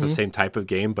mean, they're not the same type of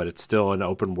game, but it's still an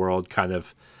open world kind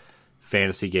of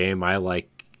fantasy game. I like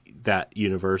that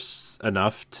universe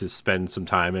enough to spend some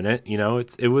time in it.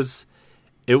 It was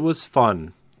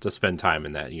fun to spend time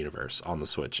in that universe on the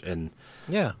Switch, and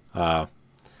yeah,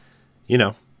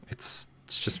 it's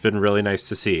just been really nice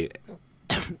to see.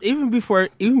 Even before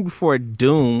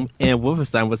Doom and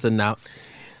Wolfenstein was announced,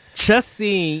 just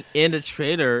seeing in the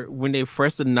trailer when they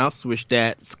first announced Switch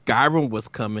that Skyrim was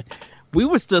coming, we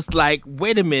was just like,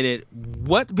 wait a minute,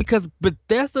 what? Because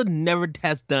Bethesda never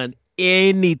has done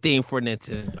anything for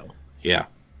Nintendo. Yeah.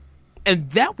 And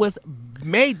that was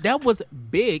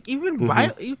big. Even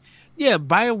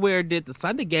BioWare did the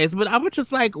Sunday games, but I was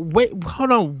just like, wait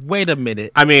a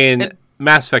minute. I mean,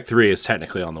 Mass Effect 3 is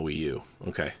technically on the Wii U.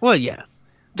 Okay. Well, yes.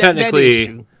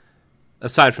 Technically,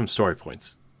 aside from story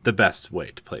points, the best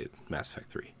way to play Mass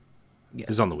Effect 3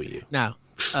 is on the Wii U. Now,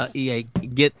 EA,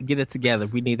 get it together.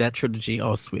 We need that trilogy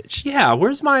on Switch. Yeah,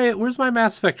 where's my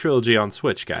Mass Effect trilogy on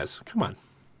Switch, guys? Come on.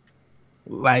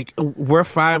 Like, we're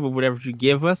fine with whatever you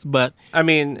give us, but I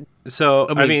think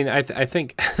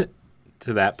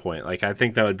to that point, like, I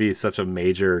think that would be such a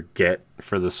major get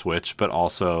for the Switch, but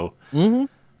also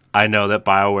I know that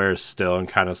BioWare is still in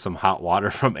kind of some hot water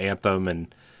from Anthem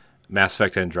and Mass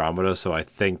Effect Andromeda, so I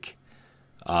think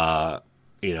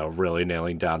really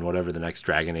nailing down whatever the next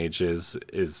Dragon Age is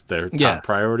their top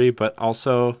priority, but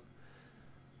also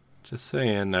just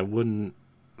saying, I wouldn't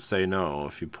say no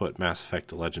if you put Mass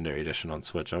Effect Legendary Edition on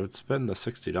Switch. I would spend the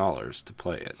 $60 to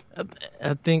play it.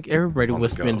 I think everybody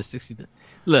would spend the $60.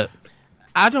 Look,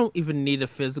 I don't even need a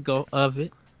physical of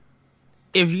it.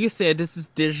 If you said this is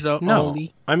digital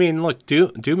only, I mean, look,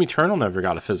 Doom Eternal never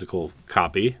got a physical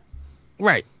copy.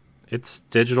 Right. It's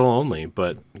digital only,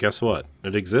 but guess what?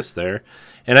 It exists there.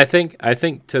 And I think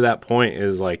to that point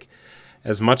is like,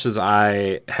 as much as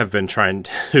I have been trying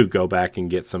to go back and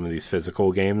get some of these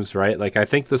physical games, right? Like, I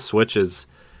think the Switch is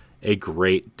a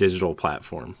great digital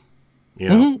platform.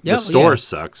 The store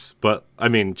sucks, but I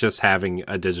mean, just having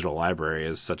a digital library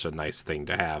is such a nice thing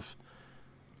to have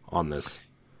on this.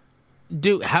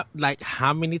 Dude,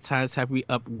 how many times have we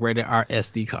upgraded our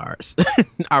SD cards?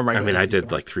 I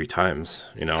did like 3 times.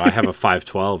 I have a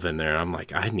 512 in there. I'm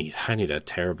like, I need a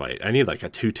terabyte. I need like a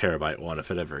 2 terabyte one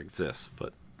if it ever exists.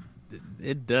 But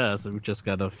it does. We just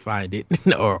gotta find it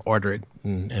or order it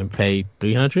and pay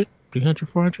 300,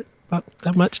 400, about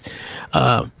that much.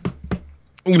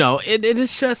 It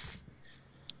is just.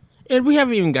 And we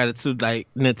haven't even got it to like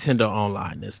Nintendo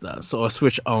Online and stuff, so or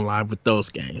Switch Online with those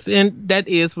games, and that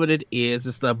is what it is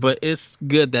and stuff. But it's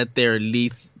good that they're at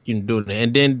least doing it.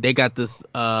 And then they got this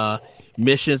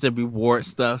missions and reward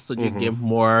stuff, so you get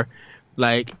more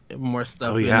stuff.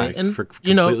 Oh yeah, in it. And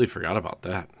completely forgot about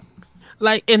that.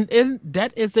 Like, and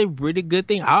that is a really good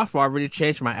thing. I've already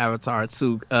changed my avatar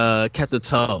to Captain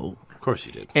Toad. Of course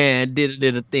you did. And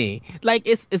did a thing. Like,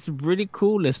 it's really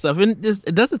cool and stuff. And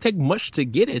it doesn't take much to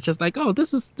get it. It's just like, oh,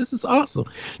 this is awesome.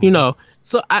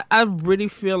 So I really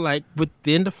feel like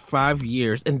within the 5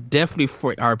 years, and definitely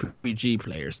for RPG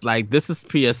players, like, this is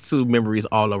PS2 memories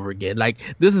all over again. Like,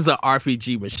 this is an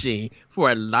RPG machine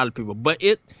for a lot of people. But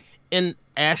in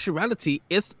actuality,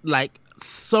 it's like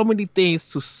so many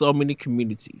things to so many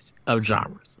communities of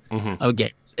genres of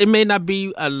games. It may not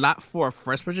be a lot for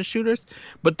first-person shooters,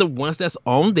 but the ones that's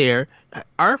on there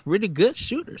are really good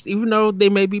shooters. Even though they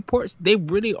may be ports, they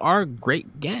really are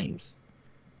great games.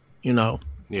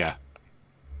 Yeah.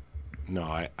 No,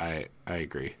 I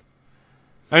agree.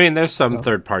 I mean, there's some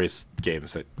third-party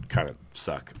games that kind of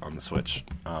suck on the Switch.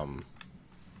 I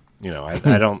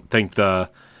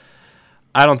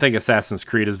don't think Assassin's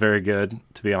Creed is very good,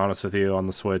 to be honest with you, on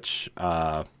the Switch.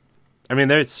 I mean,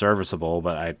 they're serviceable,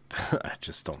 but I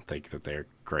just don't think that they're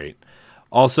great.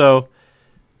 Also,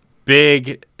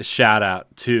 big shout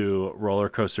out to Roller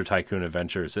Coaster Tycoon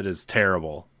Adventures. It is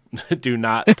terrible. Do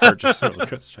not purchase Roller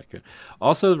Coaster Tycoon.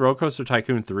 Also, Roller Coaster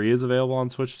Tycoon 3 is available on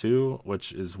Switch too,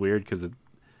 which is weird because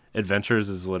Adventures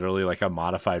is literally like a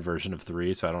modified version of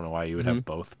 3, so I don't know why you would have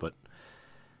both, but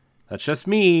that's just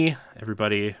me,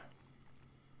 everybody.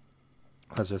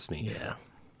 That's just me.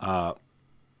 Yeah.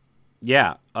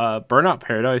 Burnout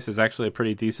Paradise is actually a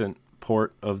pretty decent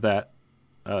port of that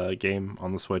game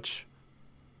on the Switch.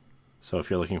 So if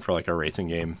you're looking for like a racing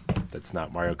game that's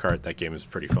not Mario Kart, that game is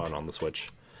pretty fun on the Switch.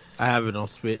 I have it on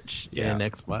Switch Yeah. and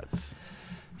Xbox.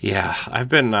 Yeah, I've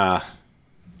been.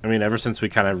 Ever since we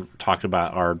kind of talked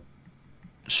about our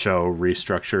show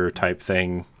restructure type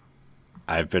thing,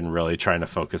 I've been really trying to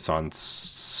focus on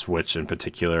Switch in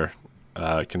particular,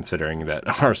 considering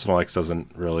that Arsenal X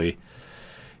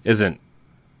isn't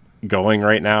going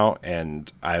right now,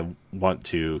 and I want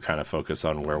to kind of focus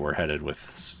on where we're headed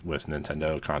with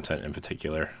Nintendo content in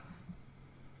particular.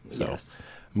 So Yes.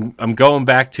 I'm going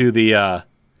back to the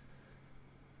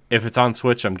if it's on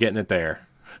Switch, I'm getting it there.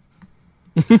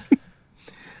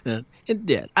 And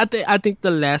yeah, I think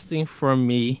the last thing for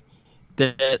me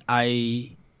that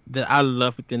I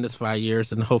love within this 5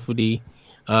 years, and hopefully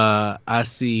I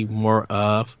see more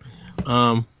of,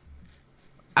 I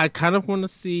kind of want to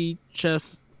see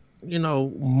just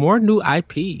more new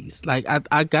IPs. Like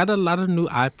I got a lot of new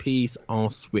IPs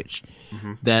on Switch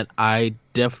that I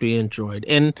definitely enjoyed,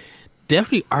 and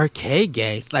definitely arcade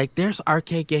games. Like there's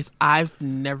arcade games I've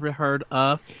never heard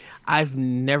of, I've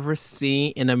never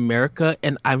seen in America,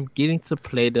 and I'm getting to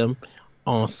play them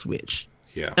on Switch.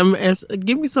 Yeah.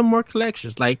 Give me some more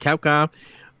collections like Capcom,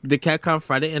 the Capcom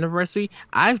Friday Anniversary.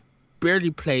 I've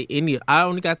barely played any. I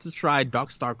only got to try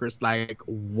Darkstalkers like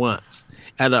once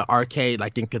at an arcade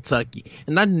like in Kentucky,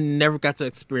 and I never got to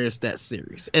experience that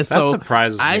series. And That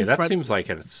surprises me. That seems like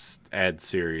an ad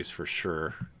series for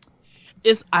sure.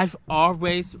 I've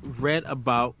always read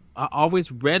about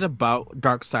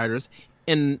Darksiders,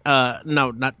 and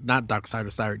no, not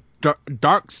Darksiders, sorry,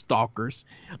 Darkstalkers.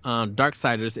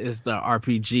 Darksiders is the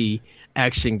RPG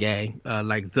action game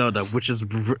like Zelda, which is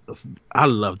I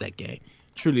love that game.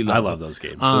 Truly love. I love those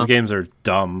games. Those games are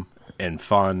dumb and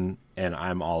fun, and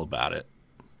I'm all about it.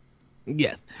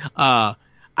 Yes.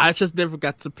 I just never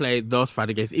got to play those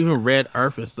fighting games, even Red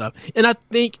Earth and stuff. And I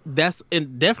think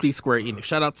and definitely Square Enix.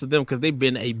 Shout out to them because they've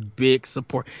been a big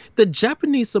support. The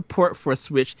Japanese support for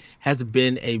Switch has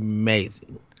been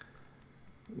amazing.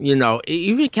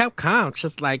 Even Capcom,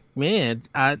 just like, man,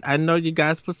 I know you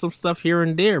guys put some stuff here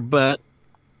and there, but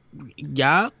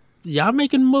y'all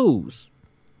making moves.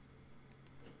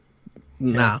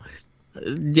 Yeah. Now,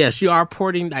 yes, you are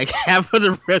porting like half of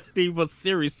the Resident Evil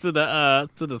series to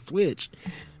the Switch,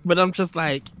 but I'm just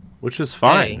like, which is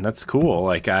fine. Hey. That's cool.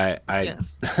 Like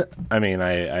yes.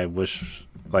 I wish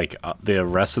like the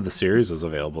rest of the series was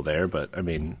available there, but I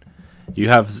mean, you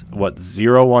have what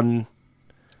 0-1,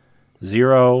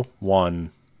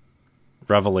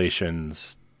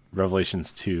 Revelations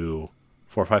 2,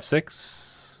 4, 5,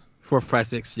 6, 4, 5,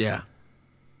 6, yeah.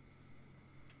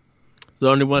 The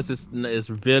only ones is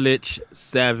Village,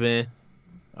 7.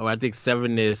 Oh, I think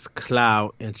 7 is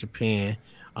Cloud in Japan.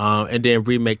 And then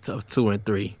remakes of 2 and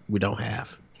 3 we don't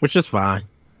have, which is fine.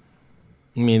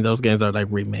 I mean, those games are like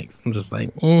remakes. I'm just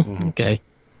like, okay,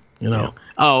 Yeah.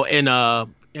 Oh,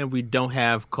 and we don't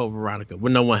have Code Veronica.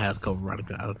 Well, no one has Code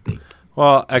Veronica, I don't think.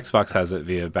 Well, Xbox has it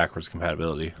via backwards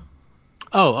compatibility.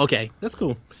 Oh, okay, that's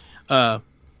cool. But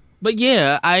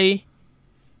yeah,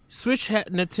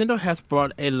 Nintendo has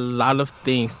brought a lot of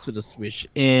things to the Switch,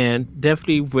 and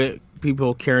definitely with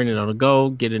people carrying it on the go,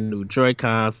 getting new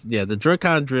Joy-Cons. Yeah, the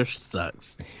Joy-Con drift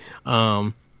sucks.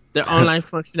 The online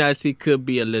functionality could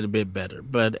be a little bit better,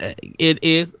 but it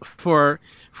is for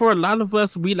a lot of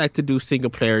us. We like to do single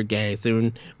player games,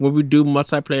 and when we do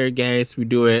multiplayer games, we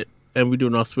do it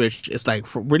on Switch. It's like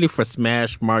really for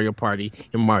Smash, Mario Party,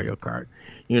 and Mario Kart.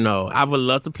 I would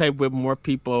love to play with more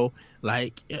people.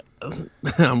 Like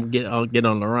I'm get on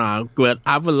the round, but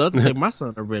I would love to play my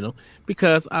son a riddle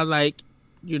because I like,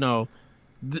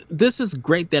 this is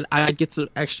great that I get to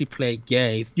actually play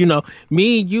games.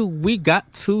 Me and you, we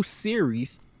got 2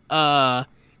 series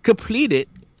completed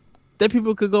that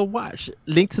people could go watch: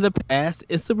 Link to the Past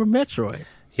and Super Metroid.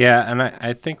 Yeah, and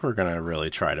I think we're gonna really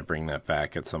try to bring that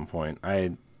back at some point. I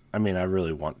mean, I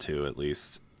really want to at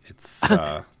least. It's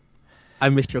I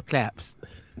missed your claps.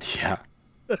 Yeah.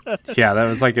 Yeah, that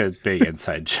was like a big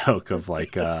inside joke of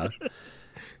like Ed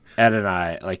and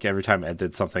I, like every time Ed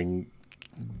did something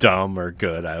dumb or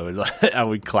good, I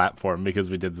would clap for him because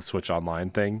we did the Switch Online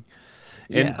thing.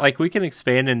 And like we can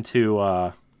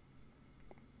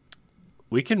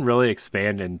really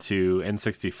expand into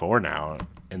N64 now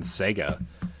and Sega,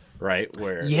 right?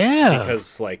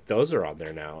 Because like those are on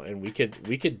there now, and we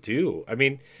could do. I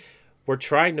mean, we're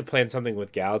trying to plan something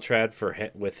with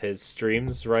Galatrad with his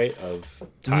streams, right? Of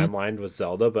timeline with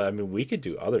Zelda, but I mean, we could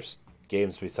do other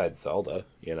games besides Zelda,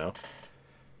 Yeah.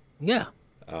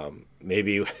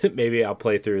 Maybe I'll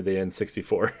play through the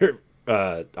N64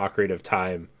 Ocarina of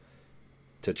Time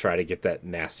to try to get that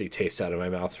nasty taste out of my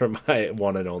mouth from my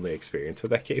one and only experience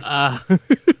with that game.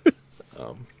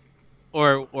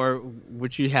 Or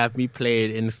would you have me play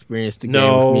it and experience the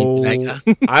No, game with me?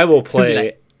 Like, I will play.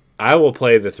 Like- I will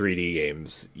play the 3D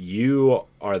games. You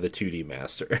are the 2D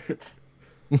master.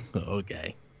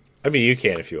 okay. I mean, you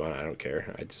can if you want. I don't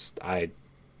care.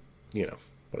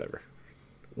 Whatever.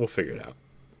 We'll figure it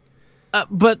out.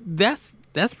 But that's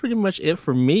pretty much it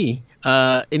for me.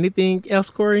 Anything else,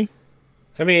 Corey?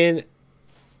 I mean,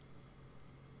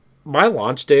 my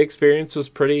launch day experience was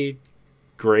pretty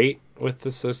great with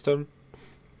the system.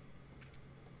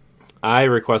 I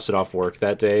requested off work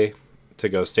that day to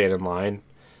go stand in line.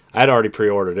 I had already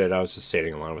pre-ordered it. I was just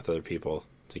standing in line with other people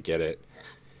to get it.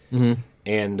 Mm-hmm.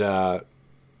 And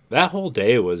that whole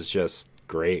day was just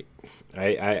great.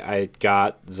 I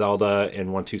got Zelda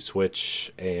and 1-2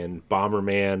 Switch and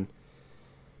Bomberman.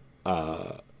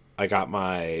 I got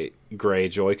my gray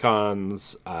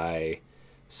Joy-Cons. I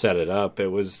set it up. It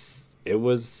was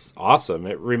awesome.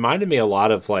 It reminded me a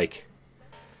lot of, like,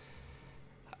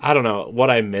 I don't know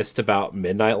what I missed about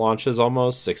midnight launches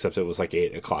almost, except it was like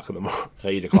 8 o'clock in the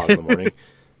morning.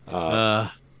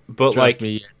 But like,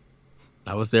 me,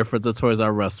 I was there for the Toys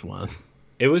R Us one.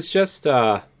 it was just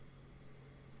it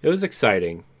was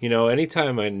exciting.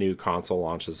 Anytime a new console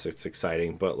launches, it's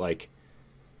exciting. But like,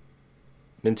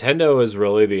 Nintendo is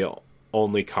really the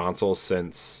only console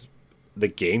since the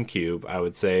GameCube, I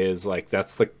would say, is like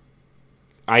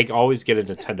I always get a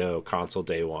Nintendo console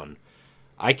day one.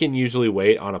 I can usually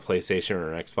wait on a PlayStation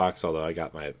or an Xbox, although I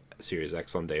got my Series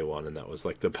X on day one, and that was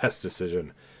like the best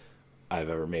decision I've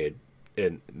ever made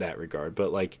in that regard.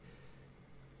 But like,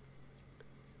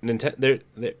 Nintendo,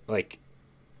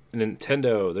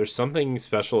 there's something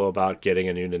special about getting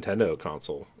a new Nintendo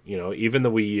console. Even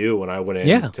the Wii U, when I went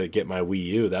in to get my Wii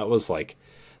U, that was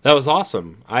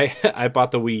awesome. I bought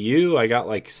the Wii U. I got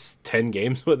like 10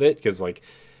 games with it because like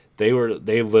they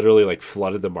literally like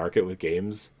flooded the market with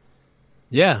games.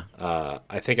 Yeah.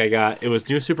 I think it was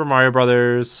New Super Mario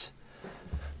Brothers.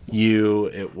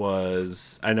 It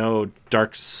was, I know,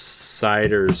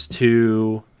 Darksiders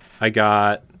 2. I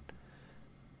got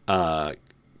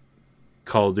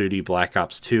Call of Duty Black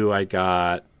Ops 2. I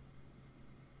got,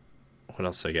 what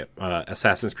else did I get?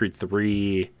 Assassin's Creed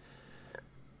 3.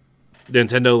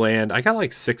 Nintendo Land. I got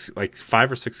like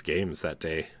 5 or 6 games that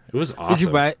day. It was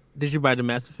awesome. Did you buy the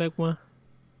Mass Effect one?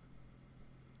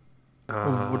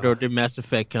 Or did Mass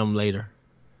Effect come later?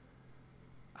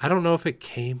 I don't know if it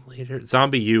came later.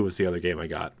 Zombie U was the other game I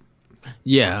got.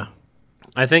 Yeah.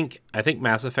 I think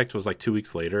Mass Effect was like 2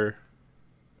 weeks later.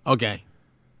 Okay.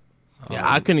 Yeah,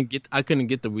 I couldn't get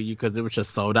the Wii U because it was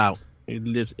just sold out. It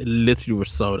literally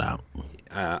was sold out.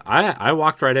 I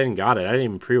walked right in and got it. I didn't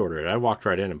even pre-order it. I walked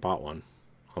right in and bought one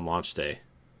on launch day.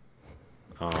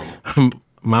 My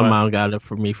mom got it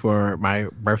for me for my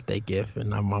birthday gift,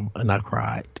 and I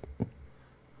cried.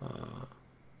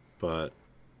 But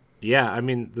yeah, I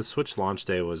mean, the Switch launch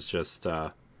day was just.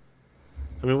 I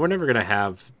mean, we're never gonna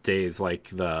have days like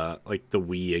the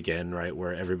Wii again, right?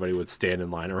 Where everybody would stand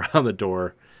in line around the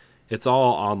door. It's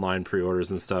all online pre-orders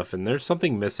and stuff, and there's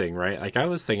something missing, right? Like, I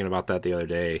was thinking about that the other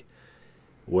day,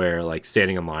 where like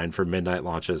standing in line for midnight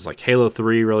launches, like Halo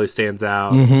 3 really stands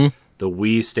out. Mm-hmm. The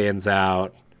Wii stands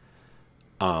out.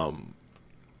 Twilight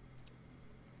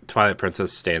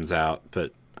Princess stands out,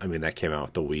 but I mean that came out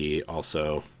with the Wii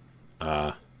also.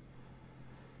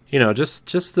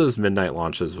 Just those midnight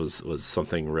launches was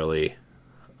something really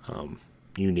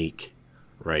unique,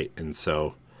 right? And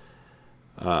so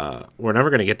we're never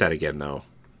going to get that again, though.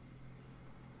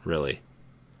 Really,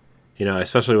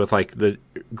 especially with like the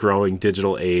growing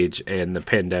digital age and the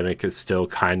pandemic is still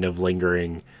kind of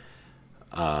lingering,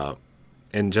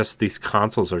 and just these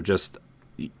consoles are just.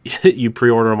 You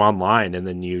pre-order them online and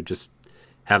then you just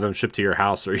have them shipped to your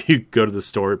house, or you go to the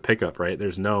store pick up, right?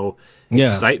 There's no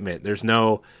excitement. There's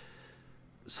no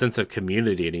sense of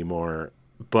community anymore.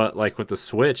 But like with the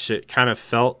Switch, it kind of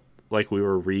felt like we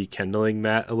were rekindling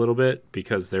that a little bit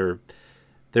because there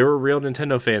were real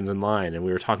Nintendo fans in line, and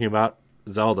we were talking about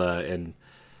Zelda and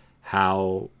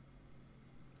how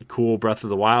cool Breath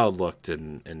of the Wild looked,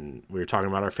 and we were talking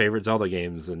about our favorite Zelda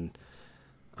games, and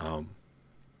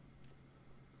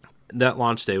that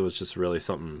launch day was just really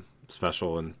something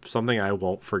special and something I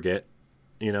won't forget,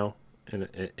 and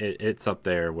it's up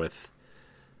there with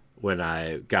when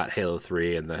I got Halo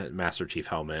 3 and the Master Chief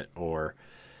helmet, or,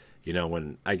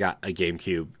 when I got a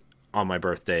GameCube on my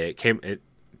birthday.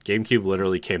 GameCube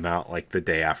literally came out like the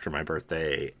day after my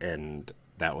birthday, and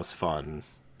that was fun.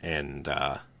 And,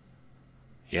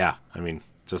 yeah, I mean,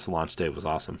 just launch day was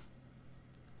awesome.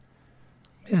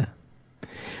 Yeah.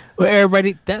 Well,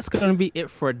 everybody, that's going to be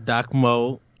it for Doc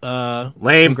Mo.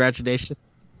 Lame.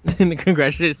 Congratulations. And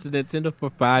congratulations to Nintendo for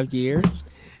 5 years.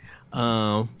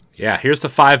 Yeah, here's to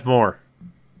 5 more.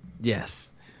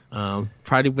 Yes.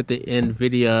 Probably with the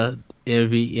NVIDIA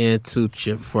NVN2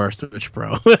 chip for our Switch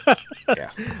Pro.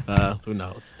 Yeah. Who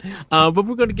knows? But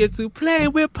we're going to get to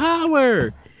playing with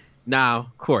power.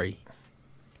 Now, Corey,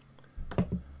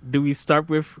 do we start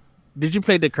with... Did you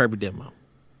play the Kirby demo?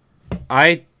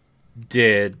 I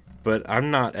did, but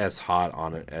I'm not as hot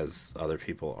on it as other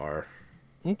people are.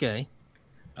 Okay.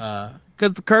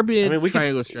 Because the Kirby and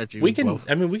Triangle Strategy... We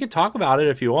could talk about it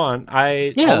if you want.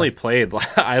 I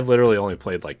literally only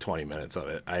played like 20 minutes of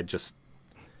it. I just...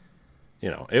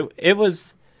 it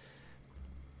was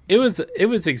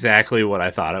exactly what I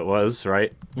thought it was,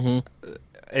 right? Mm-hmm.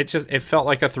 It felt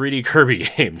like a 3D Kirby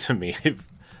game to me.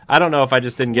 I don't know if I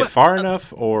just didn't get far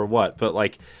enough or what, but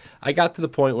like I got to the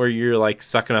point where you're like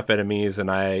sucking up enemies,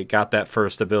 and I got that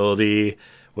first ability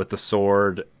with the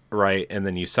sword, right? And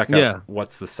then you suck up. Yeah.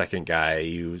 What's the second guy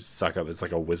you suck up? It's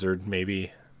like a wizard,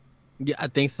 maybe. Yeah, I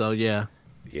think so. Yeah.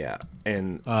 Yeah,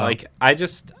 and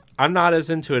I'm not as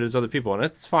into it as other people, and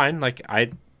it's fine. Like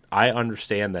I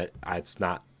understand that it's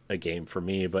not a game for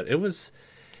me, but it was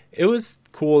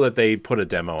cool that they put a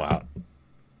demo out.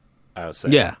 I would say,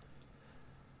 yeah,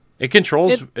 it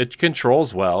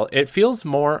controls well. It feels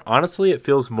more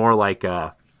like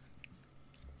that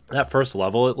first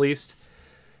level at least.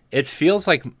 It feels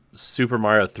like Super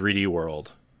Mario 3D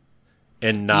World,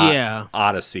 and not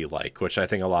Odyssey like, which I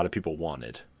think a lot of people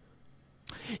wanted.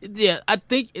 Yeah, I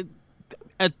think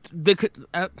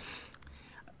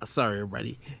sorry,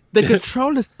 everybody. The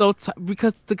control is so tight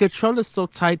because the control is so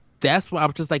tight. That's why I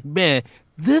was just like, man,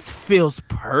 this feels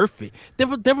perfect.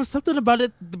 There was something about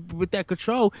it with that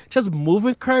control, just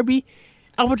moving Kirby.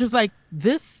 I was just like,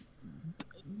 this,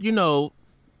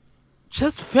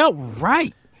 just felt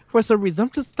right for some reason.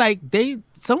 I'm just like,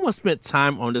 someone spent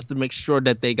time on this to make sure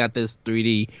that they got this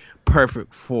 3D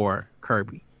perfect for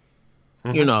Kirby.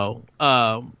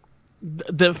 Mm-hmm.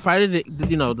 The fighting,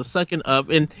 the sucking up,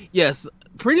 and yes,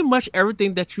 pretty much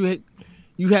everything that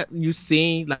you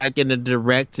seen like in the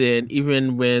direct, and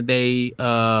even when they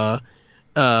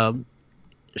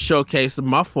showcase the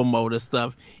muffle mode and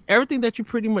stuff, everything that you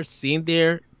pretty much seen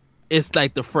there is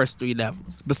like the first 3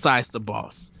 levels besides the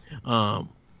boss.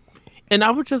 And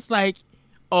I was just like,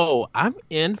 oh, I'm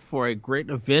in for a great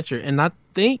adventure, and I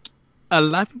think a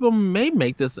lot of people may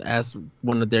make this as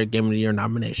one of their Game of the Year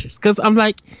nominations, because I'm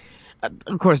like,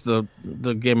 of course the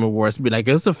Game Awards be like,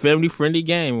 it's a family friendly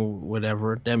game,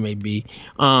 whatever that may be,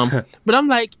 but I'm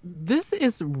like, this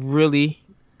is really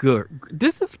good.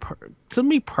 This is to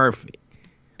me perfect.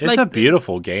 It's like a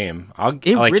beautiful game.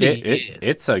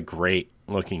 It's a great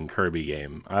looking Kirby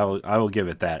game. I will give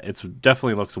it that. It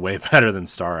definitely looks way better than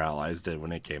Star Allies did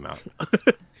when it came out.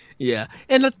 Yeah,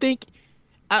 and I think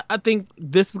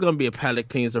this is going to be a palate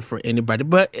cleanser for anybody,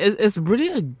 but it's really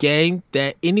a game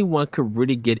that anyone could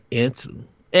really get into.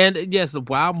 And yes, the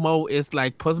wild mode is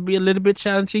like supposed to be a little bit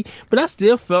challenging, but I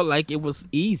still felt like it was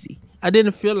easy. I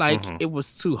didn't feel like it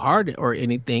was too hard or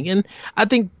anything. And I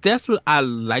think that's what I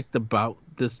liked about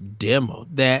this demo,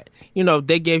 that,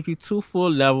 they gave you 2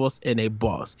 full levels and a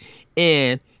boss,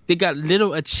 and they got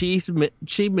little achievement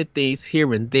things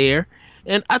here and there.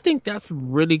 And I think that's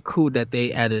really cool that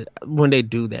they added when they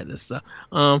do that and stuff.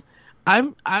 I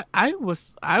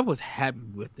was happy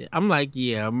with it. I'm like,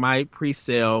 yeah, my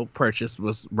pre-sale purchase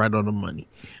was right on the money.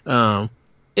 And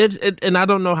I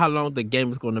don't know how long the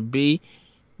game is going to be,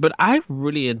 but I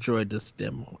really enjoyed this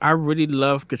demo. I really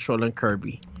love controlling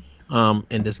Kirby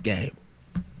in this game.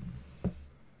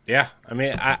 Yeah, I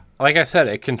mean, like I said,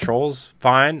 it controls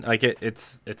fine. Like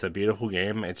it's a beautiful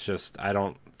game. It's just I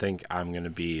don't think I'm going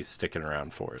to be sticking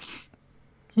around for it.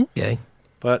 Okay.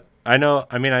 But I know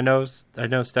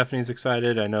Stephanie's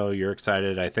excited. I know you're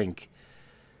excited. I think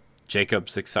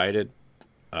Jacob's excited.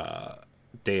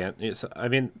 Dan,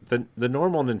 the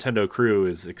normal Nintendo crew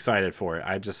is excited for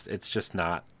it. It's just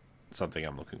not something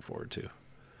I'm looking forward to.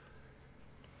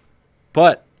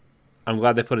 But I'm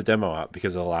glad they put a demo out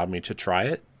because it allowed me to try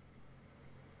it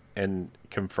and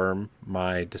confirm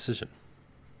my decision.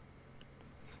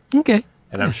 Okay.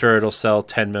 And I'm sure it'll sell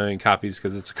 10 million copies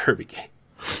because it's a Kirby game.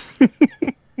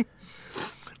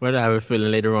 But I have a feeling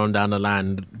later on down the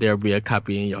line there'll be a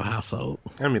copy in your household.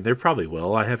 I mean, there probably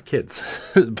will. I have kids.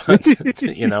 But,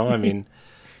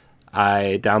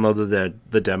 I downloaded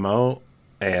the demo,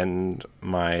 and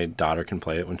my daughter can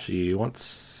play it when she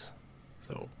wants.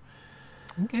 So,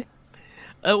 okay.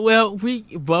 Well, we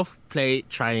both played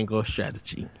Triangle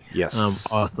Strategy. Yes.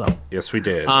 Also. Yes, we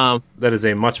did. That is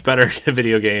a much better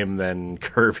video game than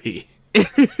Kirby.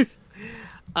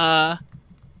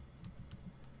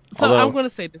 So I'm going to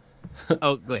say this.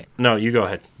 Oh, go ahead. No, you go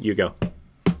ahead. You go.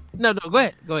 No, go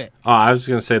ahead. Go ahead. Oh, I was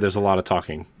gonna say there's a lot of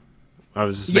talking. I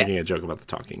was just making a Yes. joke about the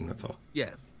talking. That's all.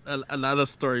 Yes, a lot of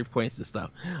story points and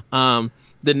stuff.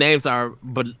 The names are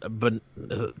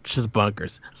just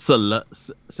bunkers.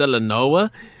 Selenoa.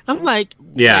 I'm like,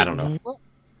 Yeah, I wait, don't know. what?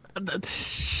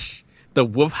 The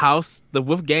Wolf House, the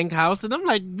Wolf Gang House, and I'm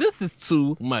like, this is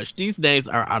too much. These names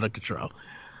are out of control.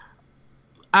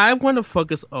 I want to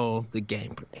focus on the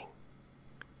gameplay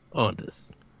on this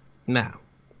now.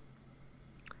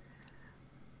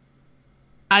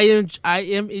 I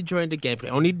am enjoying the gameplay.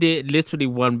 Only did literally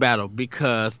one battle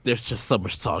because there's just so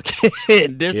much talking.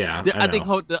 Yeah, I think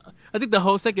know. I think the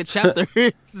whole second chapter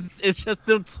is just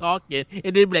them talking,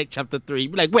 and then like chapter 3,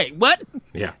 be like, wait, what?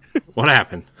 Yeah. What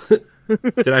happened?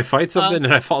 Did I fight something?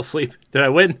 Did I fall asleep? Did I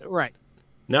win? Right.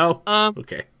 No.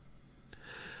 Okay.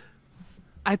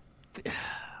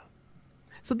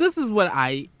 So this is one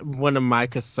of my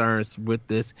concerns with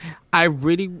this. I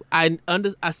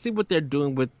see what they're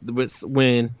doing with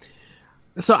when.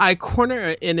 So I corner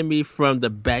an enemy from the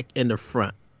back and the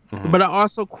front, but I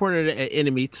also cornered an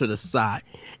enemy to the side,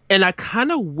 and I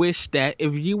kind of wish that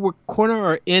if you were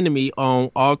corner an enemy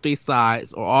on all 3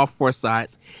 sides or all 4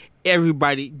 sides,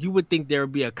 everybody, you would think there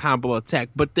would be a combo attack,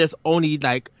 but there's only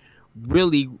like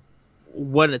really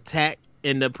one attack.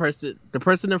 And the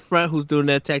person in front who's doing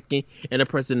the attacking, and the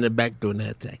person in the back doing the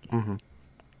attacking.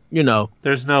 You know,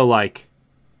 There's no like,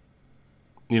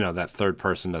 that third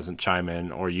person doesn't chime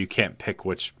in, or you can't pick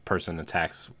which person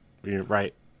attacks.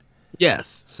 Right.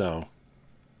 yes, So,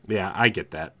 yeah, I get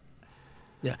that.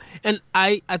 yeah, and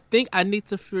I think I need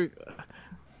to figure.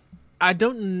 I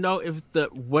don't know if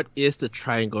what is the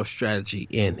triangle strategy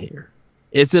in here.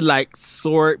 Is it like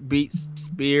sword beats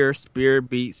spear, spear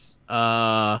beats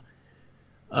I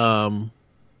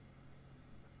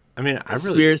mean,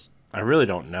 spears? I really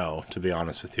don't know, to be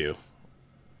honest with you.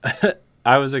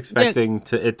 I was expecting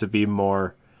it to be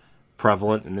more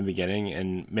prevalent in the beginning,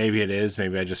 and maybe it is.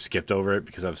 Maybe I just skipped over it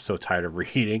because I was so tired of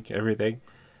reading everything.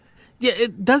 Yeah,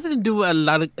 it doesn't do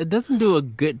a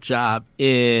good job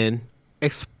in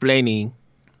explaining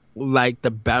like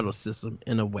the battle system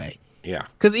in a way. Yeah.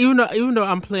 Because even though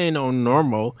I'm playing on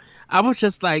normal, I was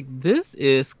just like, this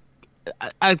is.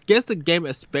 I guess the game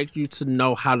expects you to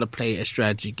know how to play a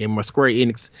strategy game, or Square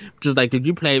Enix, just like if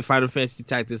you play Final Fantasy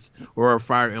Tactics or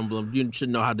Fire Emblem, you should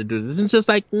know how to do this. And it's just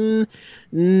like,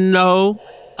 no,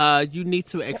 you need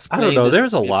to explain. I don't know. this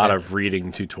There's to a me lot better. of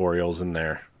reading tutorials in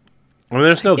there. I mean,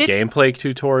 there's no gameplay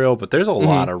tutorial, but there's a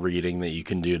lot of reading that you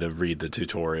can do to read the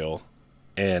tutorial.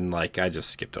 And, like, I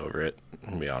just skipped over it,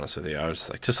 to be honest with you. I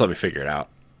was like, just let me figure it out.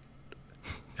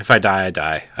 If I die, I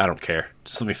die. I don't care.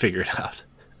 Just let me figure it out.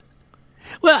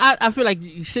 Well, I feel like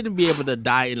you shouldn't be able to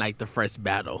die in like the first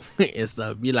battle and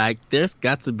stuff. Be like, there's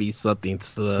got to be something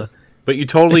to. But you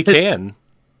totally can.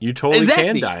 You totally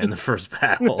Exactly. can die in the first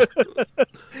battle.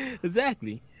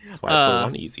 Exactly. That's why I put it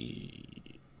on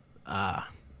easy. 'Cause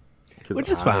Which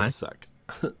is I fine. Suck.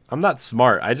 I'm not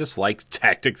smart. I just like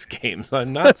tactics games.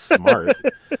 I'm not smart.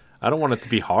 I don't want it to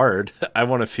be hard. I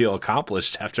want to feel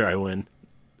accomplished after I win.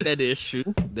 That is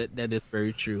true. That is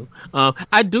very true.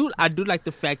 I do like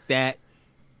the fact that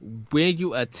when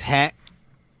you attack,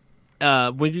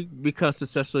 when you become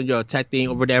successful in your attack thing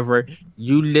or whatever,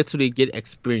 you literally get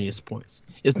experience points.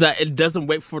 It doesn't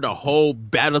wait for the whole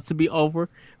battle to be over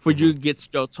for you to get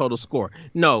your total score.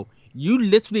 No, you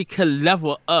literally can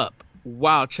level up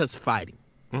while just fighting.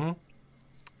 And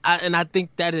I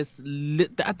think that is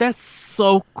that's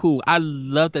so cool. I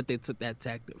love that they took that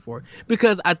tactic for it,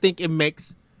 because I think it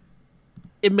makes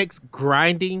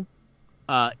grinding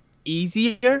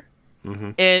easier.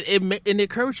 And it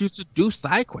encourages you to do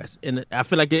side quests, and I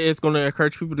feel like it's going to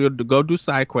encourage people to go do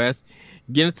side quests,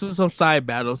 get into some side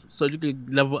battles, so you can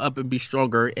level up and be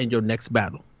stronger in your next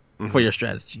battle for your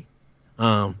strategy.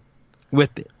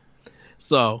 With it,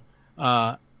 so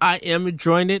I am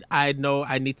enjoying it. I know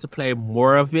I need to play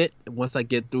more of it once I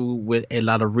get through with a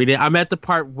lot of reading. I'm at the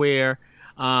part where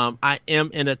I am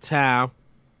in a town,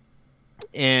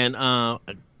 and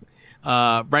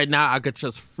right now I could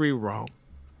just free roam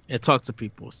and talk to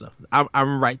people and stuff.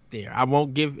 I'm right there. I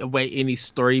won't give away any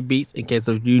story beats in case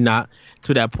of you not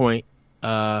to that point,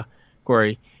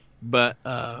 Corey. But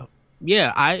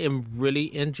yeah, I am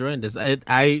really enjoying this.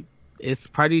 It's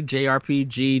probably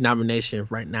JRPG nomination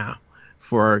right now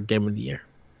for Game of the Year.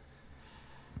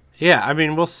 Yeah, I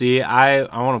mean, we'll see. I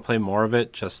want to play more of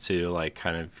it just to like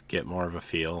kind of get more of a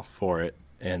feel for it,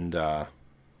 and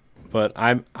but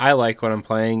I like what I'm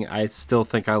playing. I still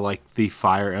think I like the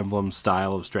Fire Emblem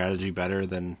style of strategy better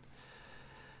than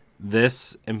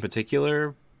this in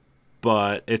particular.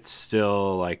 but it's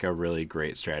still like a really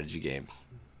great strategy game.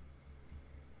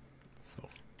 So.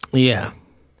 Yeah.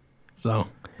 So,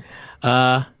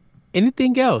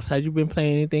 anything else? Have you been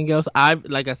playing anything else?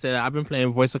 Like I said, I've been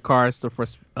playing Voice of Cards,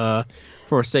 the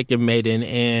Forsaken Maiden,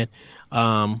 and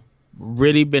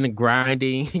really been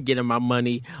grinding, getting my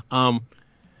money.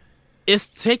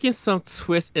 It's taking some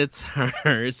twists and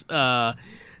turns.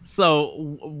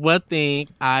 So one thing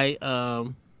I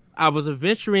was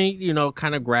adventuring,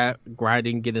 kind of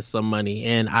grinding, getting some money,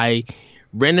 and I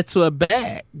ran into a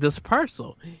bag, this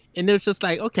parcel, and it was just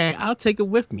like, okay, I'll take it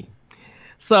with me.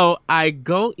 So I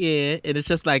go in, and it's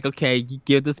just like, okay, you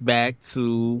give this back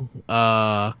to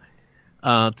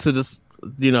this,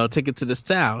 take it to this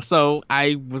town. So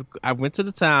I went to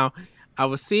the town. I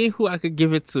was seeing who I could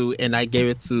give it to, and I gave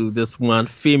it to this one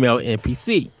female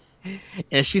NPC.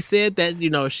 And she said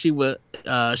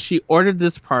that, she ordered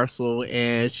this parcel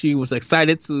and she was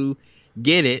excited to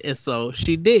get it. And so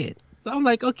she did. So I'm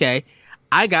like, okay,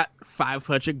 I got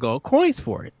 500 gold coins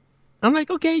for it. I'm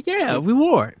like, okay, yeah,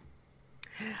 reward.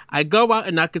 I go out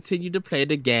and I continue to play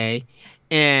the game.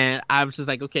 And I was just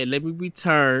like, okay, let me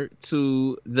return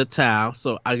to the town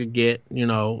so I could get,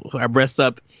 I rest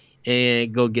up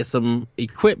and go get some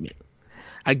equipment.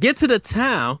 I get to the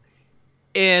town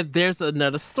and there's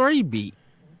another story beat.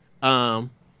 And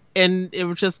it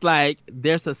was just like,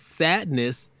 there's a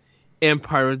sadness in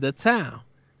part of the town.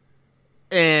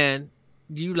 And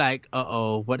you like,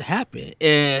 uh-oh, what happened?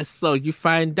 And so you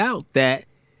find out that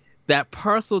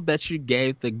parcel that you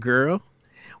gave the girl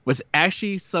was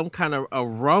actually some kind of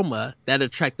aroma that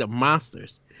attracted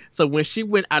monsters. So when she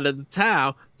went out of the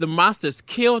town, the monsters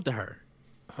killed her.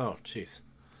 Oh, jeez.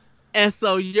 And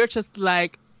so you're just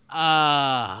like,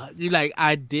 I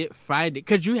did find it.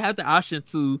 Because you have the option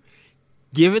to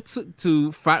give it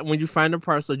to find, when you find a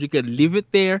parcel, you could leave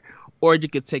it there or you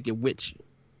could take it with you.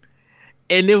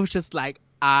 And it was just like,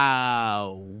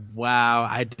 oh, wow,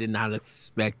 I did not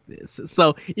expect this.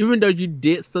 So even though you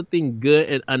did something good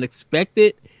and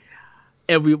unexpected,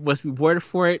 and we was rewarded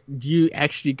for it, you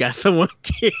actually got someone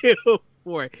killed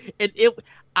for it. And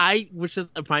I was just,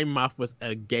 my mouth was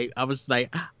agape. I was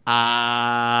like,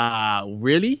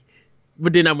 really?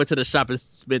 But then I went to the shop and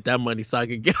spent that money so I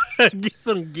could get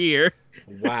some gear.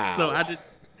 Wow. So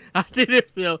I didn't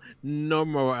feel no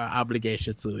more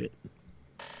obligation to it.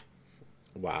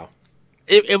 Wow.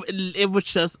 It was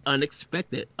just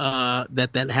unexpected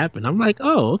that happened. I'm like,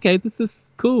 oh, okay, this is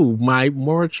cool. My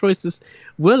moral choices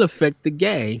will affect the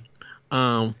game.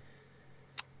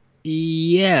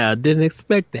 Yeah, didn't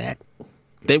expect that.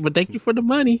 But thank you for the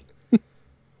money.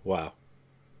 Wow.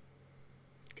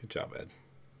 Good job, Ed.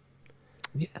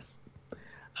 Yes.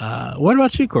 What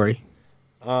about you, Corey?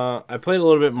 I played a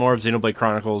little bit more of Xenoblade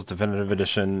Chronicles Definitive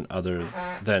Edition, other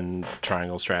than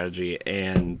Triangle Strategy,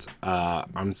 and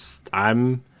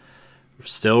I'm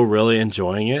still really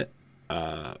enjoying it.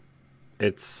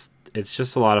 It's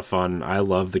just a lot of fun. I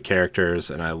love the characters,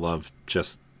 and I love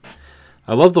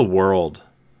the world.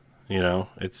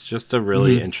 It's just a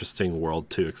really interesting world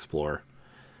to explore.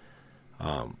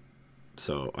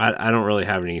 So I don't really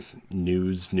have any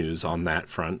news on that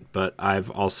front, but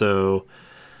I've also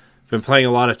been playing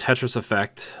a lot of Tetris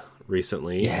Effect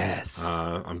recently. Yes.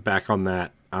 I'm back on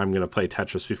that. I'm going to play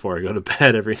Tetris before I go to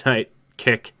bed every night.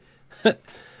 Kick. Which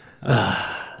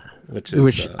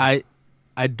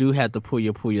I do have the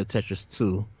Puyo Puyo Tetris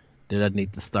 2 that I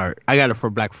need to start. I got it for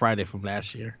Black Friday from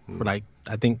last year for I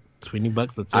think $20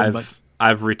 or $10.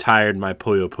 I've retired my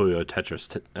Puyo Puyo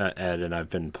Tetris, Ed, and I've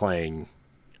been playing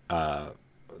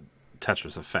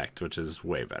Tetris Effect, which is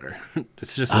way better.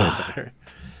 It's just way better.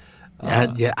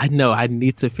 Yeah, I know. I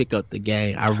need to pick up the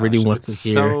game. I really want to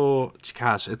hear.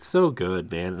 It's so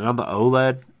good, man. And on the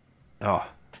OLED, oh,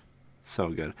 so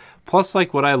good. Plus,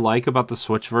 what I like about the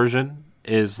Switch version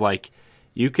is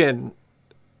you can,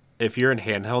 if you're in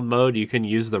handheld mode, you can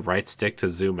use the right stick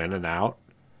to zoom in and out.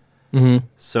 Mm-hmm.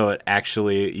 So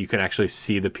you can actually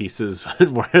see the pieces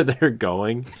where they're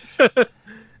going.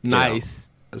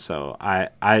 Nice. So I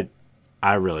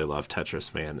really love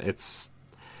Tetris, man.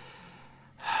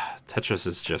 Tetris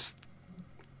is just,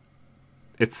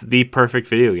 it's the perfect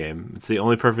video game. It's the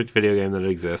only perfect video game that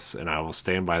exists, and I will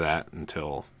stand by that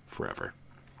until forever.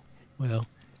 Well,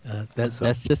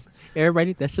 that's just,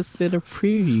 everybody, that's just a little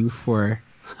preview for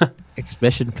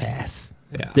Expansion Pass.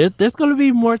 Yeah. There's going to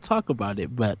be more talk about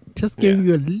it, but just giving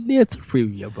you a little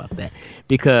preview about that.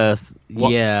 Because,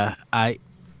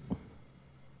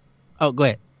 Oh, go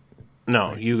ahead.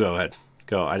 No, you go ahead.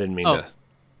 Go. I didn't mean to.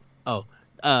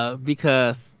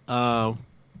 Because the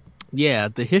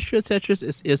history of Tetris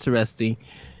is interesting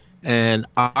and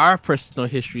our personal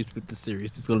histories with the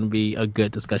series is going to be a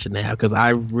good discussion to have because I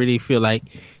really feel like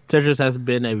Tetris has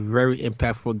been a very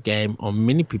impactful game on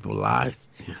many people's lives.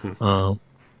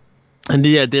 And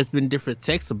yeah, there's been different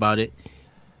texts about it,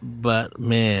 but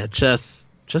man, just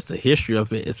the history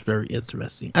of it is very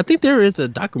interesting. I think there is a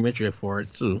documentary for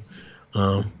it too.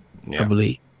 I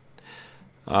believe.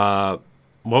 What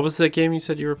was the game you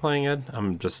said you were playing, Ed?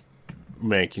 I'm just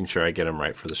making sure I get them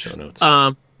right for the show notes.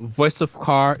 Voice of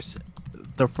Cards,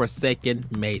 The Forsaken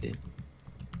Maiden.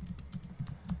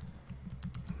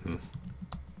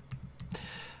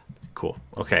 Cool.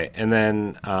 Okay, and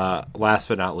then last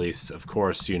but not least, of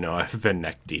course, I've been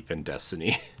neck deep in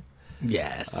Destiny.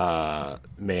 Yes.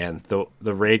 Man,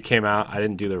 the raid came out. I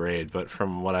didn't do the raid, but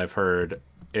from what I've heard,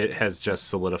 it has just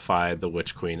solidified the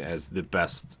Witch Queen as the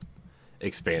best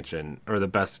expansion or the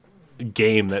best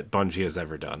game that Bungie has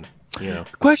ever done.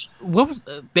 Question: what was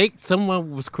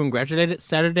someone was congratulated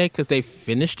Saturday because they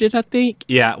finished it? I think.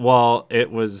 Yeah. Well,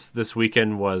 it was this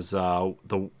weekend was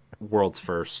the world's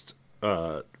first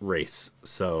race,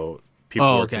 so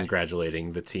people were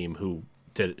congratulating the team who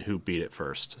beat it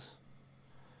first.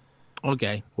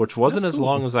 Okay. Which wasn't as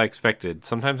long as I expected.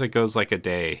 Sometimes it goes like a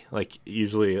day, like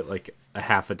usually like a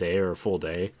half a day or a full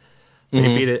day. They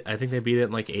beat it. I think they beat it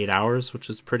in like 8 hours, which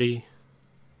is pretty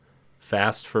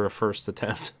fast for a first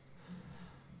attempt.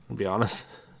 I'll be honest.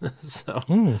 So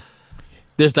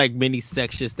there's like many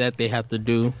sections that they have to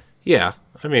do. Yeah,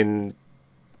 I mean,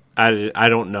 I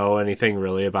don't know anything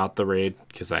really about the raid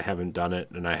because I haven't done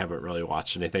it and I haven't really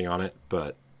watched anything on it,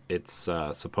 but it's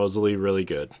supposedly really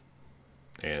good.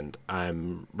 And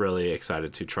I'm really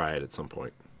excited to try it at some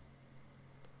point.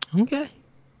 Okay.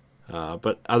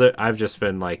 But I've just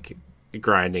been like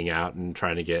grinding out and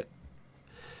trying to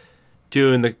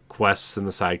doing the quests and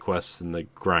the side quests and the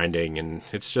grinding, and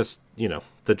it's just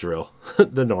the drill,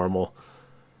 the normal.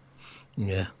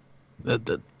 Yeah.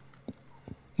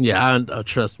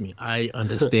 Trust me, I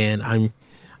understand.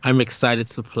 I'm excited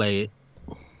to play it.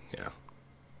 Yeah.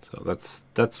 So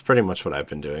that's pretty much what I've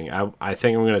been doing. I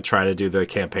think I'm going to try to do the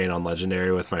campaign on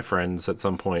Legendary with my friends at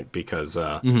some point because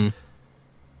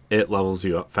it levels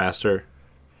you up faster,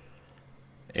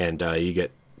 and you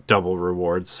get double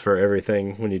rewards for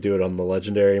everything when you do it on the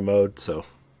Legendary mode. So,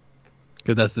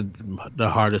 because that's the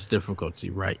hardest difficulty,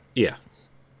 right? Yeah.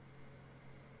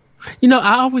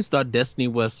 I always thought Destiny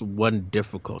was one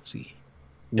difficulty.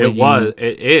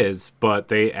 It is, but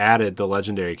they added the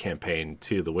Legendary campaign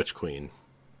to the Witch Queen.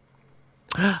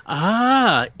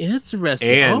 Ah,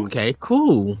 interesting. Okay,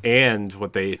 cool. And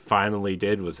what they finally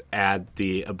did was add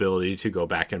the ability to go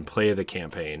back and play the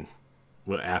campaign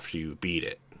after you beat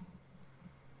it.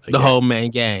 Again. The whole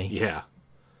main game. Yeah.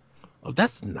 Oh,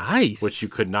 that's nice. Which you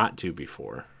could not do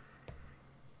before.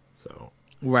 So.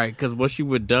 Right, because once you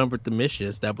were done with the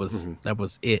missions, that was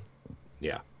it.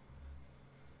 Yeah.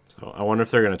 So I wonder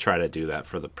if they're going to try to do that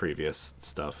for the previous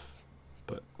stuff,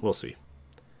 but we'll see.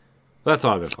 That's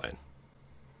all I've been playing.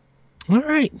 All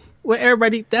right. Well,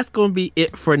 everybody, that's going to be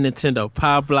it for Nintendo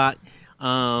Power Block.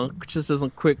 Just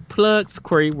some quick plugs.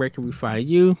 Corey, where can we find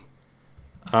you?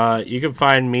 You can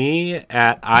find me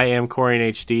at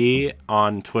IamCorianHD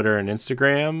on Twitter and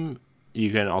Instagram.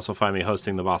 You can also find me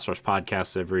hosting the Boss Rush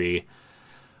podcast every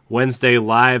Wednesday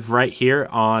live right here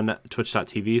on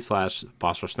twitch.tv/Boss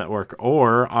Rush Network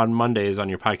or on Mondays on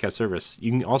your podcast service.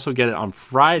 You can also get it on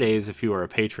Fridays if you are a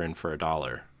patron for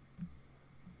 $1.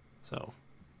 So,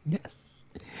 yes.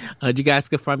 You guys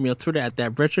can find me on Twitter at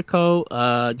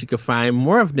 @RetroCode. You can find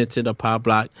more of Nintendo Power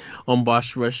Block on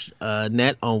Boss Rush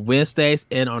Net on Wednesdays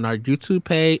and on our YouTube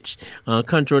page.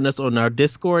 Come join us on our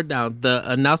Discord. Now, the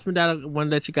announcement that I want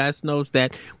to let you guys know is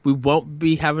that we won't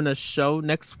be having a show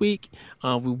next week.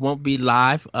 We won't be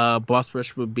live. Boss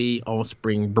Rush will be on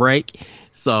spring break.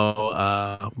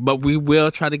 So, but we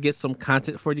will try to get some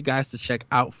content for you guys to check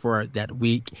out for that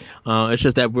week. It's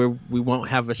just that we won't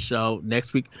have a show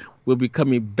next week. We'll be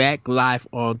coming back live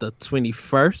on the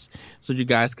 21st, so you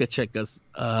guys can check us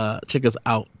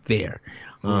out there.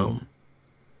 And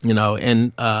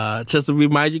just to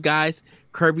remind you guys,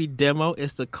 Kirby Demo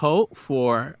is the code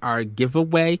for our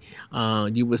giveaway.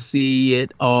 You will see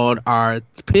it on our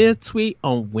pinned tweet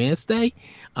on Wednesday.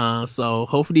 So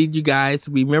hopefully you guys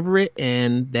remember it,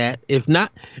 and that if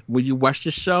not, when you watch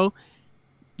the show,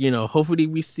 hopefully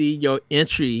we see your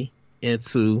entry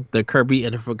into the Kirby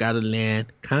and the Forgotten Land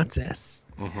contest.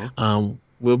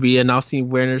 We'll be announcing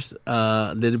winners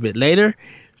a little bit later.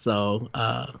 So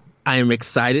I am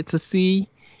excited to see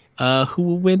who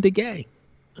will win the game.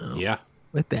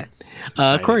 With that,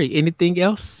 Corey, anything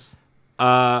else?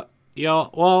 Well,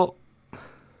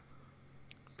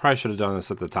 probably should have done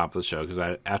this at the top of the show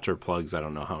because after plugs, I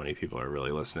don't know how many people are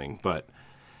really listening. But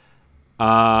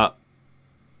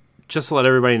just to let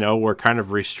everybody know, we're kind of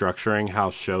restructuring how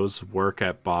shows work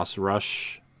at Boss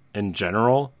Rush in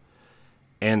general.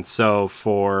 And so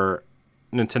for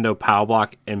Nintendo Power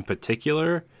Block in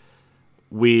particular,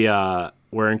 we're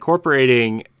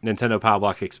incorporating Nintendo Power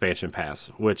Block Expansion Pass,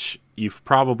 which you've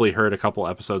probably heard a couple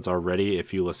episodes already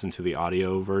if you listen to the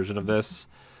audio version of this.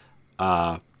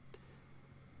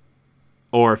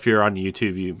 Or if you're on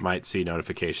YouTube, you might see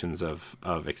notifications of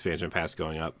Expansion Pass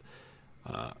going up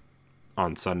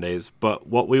on Sundays. But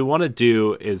what we want to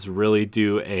do is really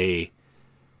do a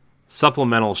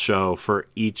supplemental show for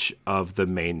each of the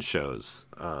main shows.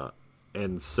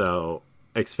 And so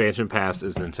Expansion Pass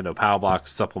is Nintendo Power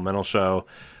Block's supplemental show,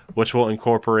 which will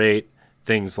incorporate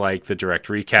things like the direct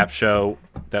recap show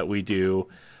that we do.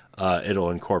 It'll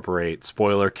incorporate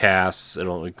spoiler casts.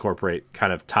 It'll incorporate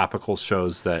kind of topical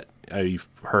shows that you've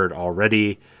heard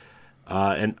already,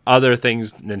 and other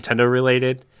things Nintendo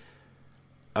related.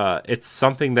 It's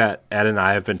something that Ed and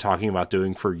I have been talking about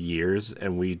doing for years,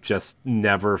 and we just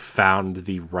never found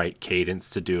the right cadence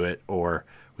to do it, or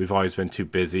we've always been too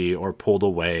busy or pulled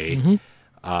away.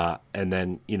 Mm-hmm. And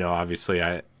then, obviously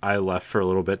I left for a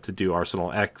little bit to do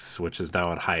Arsenal X, which is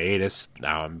now on hiatus.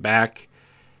 Now I'm back.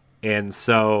 And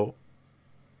so,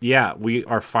 yeah, we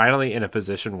are finally in a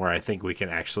position where I think we can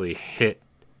actually hit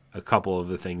a couple of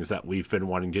the things that we've been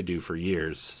wanting to do for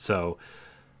years. So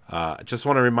I just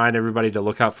want to remind everybody to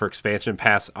look out for Expansion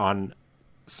Pass on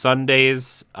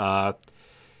Sundays. It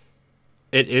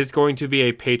is going to be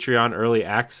a Patreon early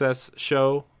access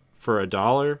show for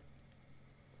 $1.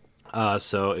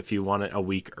 So if you want it a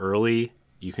week early,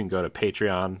 you can go to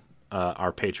Patreon,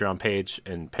 our Patreon page,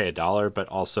 and pay $1. But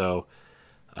also,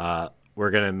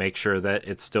 we're going to make sure that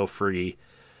it's still free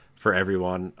for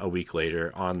everyone a week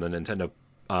later on the Nintendo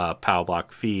Power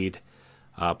Block feed,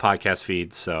 podcast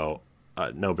feed. So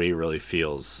nobody really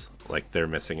feels like they're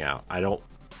missing out.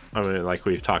 Like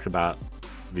we've talked about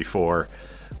before,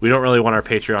 we don't really want our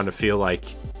Patreon to feel like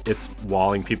it's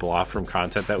walling people off from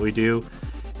content that we do.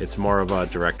 It's more of a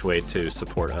direct way to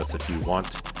support us if you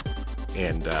want.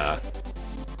 And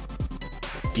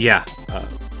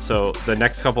so the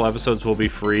next couple episodes will be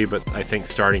free, but I think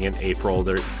starting in April,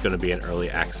 it's going to be an early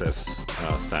access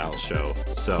style show.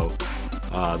 So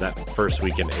that first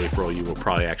week in April, you will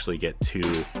probably actually get 2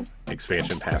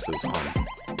 expansion passes on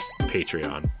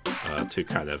Patreon to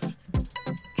kind of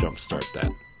jumpstart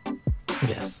that.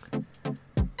 Yes.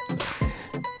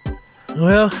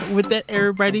 Well, with that,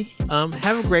 everybody,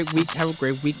 have a great week. Have a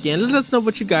great weekend. Let us know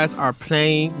what you guys are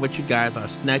playing, what you guys are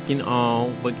snacking on,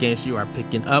 what games you are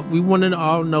picking up. We want to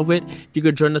all know it. You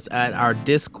can join us at our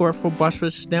Discord for Boss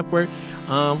Rush Network.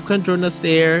 Come join us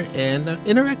there and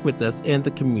interact with us in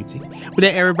the community. With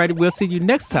that, everybody, we'll see you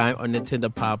next time on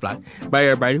Nintendo Power Block. Bye,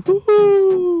 everybody.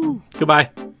 Woohoo! Goodbye.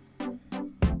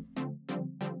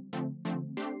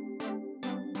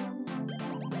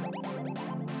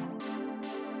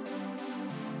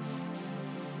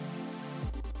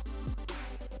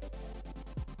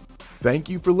 Thank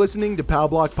you for listening to Power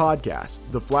Block Podcast,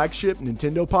 the flagship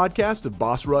Nintendo podcast of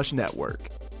Boss Rush Network.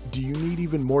 Do you need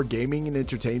even more gaming and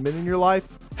entertainment in your life?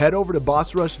 Head over to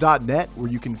bossrush.net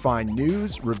where you can find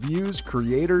news, reviews,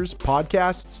 creators,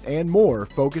 podcasts, and more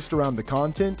focused around the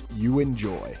content you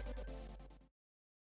enjoy.